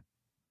that. Okay.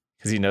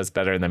 Because he knows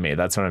better than me.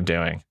 That's what I'm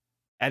doing.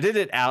 Edit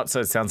it out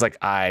so it sounds like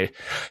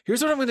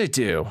here's what I'm gonna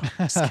do.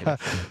 Just kidding.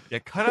 Yeah,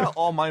 cut out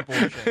all my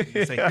bullshit.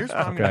 And say, here's what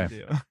I'm going to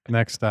do.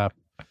 Next up.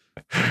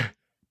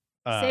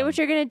 Say what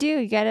you're gonna do.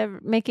 You gotta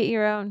make it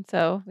your own,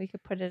 so we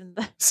could put it in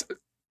the.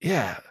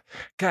 Yeah,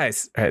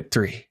 guys. All right,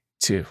 3,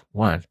 2,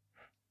 1.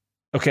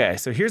 Okay,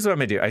 so here's what I'm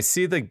gonna do. I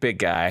see the big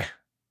guy,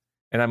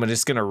 and I'm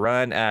just gonna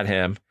run at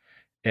him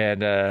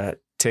and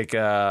take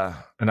an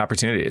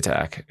opportunity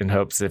attack in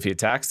hopes if he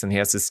attacks, then he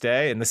has to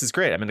stay. And this is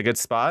great. I'm in a good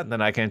spot, and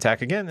then I can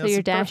attack again. So This you're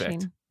is perfect.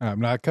 dashing. I'm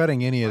not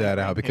cutting any of My that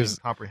brain out can't because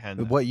even comprehend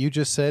that. what you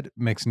just said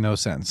makes no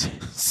sense.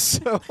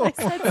 So I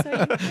said so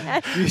you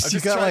can. you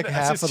just got trying like to- I'm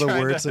half just of the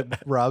trying words to-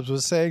 that Robs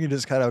was saying and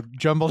just kind of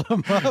jumbled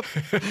them up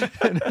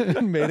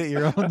and made it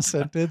your own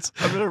sentence.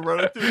 I'm going to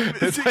run up to him.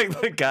 It's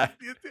like the guy.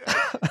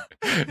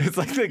 It's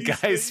like the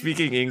guy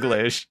speaking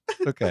English.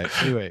 Okay.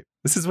 Anyway,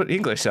 This is what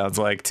English sounds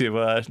like to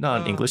a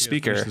non-English yes,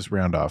 speaker. finish this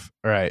round off.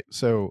 All right.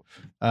 So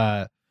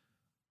the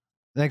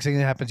next thing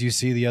that happens, you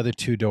see the other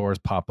two doors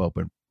pop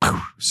open,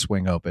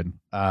 swing open.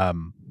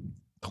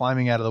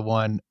 Climbing out of the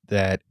one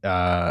that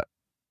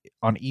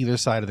on either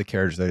side of the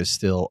carriage that is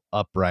still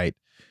upright,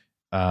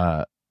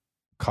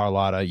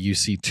 Carlotta, you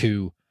see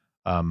two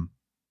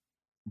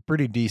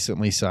pretty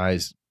decently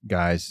sized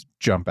guys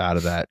jump out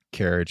of that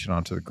carriage and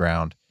onto the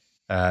ground.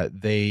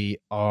 They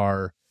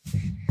are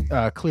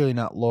clearly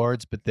not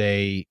lords, but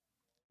they,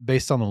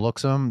 based on the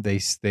looks of them,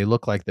 they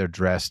look like they're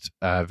dressed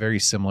very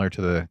similar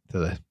to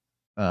the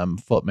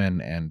footman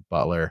and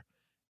butler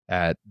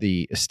at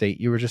the estate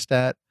you were just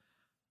at.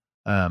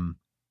 And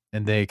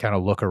they kind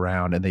of look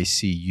around and they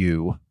see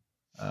you,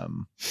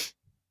 and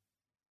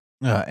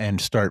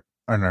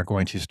are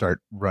going to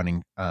start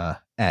running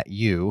at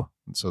you.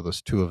 And so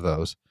there's two of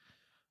those,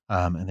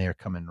 and they are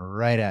coming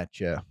right at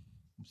you.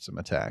 Some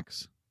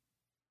attacks.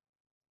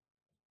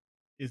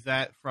 Is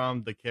that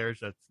from the carriage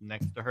that's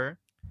next to her?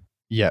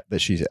 Yeah, that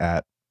she's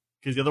at.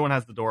 Because the other one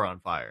has the door on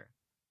fire.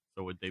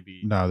 So would they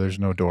be? No, there's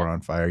no door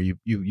on fire.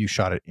 You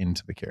shot it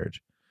into the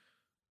carriage.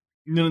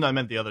 No, I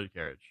meant the other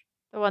carriage.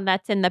 The one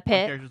that's in the One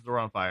pit. carriage has the door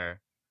on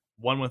fire.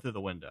 One went through the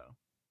window.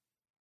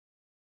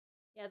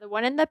 Yeah, the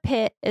one in the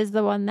pit is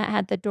the one that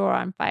had the door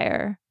on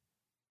fire.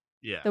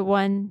 Yeah.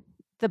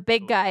 The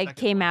big So the guy second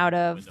came one out with the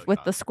of window with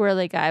shot. the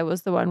squirrely guy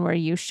was the one where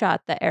you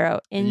shot the arrow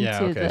into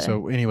Yeah. Okay. the.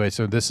 So anyway,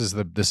 so this is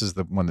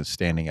the one that's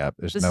standing up.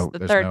 There's This is the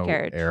there's third no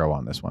carriage. arrow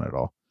on this one at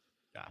all.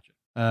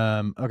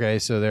 Gotcha. Okay,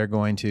 so they're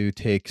going to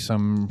take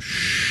some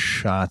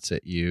shots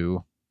at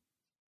you.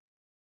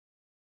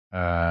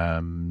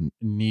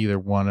 Neither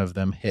one of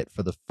them hit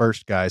for the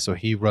first guy, so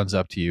he runs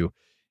up to you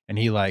and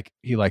he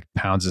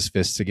pounds his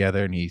fists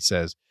together and he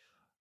says,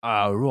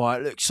 "Oh,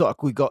 right, looks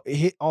like we got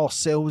hit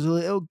ourselves a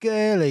little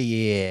girly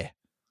here."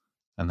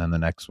 And then the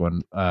next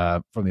one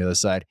from the other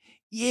side,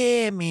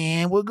 "Yeah,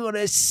 man, we're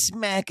gonna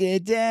smack her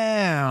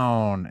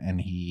down."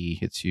 And he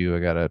hits you. I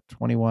got a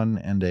 21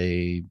 and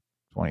a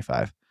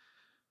 25.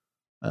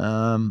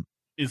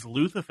 Is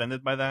Luth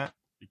offended by that?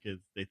 Because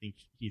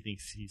he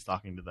thinks he's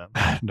talking to them.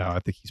 No, I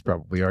think he's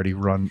probably already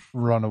run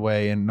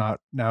away and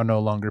no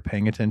longer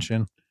paying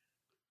attention.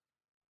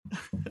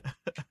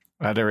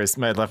 I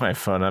left my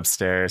phone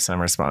upstairs. I'm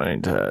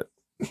responding to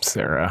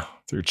Sarah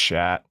through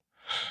chat.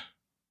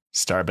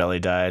 Starbelly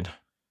died.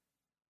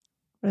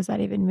 What does that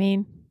even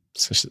mean?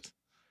 So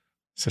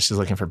she's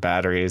looking for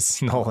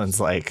batteries. Nolan's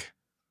like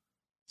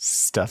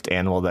stuffed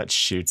animal that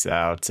shoots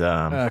out.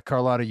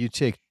 Carlotta, you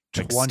take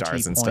like 20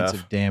 stars and points stuff.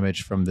 of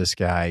damage from this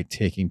guy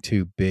taking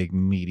two big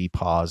meaty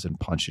paws and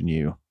punching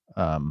you.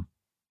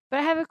 But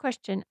I have a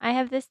question. I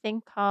have this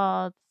thing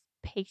called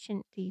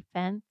patient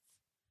defense,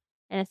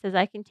 and it says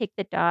I can take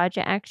the dodge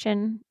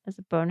action as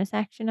a bonus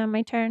action on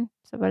my turn.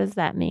 So what does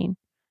that mean?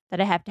 That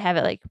I have to have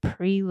it like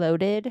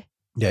preloaded?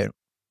 Yeah.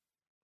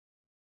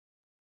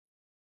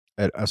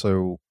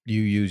 So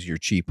you use your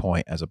chi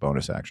point as a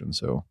bonus action.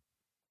 So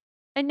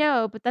I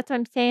know, but that's what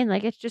I'm saying.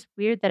 Like, it's just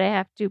weird that I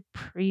have to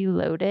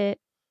preload it.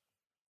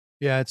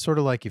 yeah, it's sort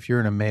of like if you're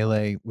in a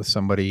melee with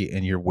somebody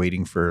and you're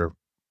waiting for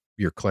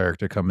your cleric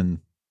to come and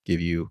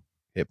give you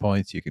hit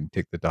points, you can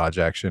take the dodge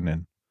action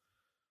and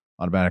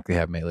automatically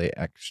have melee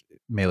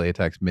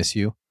attacks miss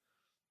you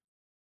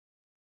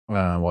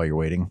while you're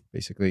waiting,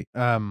 basically.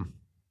 Oh,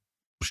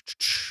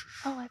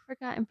 I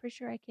forgot. I'm pretty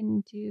sure I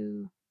can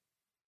do.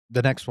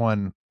 The next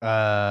one,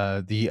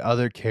 the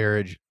other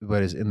carriage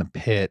that is in the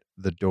pit,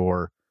 the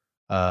door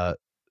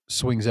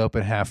swings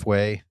open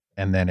halfway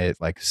and then it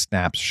like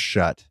snaps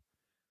shut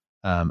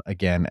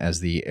again as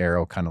the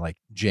arrow kind of like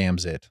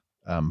jams it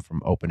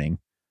from opening.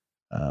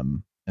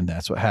 And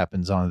that's what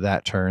happens on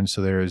that turn.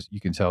 So you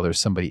can tell there's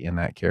somebody in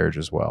that carriage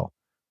as well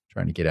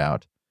trying to get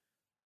out.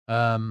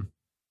 And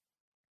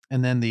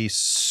then the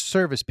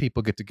service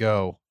people get to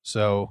go.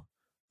 So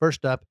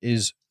first up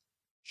is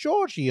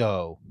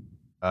Giorgio.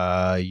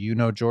 You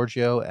know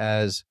Giorgio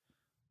as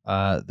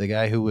the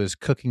guy who was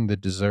cooking the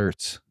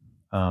desserts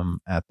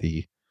at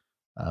the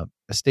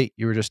estate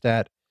you were just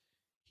at.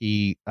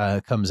 He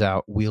comes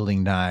out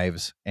wielding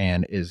knives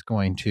and is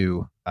going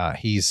to,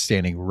 he's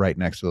standing right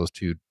next to those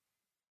two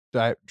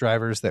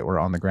drivers that were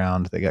on the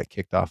ground. They got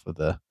kicked off of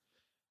the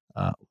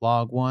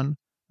log one.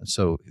 And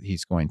so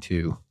he's going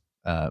to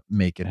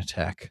make an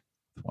attack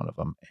with one of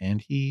them.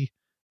 And he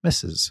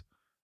misses.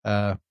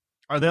 Are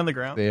they on the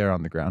ground? They are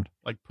on the ground.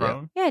 Like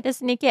prone? Yeah,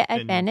 doesn't he get Then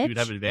advantage? You'd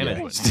have advantage.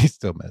 Yeah, wouldn't he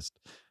still missed.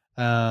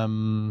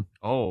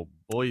 Oh,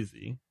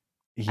 Boise.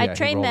 I he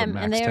trained rolled a them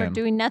and max they are 10.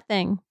 doing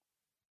nothing.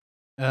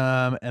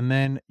 And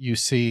then you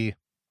see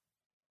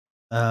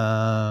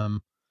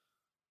Luth,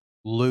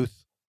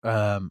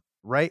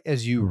 right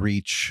as you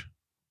reach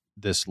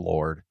this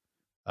lord,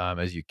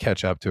 as you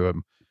catch up to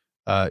him,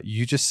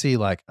 you just see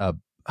like a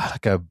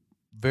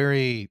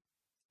very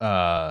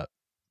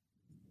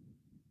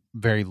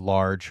very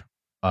large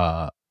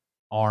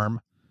arm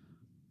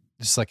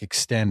just like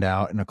extend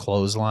out in a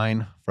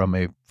clothesline from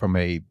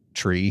a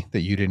tree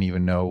that you didn't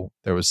even know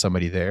there was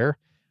somebody there.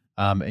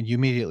 And you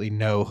immediately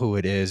know who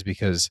it is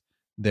because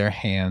their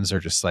hands are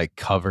just like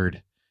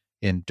covered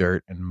in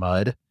dirt and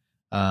mud.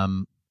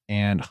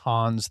 And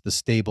Hans, the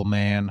stable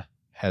man,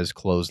 has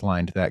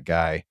clotheslined that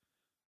guy.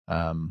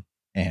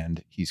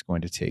 And he's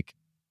going to take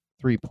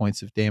 3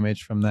 points of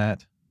damage from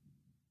that.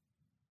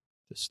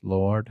 This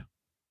lord.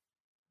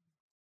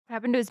 What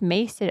happened to his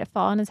mace? Did it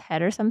fall on his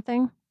head or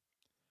something?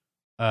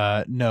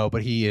 No,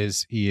 but he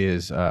is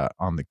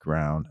on the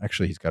ground.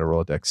 Actually, he's got to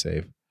roll a dex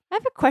save. I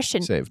have a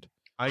question. Saved.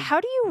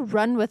 How do you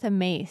run with a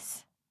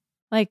mace?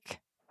 Like,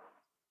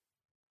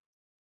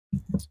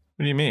 What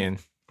do you mean?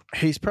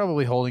 He's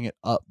probably holding it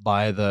up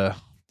by the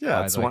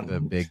It's like one. the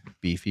big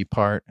beefy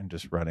part and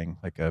just running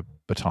like a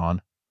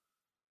baton.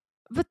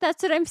 but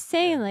that's what I'm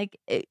saying. Like,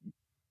 He's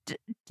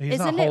Isn't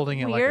not it holding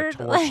it weird?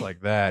 like a torch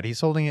like that.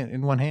 He's holding it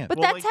in one hand. but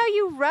Well, that's like, how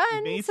you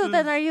run. So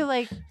then maces- are you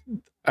like,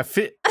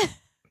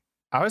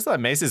 I always thought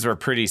maces were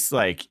pretty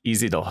like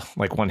easy to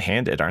like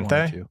one-handed, aren't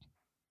One or they? two.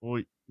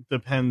 Well,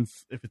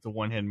 depends if it's a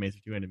one-handed mace or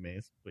two-handed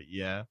mace, but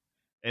yeah.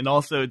 And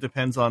also it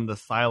depends on the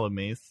style of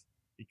mace.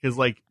 Because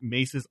like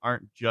maces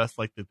aren't just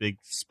like the big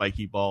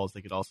spiky balls.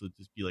 They could also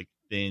just be like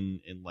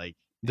thin and like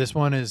This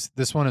one is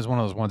one of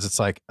those ones. It's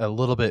like a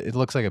little bit. It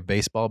looks like a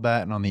baseball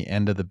bat, and on the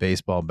end of the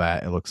baseball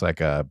bat, it looks like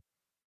a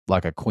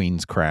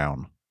queen's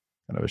crown,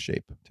 kind of a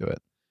shape to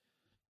it.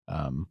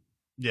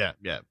 yeah,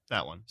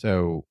 that one.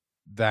 So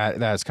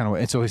that's kind of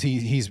and so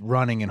he's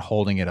running and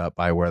holding it up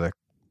by where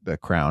the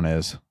crown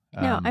is.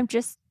 no, I'm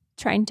just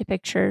trying to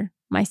picture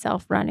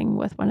myself running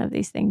with one of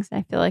these things.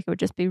 I feel like it would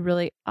just be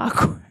really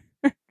awkward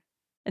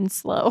and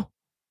slow.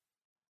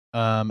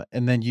 And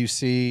then you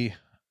see,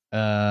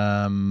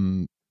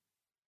 Alan,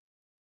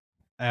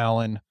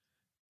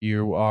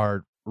 you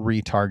are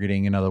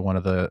retargeting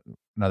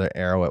another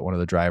arrow at one of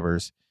the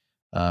drivers,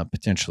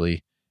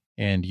 potentially,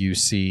 and you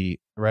see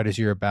right as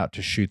you're about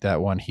to shoot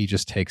that one, he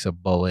just takes a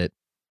bullet,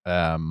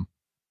 from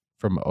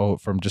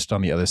just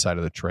on the other side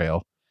of the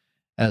trail.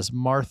 As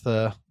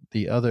Martha,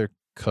 the other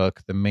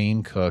cook, the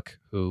main cook,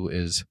 who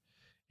is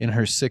in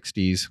her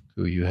 60s,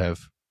 who you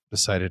have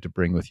decided to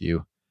bring with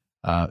you,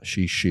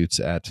 she shoots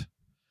at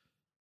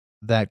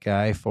that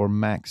guy for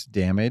max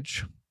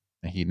damage.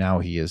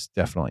 He is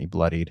definitely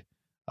bloodied.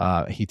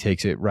 He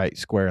takes it right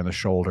square in the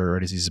shoulder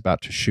right as he's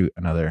about to shoot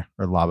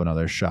lob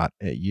another shot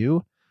at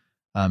you.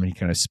 And he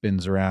kind of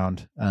spins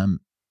around and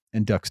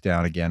ducks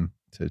down again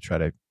to try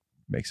to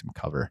make some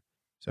cover.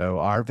 So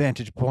our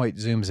vantage point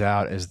zooms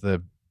out as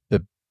the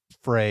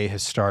fray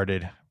has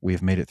started.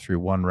 We've made it through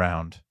one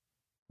round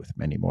with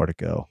many more to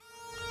go.